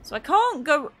 So I can't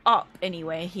go up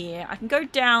anywhere here. I can go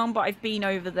down, but I've been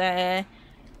over there.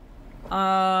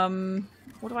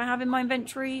 What do I have in my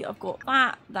inventory? I've got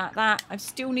that. I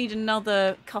still need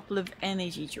another couple of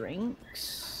energy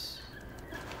drinks.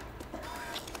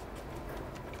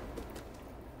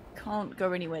 Can't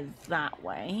go anywhere that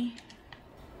way.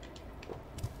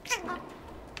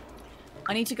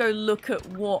 I need to go look at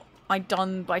what I'd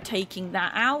done by taking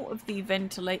that out of the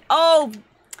ventilation. Oh!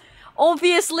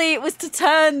 Obviously it was to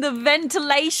turn the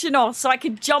ventilation off so I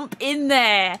could jump in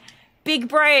there. Big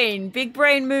brain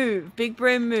move, big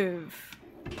brain move.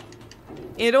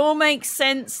 It all makes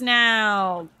sense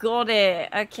now. Got it.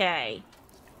 Okay.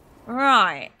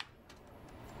 Right.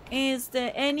 Is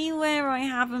there anywhere I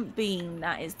haven't been?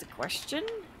 That is the question.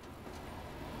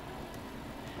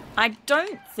 I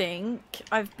don't think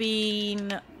I've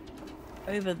been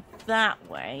over that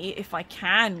way, if I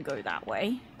can go that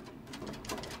way.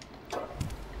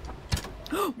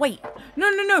 Wait.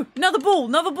 No. Another ball.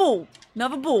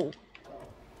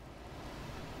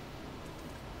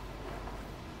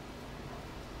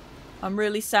 I'm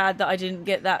really sad that I didn't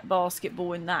get that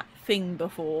basketball in that thing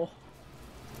before.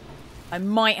 I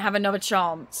might have another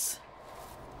chance.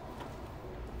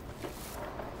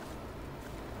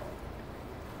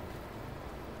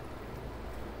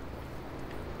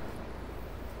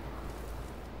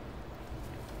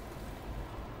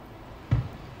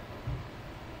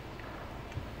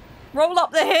 Roll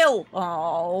up the hill!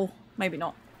 Oh, maybe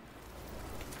not.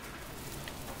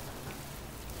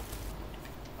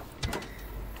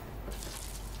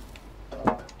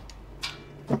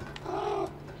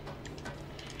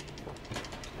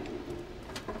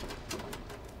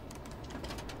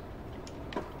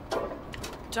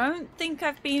 Don't think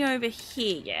I've been over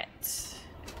here yet.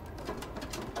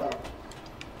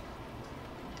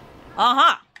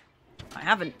 Aha! I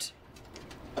haven't.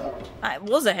 That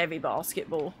was a heavy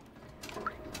basketball.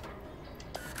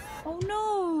 Oh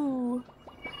no!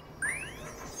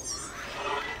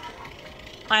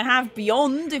 I have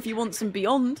Beyond if you want some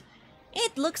Beyond.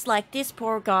 It looks like this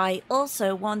poor guy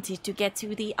also wanted to get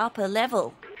to the upper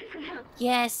level.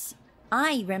 Yes,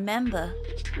 I remember.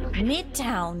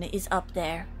 Midtown is up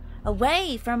there,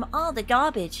 away from all the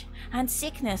garbage and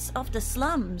sickness of the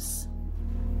slums.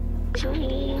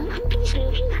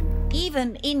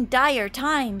 Even in dire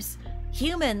times,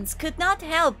 humans could not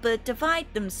help but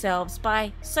divide themselves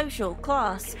by social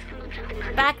class.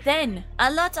 Back then,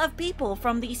 a lot of people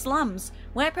from the slums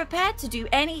were prepared to do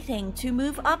anything to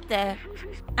move up there.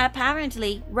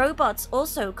 Apparently, robots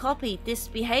also copied this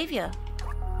behavior.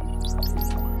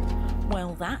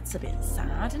 Well, that's a bit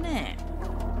sad, isn't it?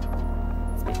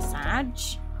 It's a bit sad.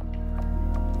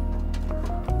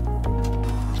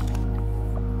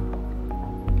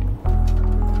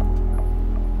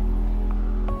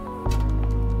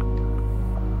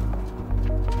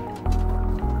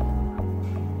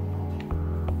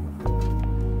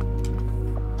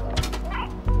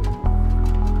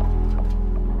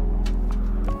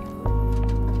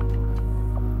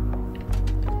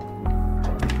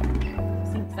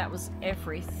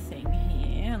 Everything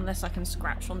here, unless I can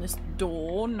scratch on this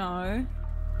door. No.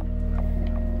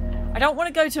 I don't want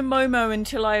to go to Momo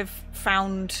until I've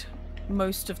found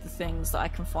most of the things that I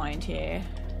can find here.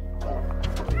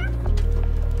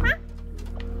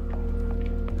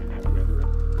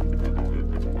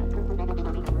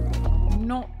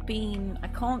 Not been... I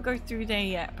can't go through there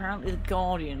yet. Apparently the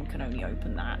Guardian can only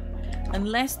open that.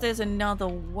 Unless there's another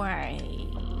way.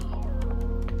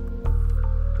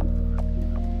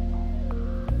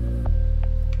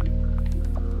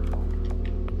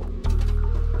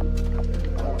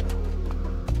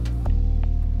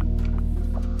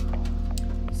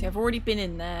 I've already been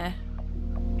in there.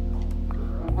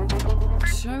 I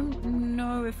don't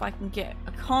know if I can get...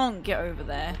 I can't get over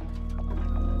there.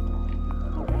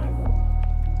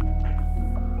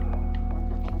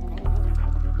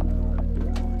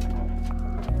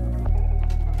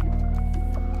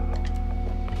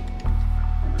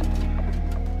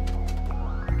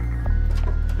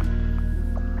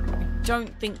 I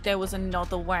don't think there was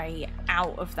another way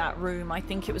out of that room. I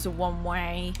think it was a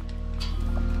one-way.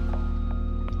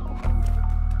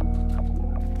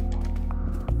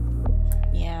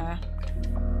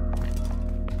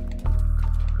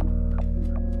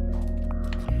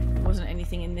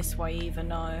 In this way either,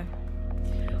 no.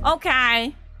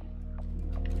 Okay.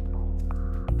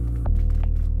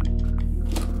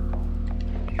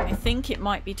 I think it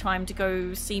might be time to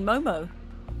go see Momo.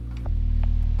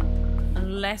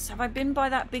 Unless, have I been by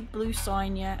that big blue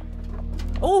sign yet?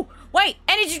 Oh, wait!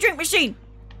 Energy drink machine!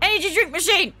 Energy drink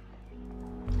machine!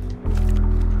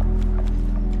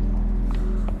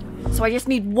 So I just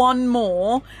need one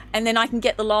more, and then I can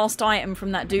get the last item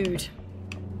from that dude.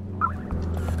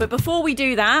 But before we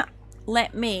do that,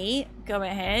 let me go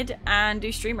ahead and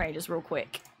do Stream Raiders real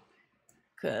quick.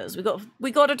 Because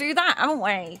we got to do that, haven't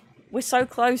we? We're so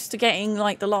close to getting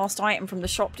like the last item from the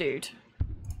shop dude.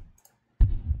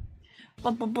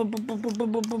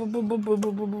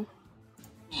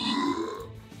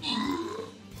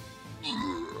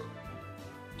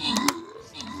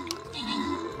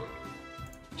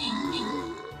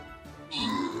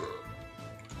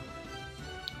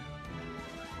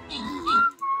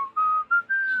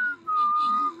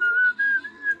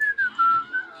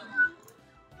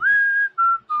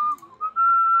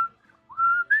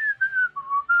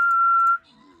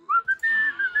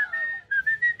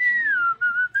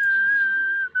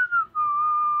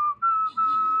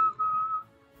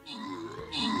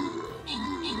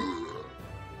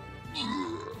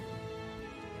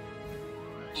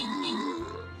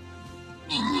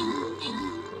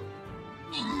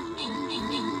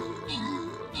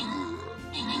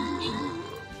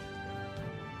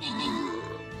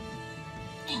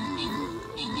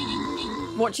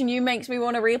 Watching you makes me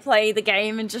want to replay the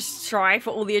game and just try for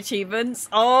all the achievements.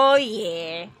 Oh,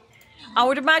 yeah. I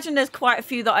would imagine there's quite a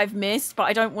few that I've missed, but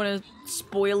I don't want to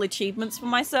spoil achievements for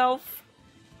myself.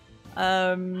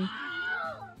 Because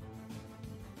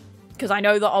I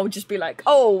know that I'll just be like,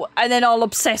 oh, and then I'll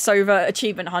obsess over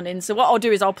achievement hunting. So what I'll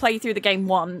do is I'll play through the game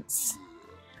once.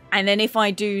 And then if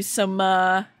I do some,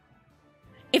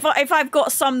 if I've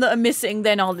got some that are missing,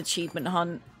 then I'll achievement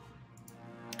hunt.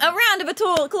 A round of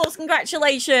applause,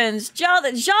 congratulations.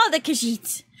 Jada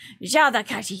Kajit. Jada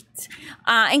Kajit.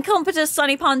 Incompetence,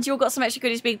 Sunny Puns, you all got some extra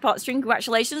goodies, big part string.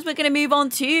 Congratulations. We're going to move on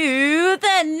to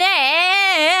the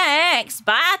next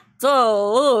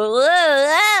battle.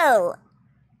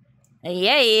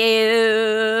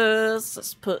 Yes!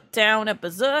 Let's put down a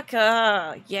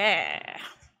berserker. Yeah.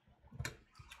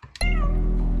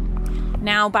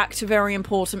 Now back to very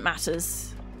important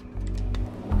matters.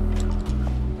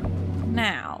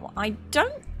 Now, I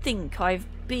don't think I've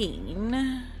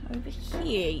been over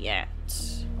here yet.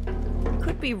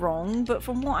 Could be wrong, but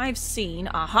from what I've seen...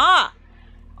 Aha!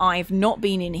 I've not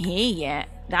been in here yet.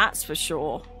 That's for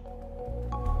sure.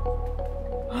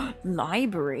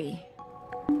 Library.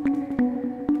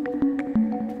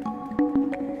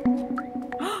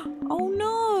 Oh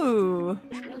no!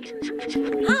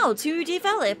 How to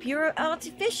develop your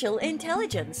artificial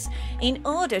intelligence in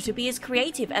order to be as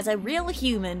creative as a real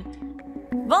human.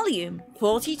 Volume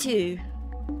 42.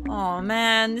 Oh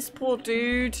man, this poor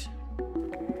dude.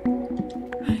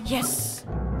 Yes!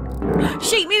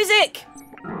 Sheet music!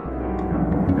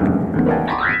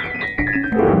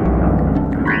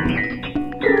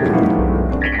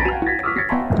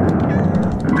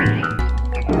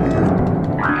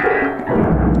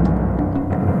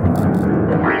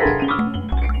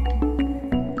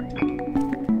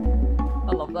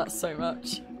 I love that so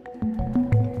much.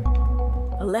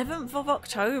 11th of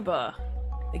October.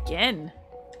 Again.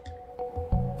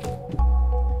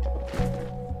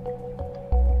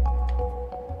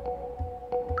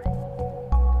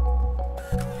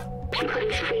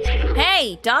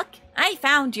 Hey, Duck! I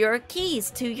found your keys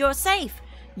to your safe.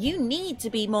 You need to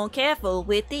be more careful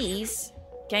with these.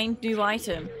 Gain new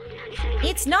item.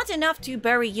 It's not enough to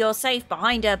bury your safe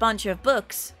behind a bunch of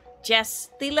books. Jess,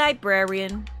 the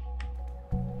librarian.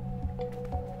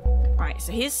 Right,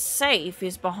 so his safe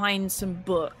is behind some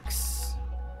books.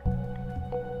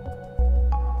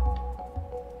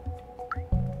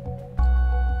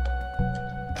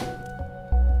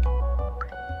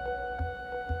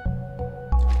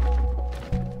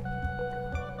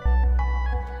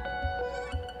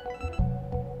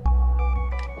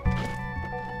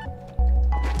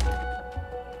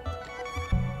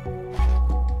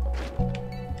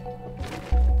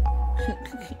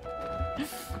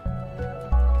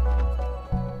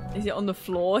 Is it on the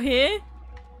floor here?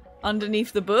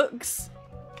 Underneath the books?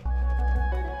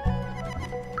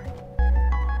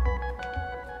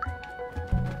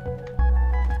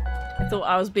 I thought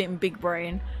I was being big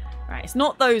brain. Right, it's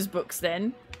not those books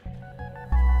then.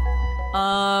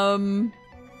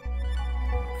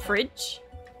 Fridge?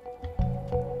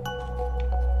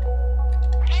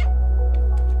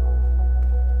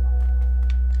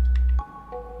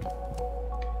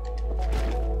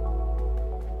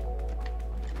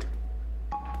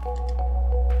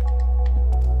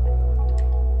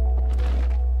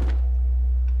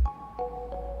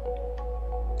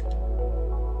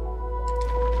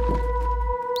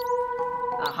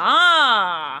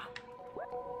 Aha!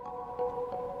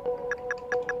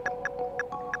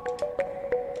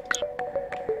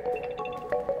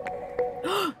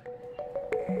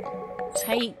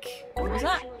 Take... what was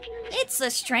that? It's a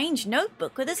strange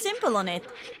notebook with a symbol on it.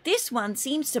 This one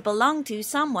seems to belong to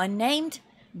someone named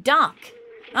Doc.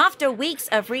 After weeks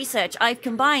of research, I've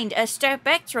combined a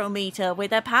spectrometer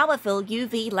with a powerful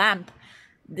UV lamp.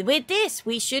 With this,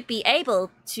 we should be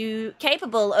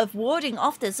capable of warding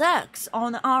off the Zerks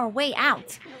on our way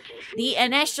out. The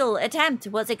initial attempt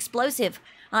was explosive.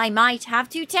 I might have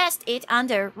to test it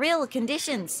under real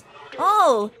conditions.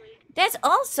 Oh, there's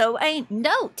also a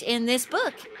note in this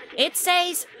book. It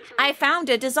says, I found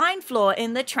a design flaw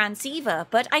in the transceiver,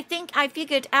 but I think I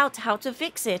figured out how to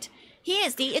fix it.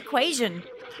 Here's the equation.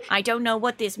 I don't know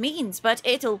what this means, but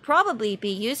it'll probably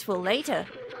be useful later.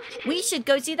 We should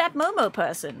go see that Momo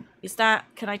person. Is that...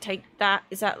 can I take that?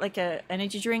 Is that like a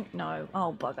energy drink? No.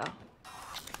 Oh, bugger.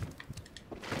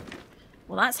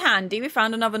 Well, that's handy. We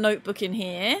found another notebook in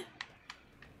here.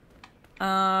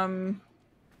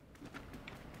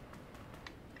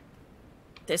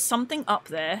 There's something up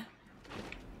there.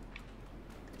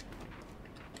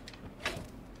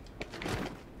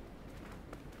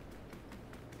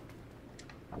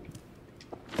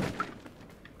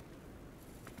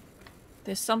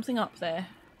 There's something up there.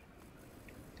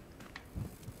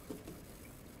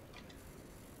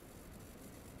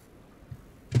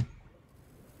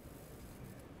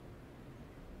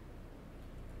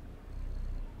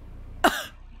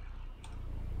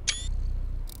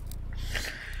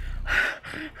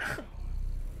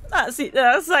 That's it.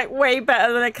 That's like way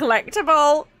better than a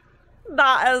collectible.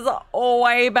 That is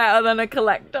way better than a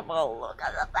collectible. Look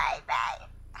at the baby.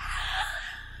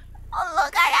 Oh,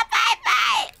 look at the baby.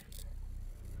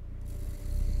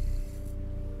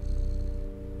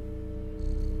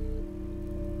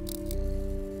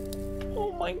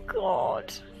 Oh my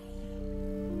god.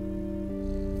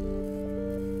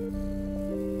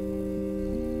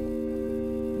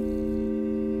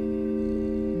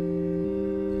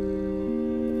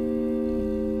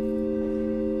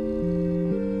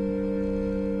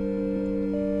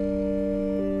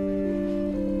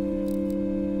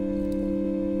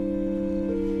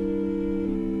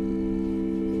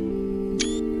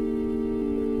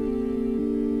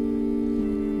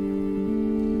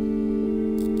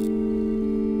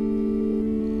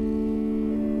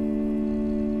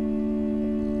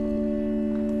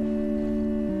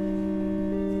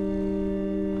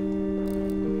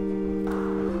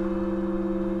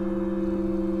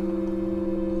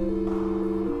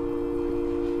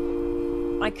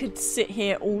 could sit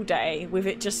here all day with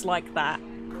it just like that.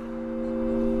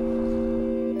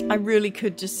 I really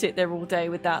could just sit there all day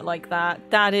with that like that.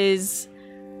 That is...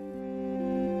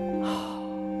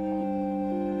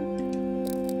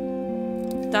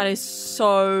 that is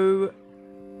so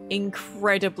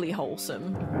incredibly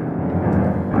wholesome.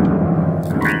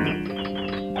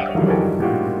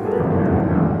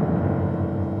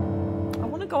 I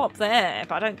want to go up there,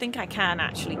 but I don't think I can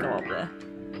actually go up there.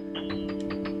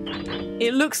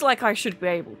 It looks like I should be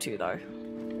able to, though.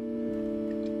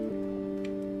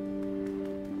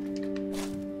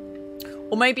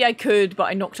 Or maybe I could, but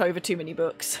I knocked over too many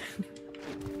books.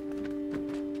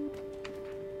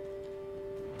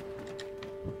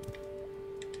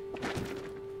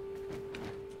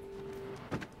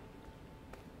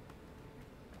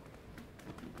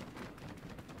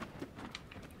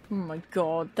 Oh my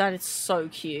god, that is so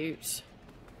cute.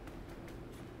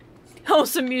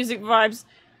 Wholesome music vibes.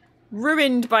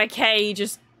 Ruined by Kay.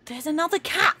 Just, there's another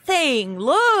cat thing.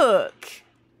 Look.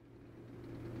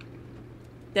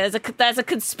 There's a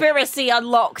conspiracy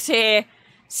unlocked here.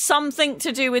 Something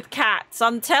to do with cats.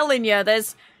 I'm telling you,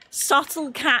 there's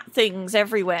subtle cat things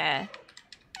everywhere.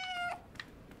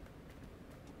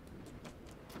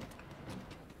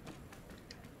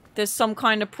 There's some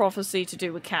kind of prophecy to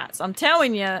do with cats. I'm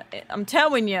telling you,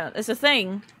 there's a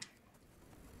thing.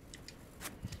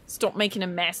 Stop making a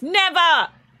mess. Never!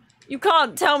 You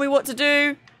can't tell me what to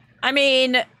do. I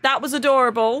mean, that was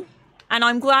adorable. And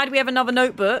I'm glad we have another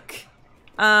notebook.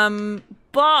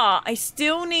 But I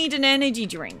still need an energy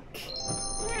drink.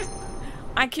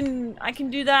 I can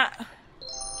do that.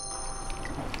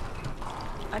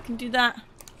 I can do that.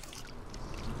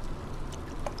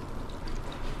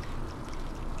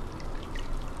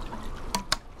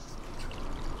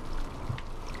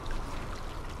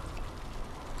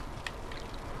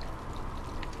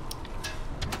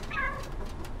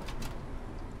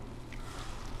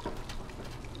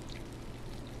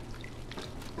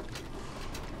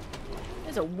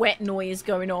 There's a wet noise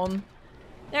going on.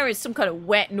 There is some kind of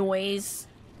wet noise.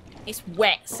 It's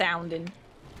wet sounding.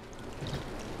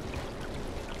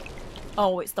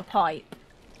 Oh, it's the pipe.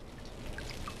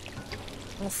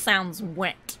 All sounds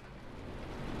wet.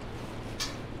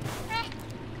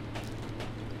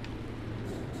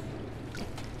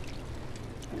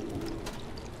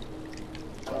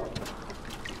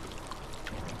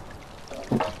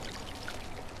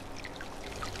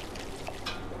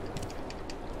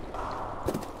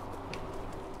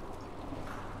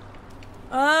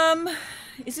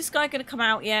 Is this guy gonna come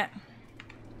out yet?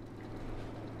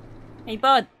 Hey,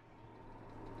 bud.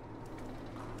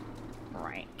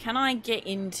 Right, can I get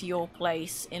into your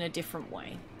place in a different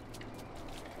way?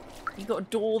 You got a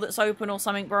door that's open or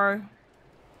something, bro?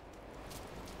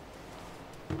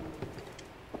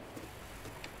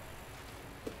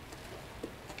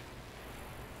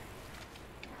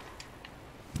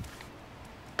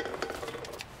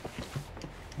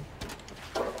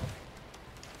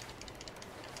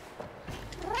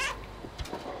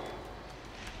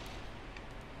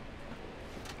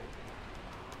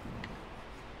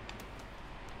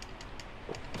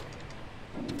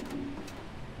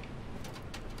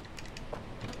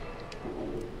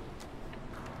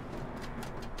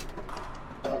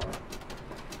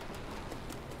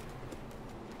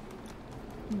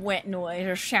 Wet noise,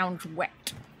 it sounds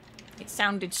wet. It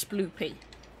sounded sploopy.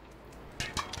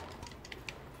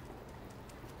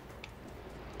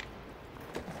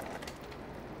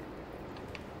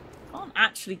 Can't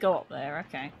actually go up there,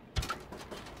 okay.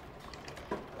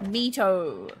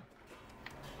 Neato.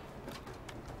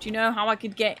 Do you know how I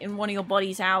could get in one of your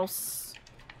buddy's house?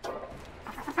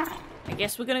 I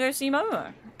guess we're gonna go see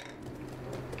Momo.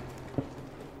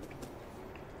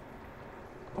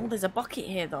 Oh, there's a bucket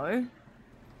here though.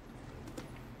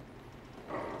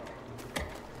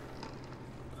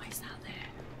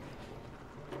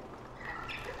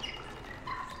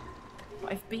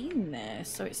 I've been there,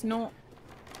 so it's not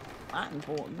that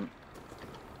important.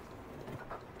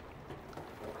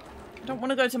 I don't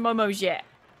want to go to Momo's yet.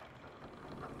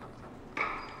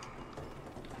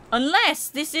 Unless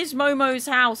this is Momo's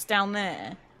house down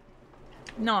there.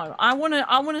 No, I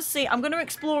wanna see. I'm gonna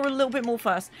explore a little bit more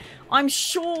first. I'm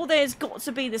sure there's got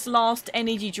to be this last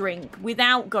energy drink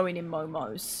without going in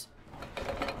Momo's.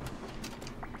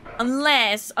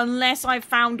 Unless I've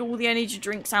found all the energy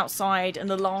drinks outside and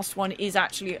the last one is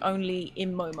actually only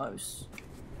in Momo's.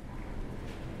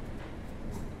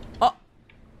 Oh.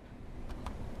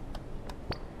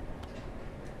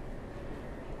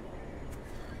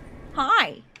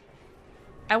 Hi.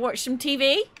 I watched some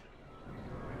TV.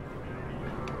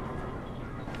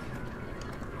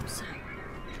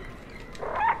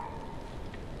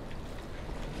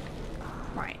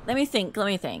 Let me think.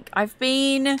 I've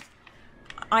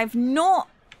not...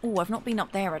 Oh, I've not been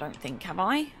up there, I don't think. Have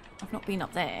I? I've not been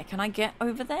up there. Can I get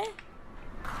over there?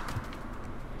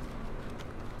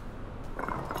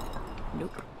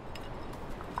 Nope.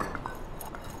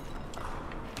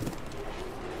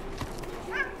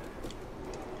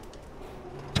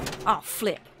 Oh,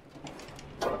 flip.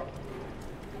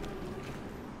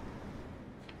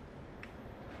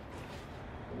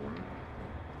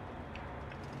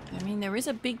 I mean, there is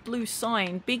a big blue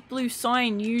sign. Big blue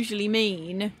sign usually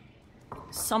mean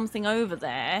something over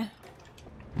there.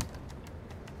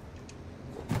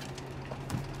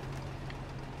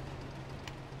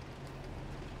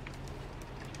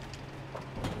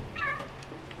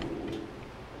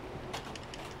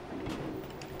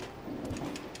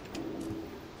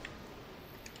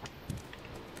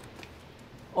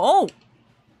 Oh!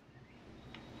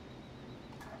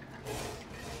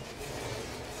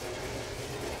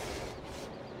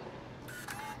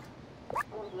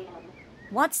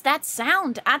 What's that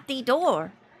sound at the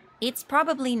door? It's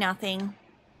probably nothing.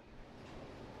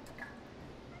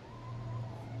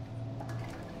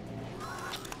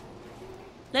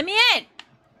 Let me in!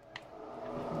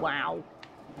 Wow.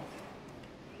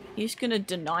 You're just gonna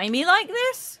deny me like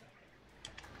this?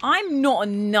 I'm not a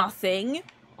nothing.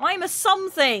 I'm a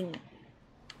something.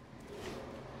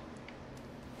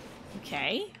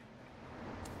 Okay.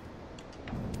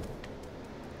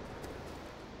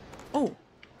 Oh.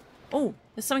 Oh,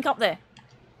 there's something up there.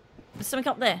 There's something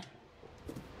up there.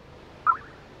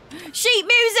 Sheet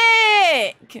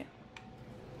music!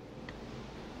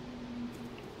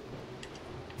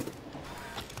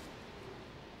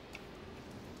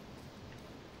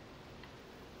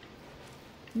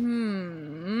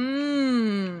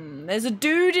 There's a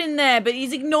dude in there, but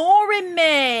he's ignoring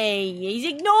me. He's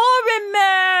ignoring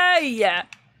me.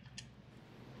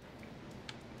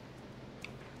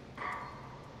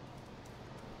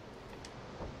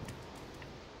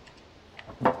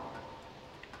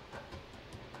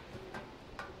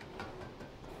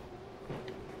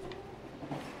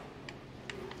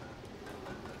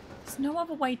 There's no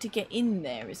other way to get in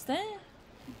there, is there?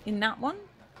 In that one?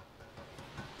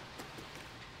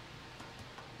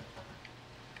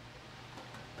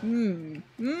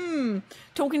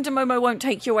 Talking to Momo won't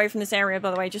take you away from this area,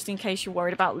 by the way, just in case you're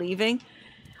worried about leaving.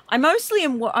 I mostly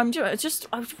am, I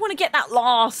just want to get that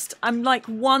last. I'm like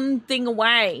one thing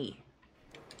away.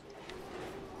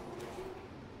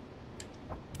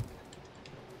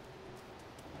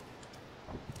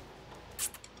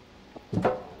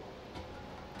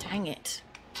 Dang it.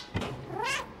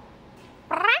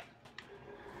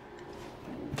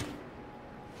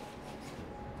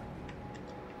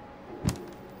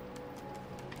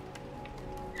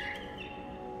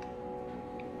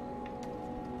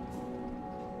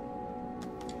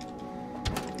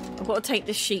 I've got to take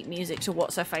this sheet music to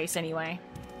what's her face anyway.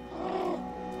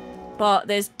 But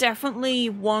there's definitely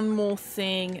one more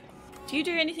thing. Do you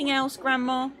do anything else,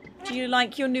 Grandma? Do you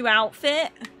like your new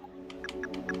outfit?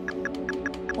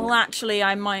 Well, actually,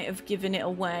 I might have given it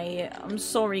away. I'm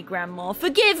sorry, Grandma.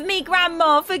 Forgive me,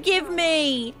 Grandma! Forgive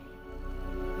me!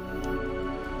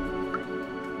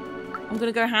 I'm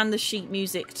gonna go hand the sheet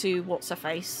music to what's her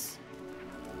face.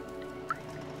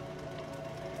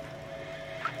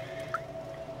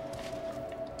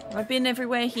 I've been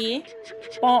everywhere here.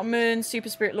 Bartman, Super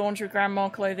Spirit Laundry, Grandma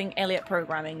Clothing, Elliot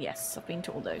Programming. Yes, I've been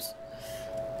to all those.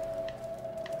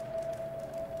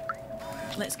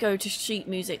 Let's go to sheet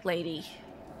music lady.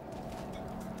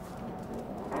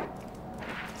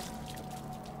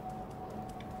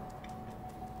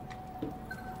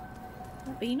 Have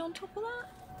I been on top of that?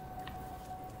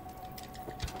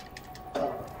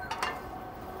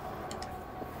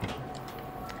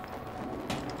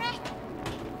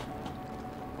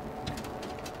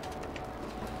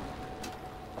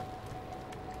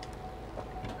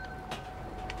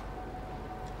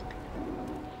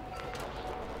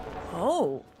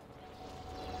 Oh.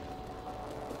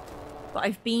 But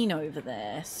I've been over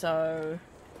there, so...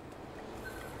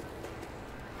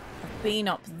 I've been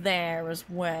up there as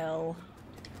well.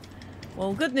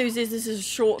 Well, good news is this is a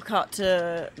shortcut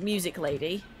to Music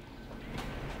Lady.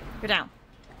 Go down.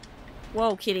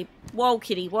 Whoa, kitty. Whoa,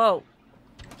 kitty. Whoa.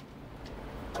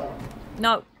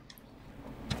 No.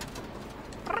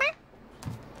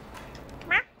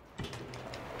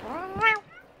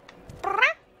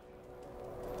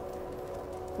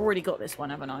 Already got this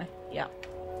one, haven't I? Yeah.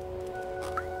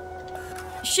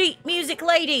 Sheet music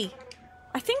lady!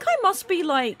 I think I must be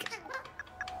like...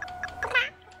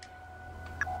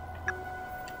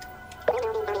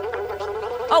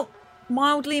 Oh!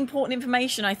 Mildly important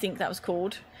information, I think that was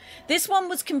called. This one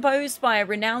was composed by a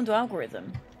renowned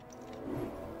algorithm.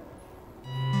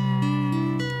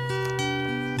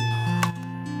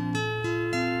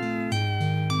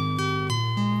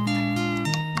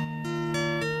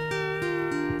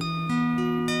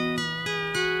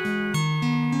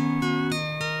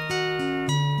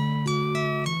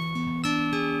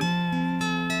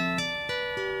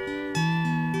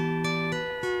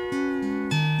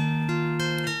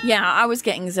 Yeah, I was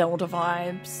getting Zelda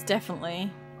vibes,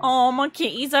 definitely. Oh, my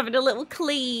kitty's having a little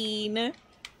clean.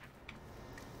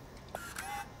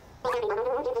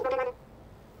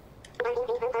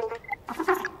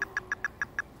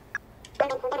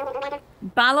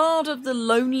 Ballad of the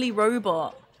Lonely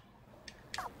Robot.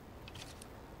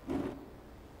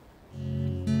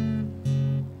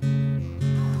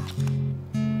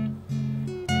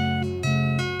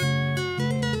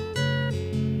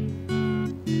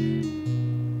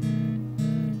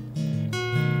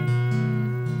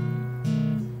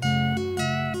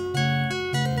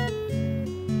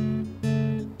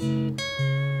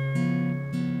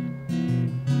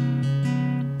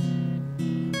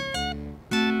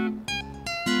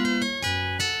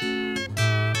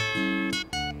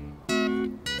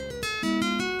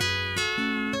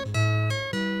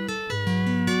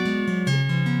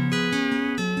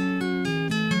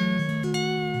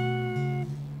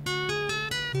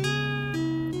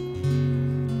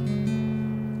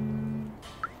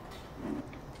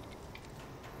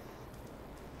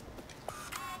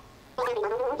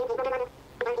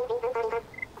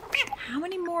 How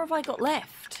many more have I got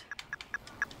left?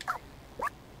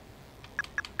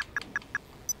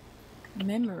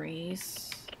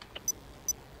 Memories.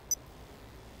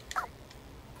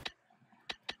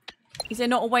 Is there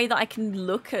not a way that I can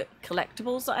look at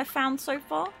collectibles that I've found so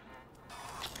far?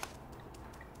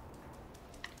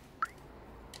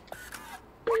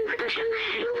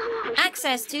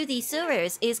 Access to the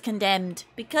sewers is condemned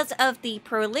because of the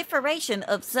proliferation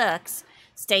of Zerks.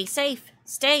 Stay safe.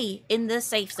 Stay in the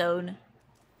safe zone.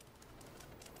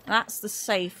 That's the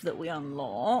safe that we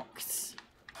unlocked.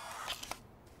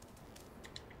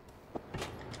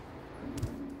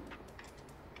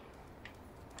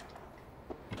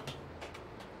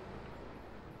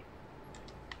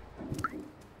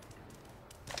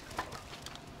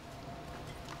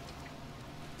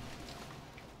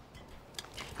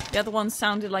 The other one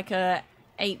sounded like a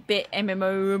 8-bit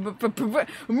MMO.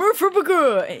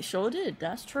 It sure did,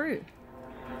 that's true.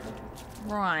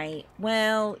 Right,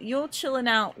 well, you're chilling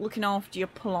out, looking after your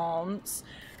plants.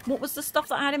 What was the stuff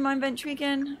that I had in my inventory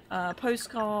again?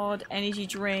 Postcard, energy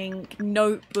drink,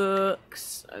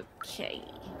 notebooks. Okay.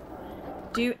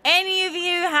 Do any of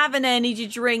you have an energy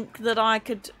drink that I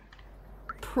could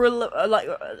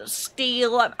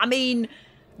steal? I mean,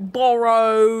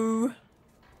 borrow.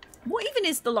 What even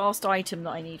is the last item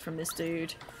that I need from this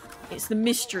dude? It's the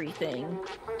mystery thing.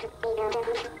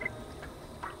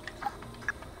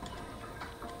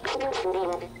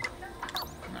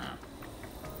 Nah.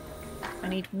 I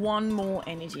need one more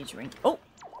energy drink. Oh!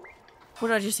 What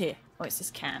did I just hear? Oh, it's this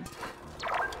can.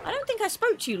 I don't think I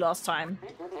spoke to you last time.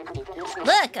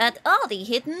 Look at all the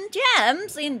hidden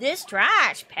gems in this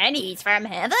trash. Pennies from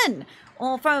heaven.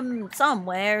 Or from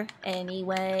somewhere,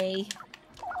 anyway.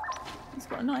 It's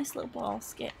got a nice little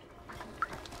basket.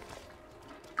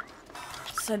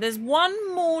 So there's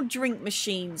one more drink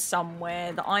machine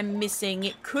somewhere that I'm missing.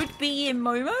 It could be in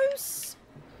Momo's.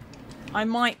 I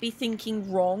might be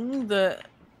thinking wrong that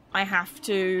I have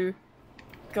to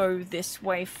go this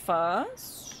way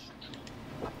first.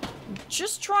 I'm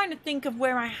just trying to think of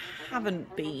where I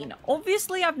haven't been.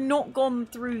 Obviously, I've not gone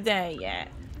through there yet.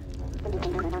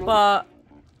 But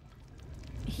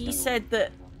he said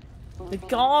that the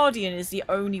Guardian is the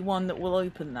only one that will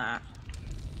open that.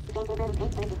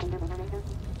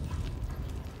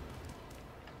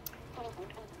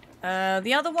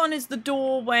 The other one is the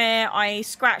door where I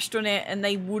scratched on it and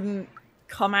they wouldn't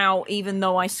come out even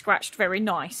though I scratched very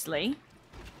nicely.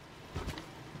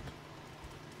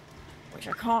 Which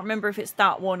I can't remember if it's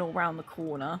that one or round the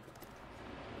corner.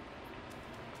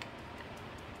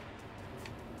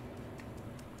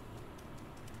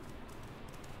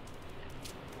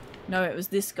 No, it was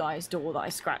this guy's door that I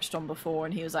scratched on before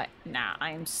and he was like, nah,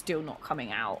 I am still not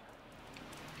coming out.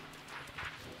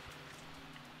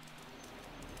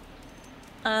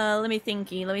 Let me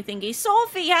thinky.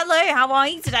 Sophie, hello, how are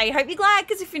you today? Hope you're glad,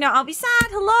 because if you're not, I'll be sad.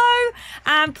 Hello.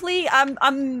 And please,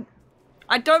 I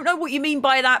don't know what you mean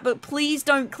by that, but please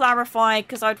don't clarify,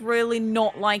 because I'd really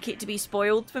not like it to be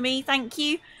spoiled for me. Thank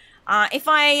you. If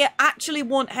I actually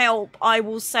want help, I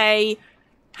will say,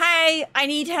 hey, I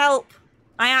need help.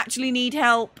 I actually need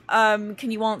help.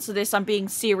 Can you answer this? I'm being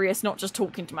serious, not just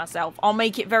talking to myself. I'll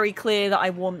make it very clear that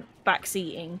I want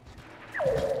backseating.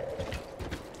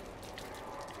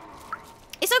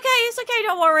 It's okay,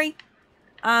 don't worry.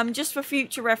 Just for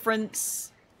future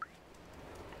reference.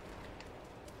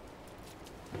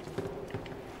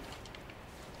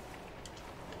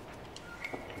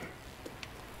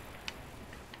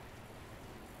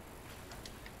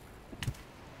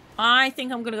 I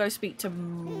think I'm gonna go speak to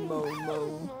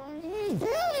Momo.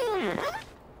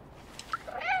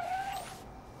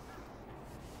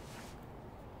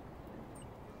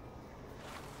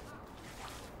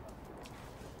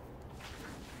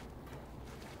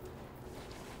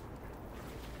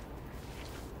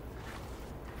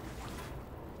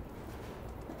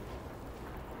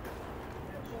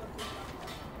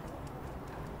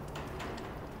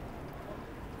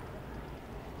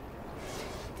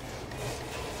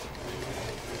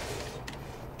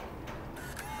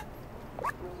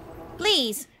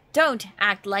 Please, don't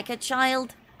act like a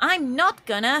child. I'm not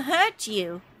gonna hurt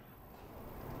you.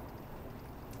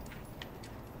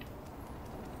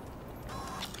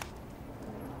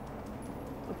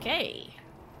 Okay.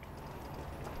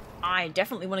 I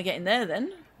definitely want to get in there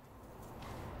then.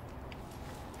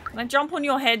 Can I jump on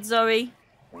your head, Zoe?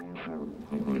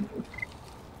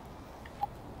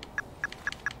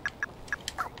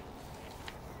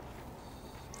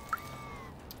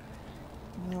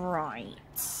 Right.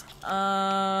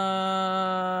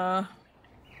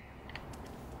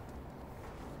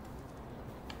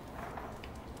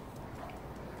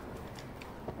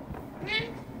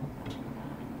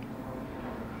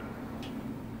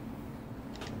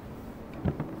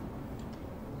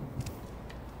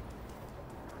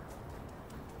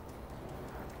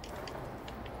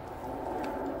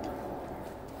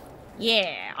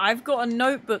 Yeah, I've got a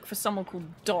notebook for someone called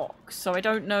Doc, so I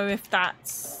don't know if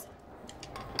that's...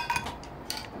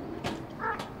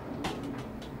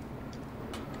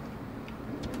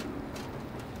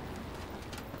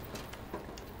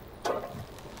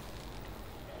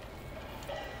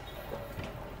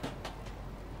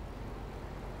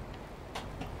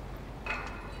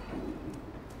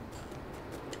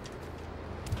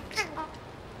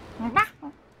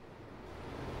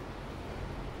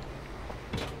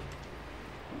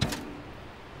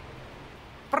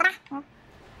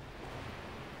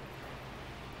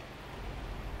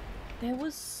 There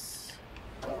was...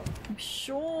 I'm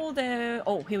sure there...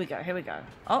 Oh, here we go, here we go.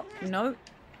 Oh, no.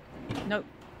 Nope.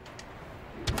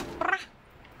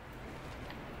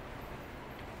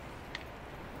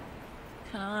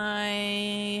 Can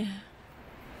I...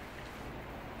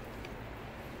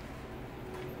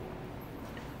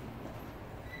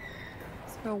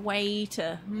 Is there a way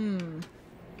to...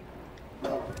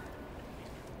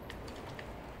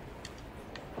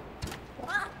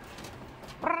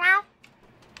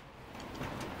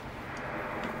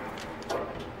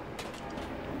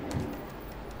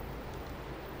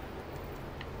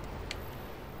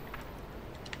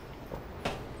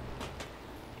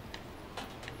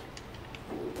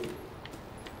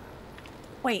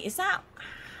 Wait, is that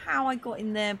how I got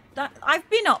in there? I've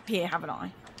been up here, haven't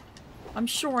I? I'm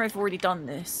sure I've already done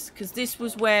this. Because this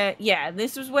was where... Yeah,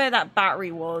 this was where that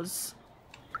battery was.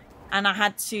 And I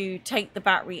had to take the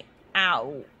battery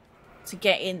out to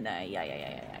get in there.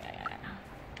 Yeah.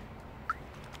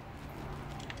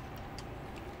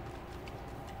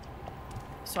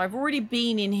 So I've already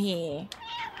been in here.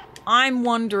 I'm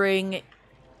wondering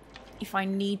if I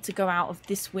need to go out of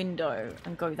this window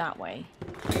and go that way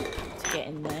to get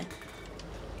in there.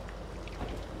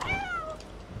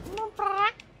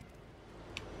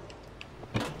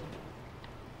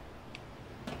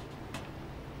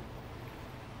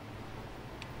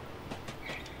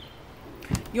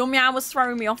 Your meow was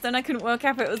throwing me off, then I couldn't work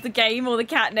out if it was the game or the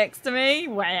cat next to me.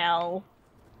 Well.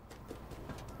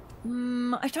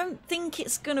 I don't think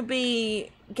it's gonna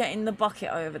be getting the bucket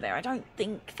over there. I don't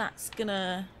think that's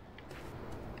gonna...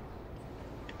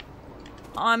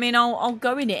 I mean, I'll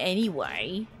go in it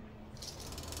anyway.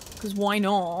 Because why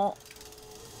not?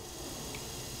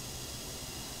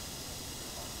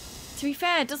 To be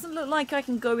fair, it doesn't look like I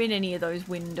can go in any of those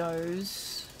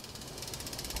windows.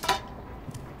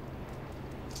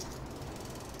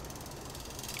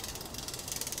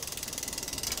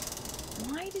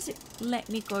 Why does it let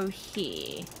me go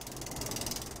here?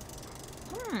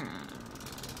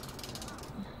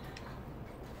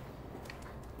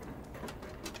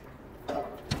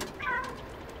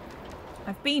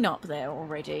 I've been up there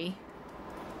already.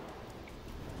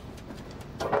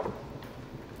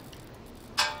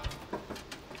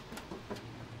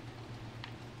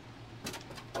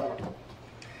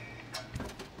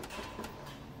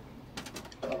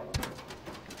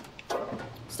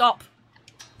 Stop.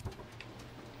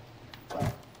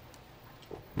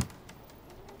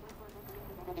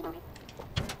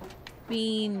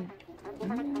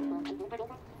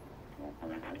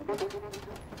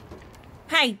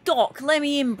 Hey, Doc, let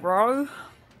me in, bro.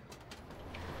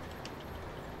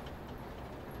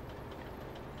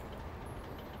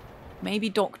 Maybe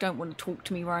Doc don't want to talk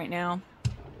to me right now.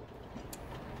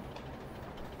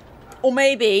 Or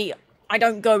maybe I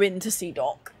don't go in to see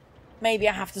Doc. maybe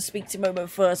I have to speak to Momo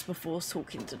first before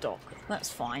talking to Doc.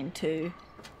 That's fine too.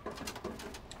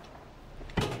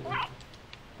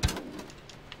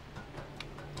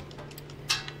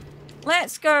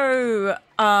 Let's go.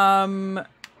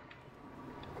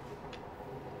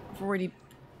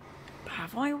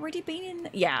 Have I already been in?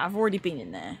 Yeah, I've already been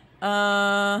in there.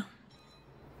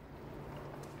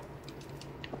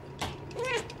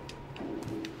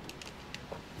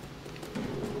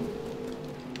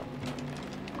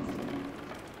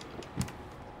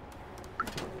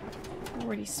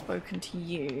 Already spoken to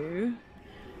you.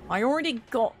 I already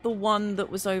got the one that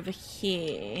was over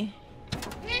here.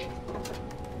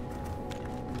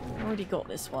 I already got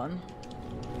this one.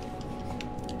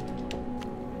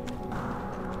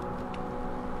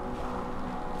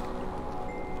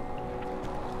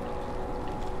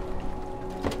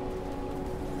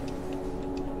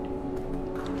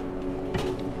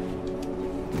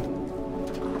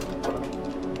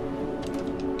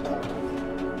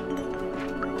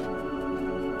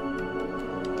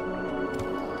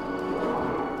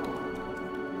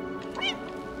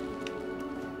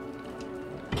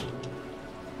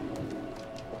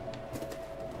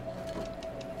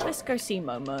 Let's go see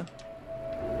Momo.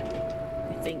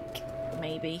 I think,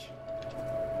 maybe.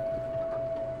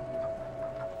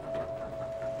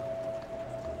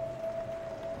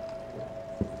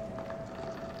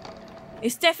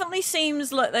 It definitely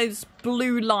seems like those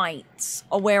blue lights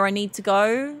are where I need to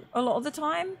go a lot of the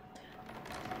time.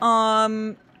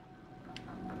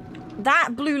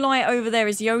 That blue light over there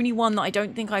is the only one that I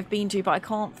don't think I've been to, but I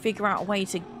can't figure out a way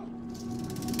to...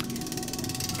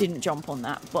 Didn't jump on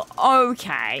that, but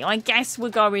okay, I guess we're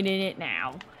going in it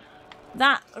now.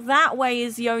 That way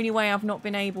is the only way I've not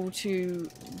been able to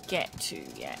get to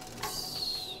yet.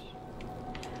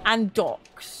 And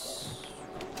docks.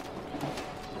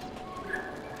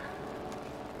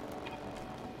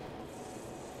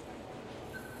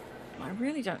 I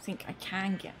really don't think I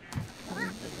can get over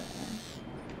there.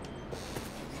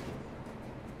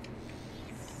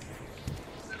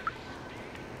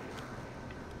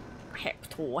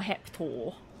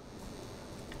 Hector.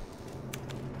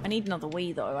 I need another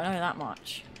Wii though, I know that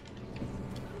much.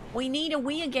 We need a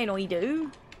Wii again, I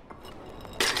do.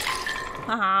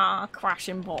 Haha,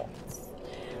 crashing pots.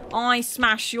 I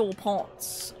smash your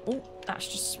pots. Oh, that's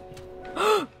just...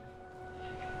 Ah!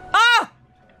 Ah!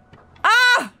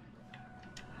 Ah!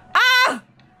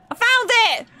 I found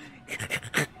it!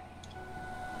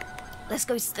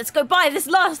 Let's go buy this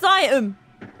last item.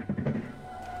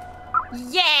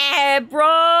 Yeah,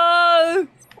 bro!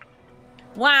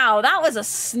 Wow, that was a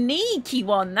sneaky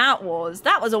one, that was.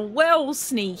 That was a well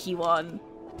sneaky one.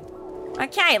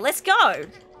 Okay, let's go.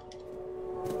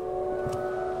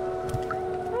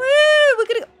 Woo! We're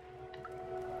gonna go.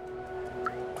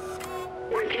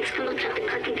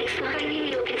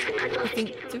 I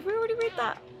think, did we already read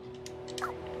that?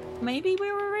 Maybe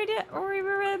we already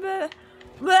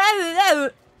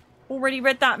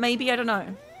read that, maybe, I don't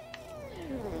know.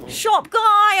 Shop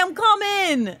guy, I'm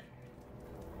coming!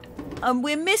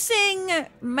 We're missing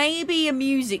maybe a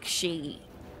music sheet.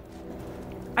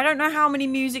 I don't know how many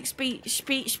music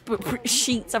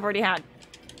sheets I've already had.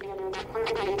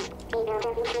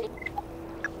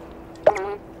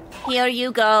 Here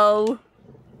you go.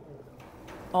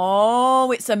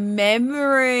 Oh, it's a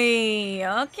memory.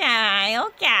 Okay,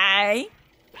 okay.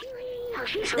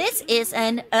 This is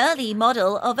an early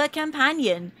model of a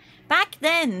companion. Back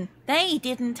then, they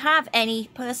didn't have any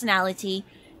personality.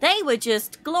 They were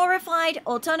just glorified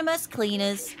autonomous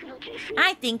cleaners.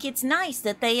 I think it's nice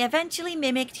that they eventually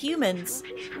mimicked humans.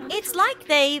 It's like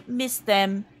they missed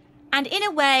them. And in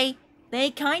a way,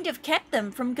 they kind of kept them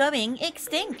from going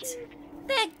extinct.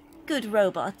 They're good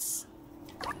robots.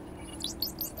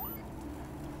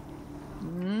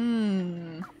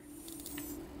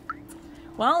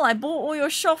 Well, I bought all your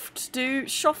shop.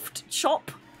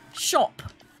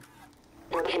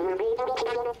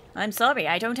 I'm sorry,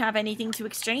 I don't have anything to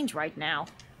exchange right now.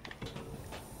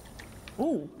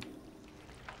 Ooh.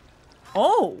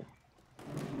 Oh!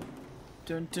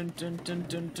 Dun dun dun dun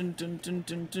dun dun dun dun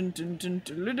dun dun dun dun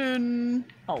dun dun.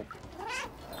 Oh.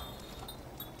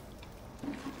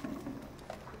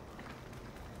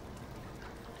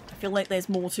 I feel like there's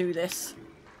more to this.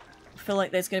 I feel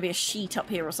like there's gonna be a sheet up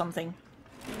here or something.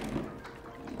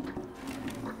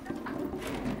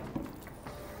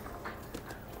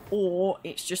 Or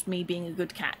it's just me being a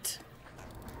good cat.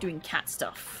 Doing cat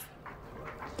stuff.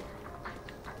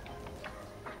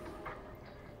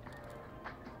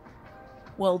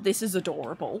 Well, this is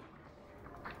adorable.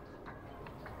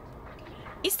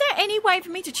 Is there any way for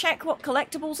me to check what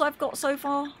collectibles I've got so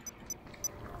far?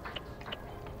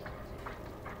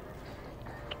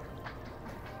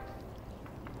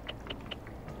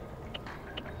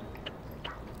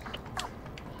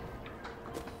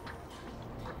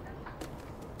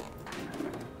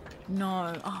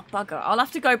 No. Oh, bugger. I'll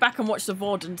have to go back and watch the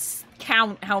VOD and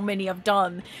count how many I've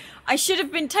done. I should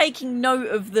have been taking note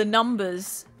of the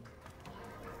numbers.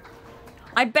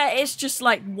 I bet it's just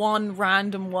like one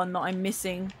random one that I'm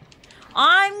missing.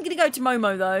 I'm gonna go to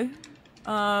Momo though.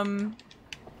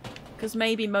 Because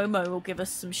maybe Momo will give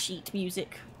us some sheet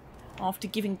music after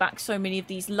giving back so many of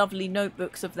these lovely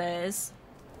notebooks of theirs.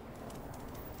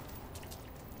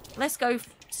 Let's go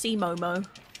see Momo.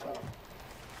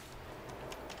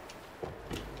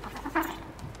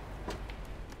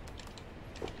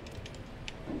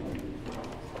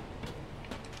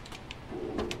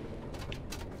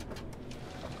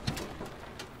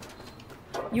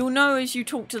 You'll know as you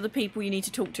talk to the people you need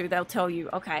to talk to, they'll tell you.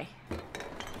 Okay.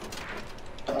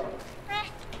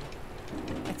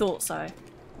 I thought so.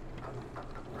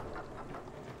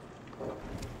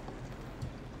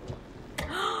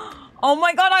 Oh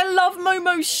my god, I love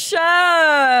Momo's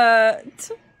shirt!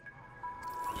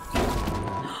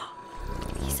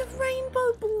 He's a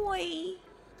rainbow boy!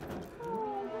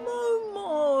 Oh,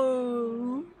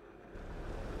 Momo!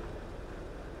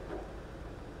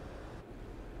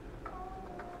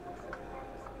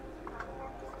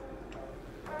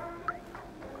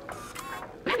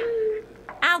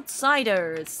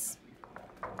 Outsiders!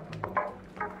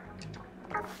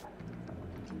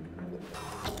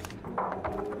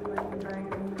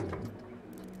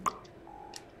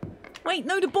 Wait,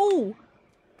 no, the ball!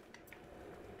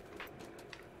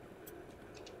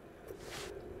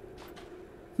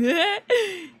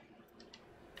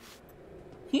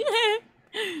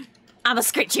 I'm a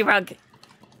scritchy rug.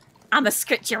 I'm a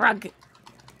scritchy rug.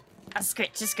 A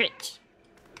scritch, a scritch.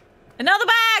 Another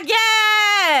bag,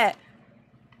 yeah!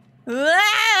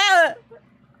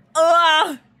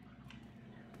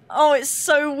 Oh, it's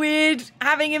so weird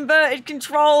having inverted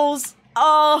controls.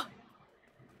 Oh.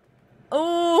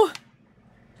 Oh.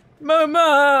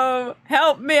 Momo,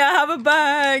 help me, I have a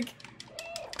bag.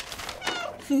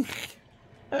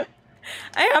 I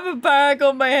have a bag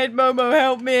on my head, Momo,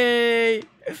 help me.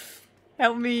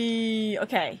 Help me.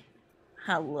 Okay.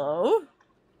 Hello?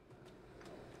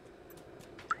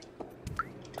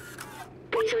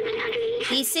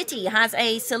 The city has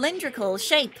a cylindrical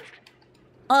shape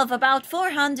of about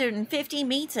 450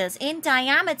 meters in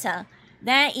diameter.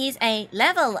 There is a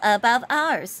level above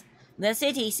ours. The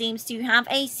city seems to have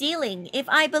a ceiling. If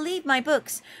I believe my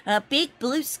books, a big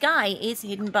blue sky is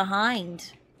hidden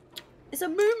behind. It's a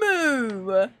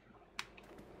moo-moo! A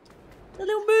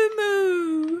little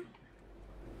moo-moo!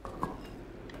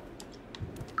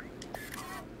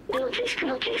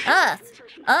 Earth.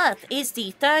 Earth is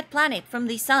the third planet from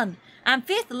the sun and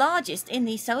fifth largest in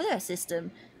the solar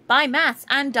system by mass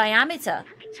and diameter.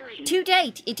 To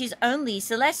date, it is only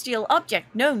celestial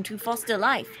object known to foster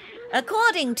life.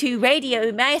 According to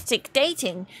radiometric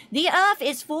dating, the Earth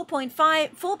is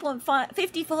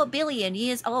 4.54 billion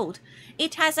years old.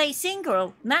 It has a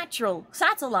single natural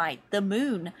satellite, the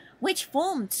Moon, which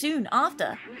formed soon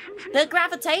after. The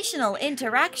gravitational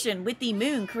interaction with the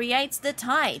Moon creates the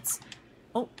tides.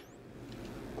 Oh.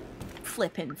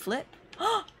 Flippin' flip.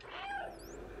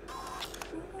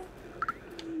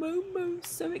 Momo's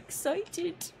so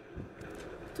excited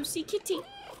to see Kitty.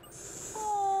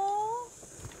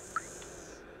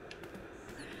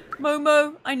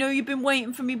 Momo, I know you've been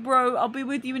waiting for me, bro. I'll be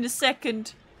with you in a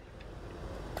second.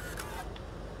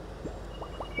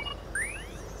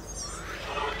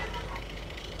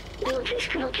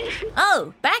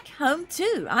 Oh, back home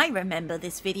too. I remember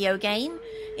this video game.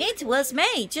 It was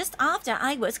made just after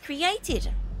I was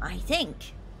created, I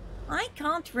think. I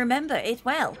can't remember it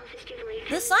well.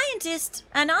 The scientist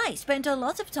and I spent a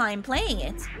lot of time playing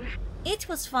it. It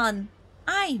was fun.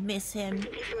 I miss him.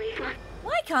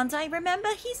 Why can't I remember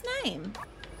his name?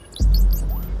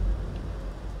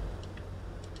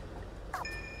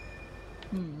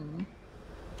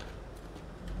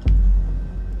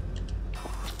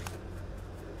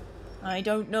 I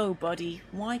don't know, buddy.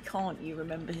 Why can't you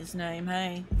remember his name,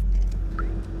 hey?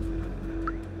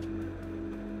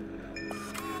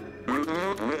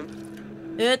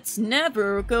 It's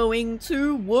never going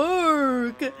to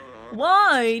work.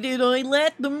 Why did I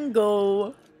let them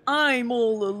go? I'm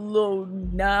all alone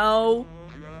now.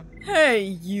 Hey,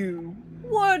 you.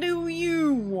 What do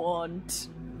you want?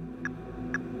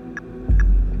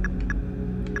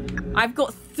 I've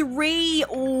got 3.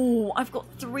 Oh, I've got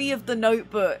 3 of the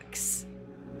notebooks.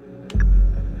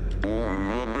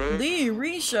 The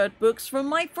research books from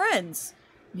my friends.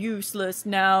 Useless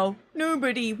now.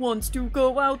 Nobody wants to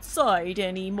go outside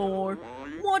anymore.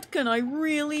 What can I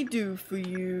really do for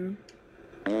you?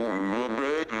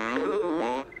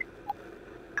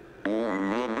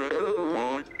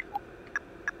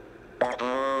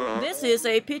 this is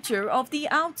a picture of the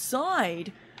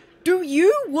outside. Do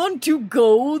you want to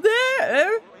go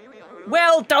there?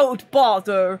 Well, don't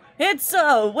bother. It's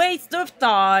a waste of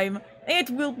time.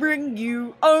 It will bring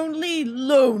you only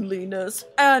loneliness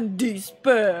and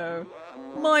despair.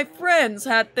 My friends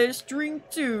had their drink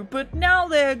too, but now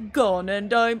they're gone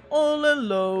and I'm all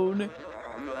alone.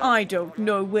 I don't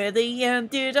know where they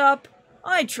ended up.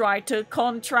 I tried to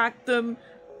contact them,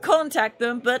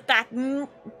 but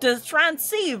the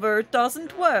transceiver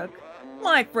doesn't work.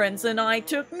 My friends and I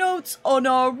took notes on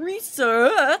our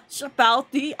research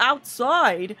about the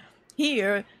outside.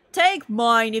 Here, take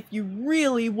mine if you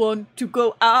really want to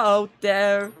go out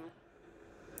there.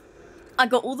 I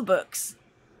got all the books.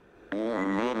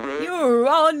 You're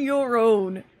on your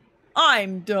own.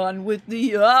 I'm done with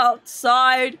the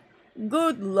outside.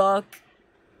 Good luck.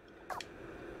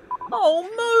 Oh,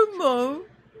 Momo.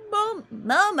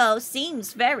 Momo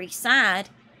seems very sad.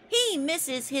 He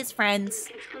misses his friends.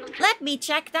 Let me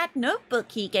check that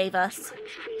notebook he gave us.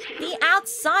 The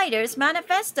Outsider's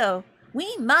Manifesto.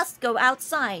 We must go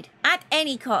outside at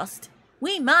any cost.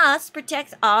 We must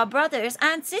protect our brothers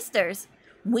and sisters.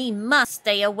 We must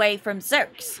stay away from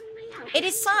Zerks. It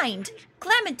is signed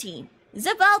Clementine,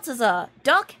 Zabaltazar,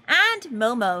 Doc, and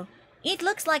Momo. It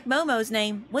looks like Momo's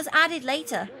name was added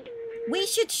later. We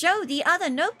should show the other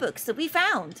notebooks that we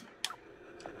found.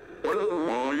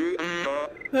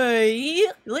 Hey,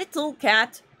 little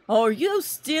cat, are you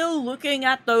still looking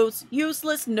at those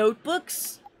useless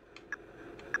notebooks?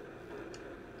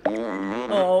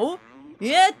 Oh,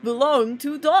 it belonged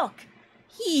to Doc.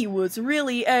 He was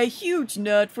really a huge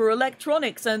nerd for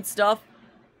electronics and stuff.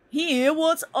 He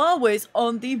was always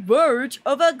on the verge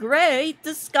of a great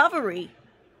discovery.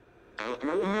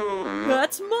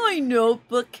 That's my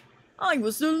notebook. I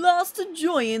was the last to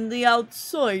join the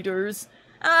Outsiders,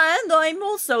 and I'm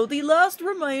also the last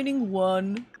remaining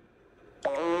one.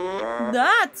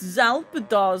 That's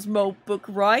Zalpadar's notebook,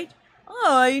 right?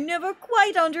 I never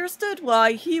quite understood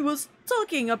why he was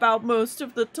talking about most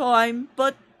of the time,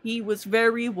 but he was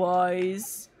very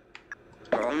wise.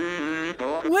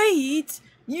 Wait,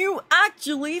 you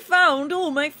actually found all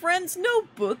my friends'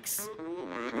 notebooks?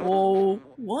 Oh,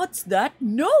 what's that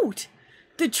note?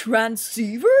 The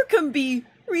transceiver can be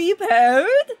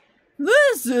repaired?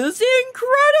 This is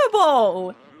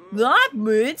incredible! That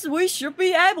means we should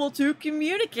be able to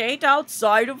communicate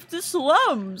outside of the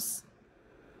slums.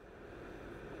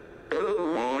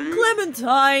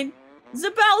 Clementine,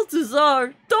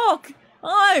 Zabaltazar, Doc,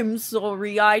 I'm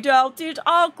sorry I doubted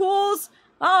our cause.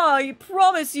 I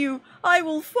promise you I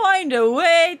will find a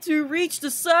way to reach the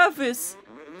surface.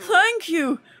 Thank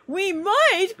you. We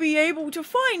might be able to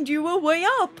find you a way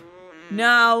up.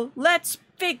 Now, let's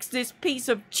fix this piece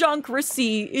of junk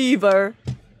receiver.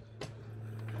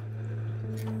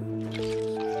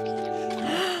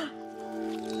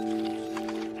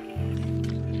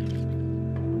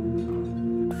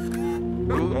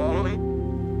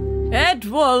 Et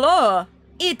voila!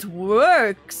 It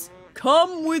works!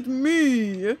 Come with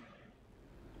me!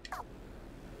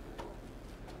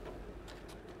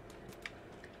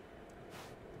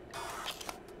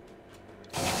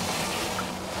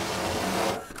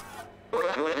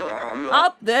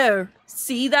 Up there!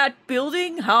 See that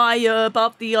building high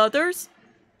above the others?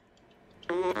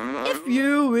 If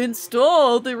you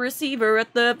install the receiver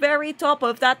at the very top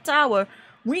of that tower,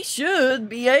 we should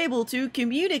be able to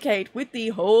communicate with the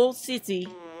whole city.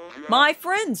 My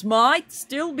friends might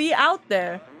still be out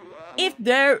there. If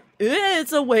there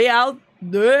is a way out,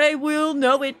 they will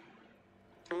know it.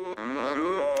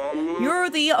 You're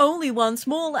the only one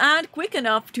small and quick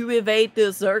enough to evade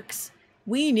the Zerks.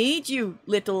 We need you,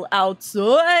 little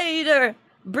outsider.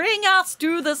 Bring us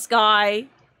to the sky.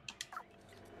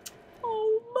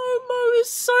 Oh, Momo is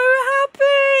so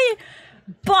happy.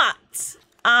 But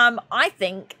I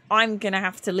think I'm gonna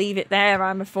have to leave it there,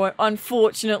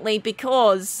 unfortunately,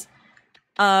 because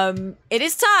it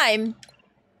is time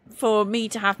for me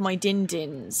to have my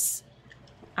din-dins.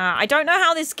 I don't know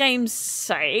how this game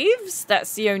saves,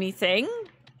 that's the only thing.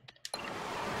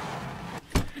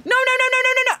 No!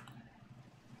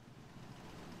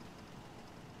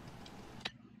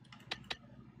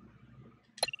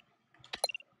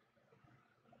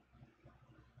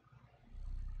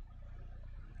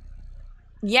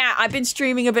 Yeah, I've been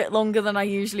streaming a bit longer than I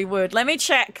usually would. Let me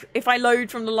check if I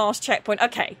load from the last checkpoint.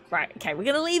 Okay, right, okay, we're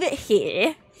gonna leave it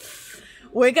here.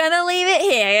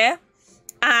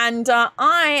 And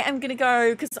I am gonna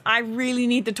go, because I really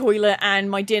need the toilet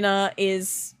and my dinner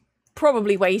is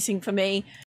probably waiting for me.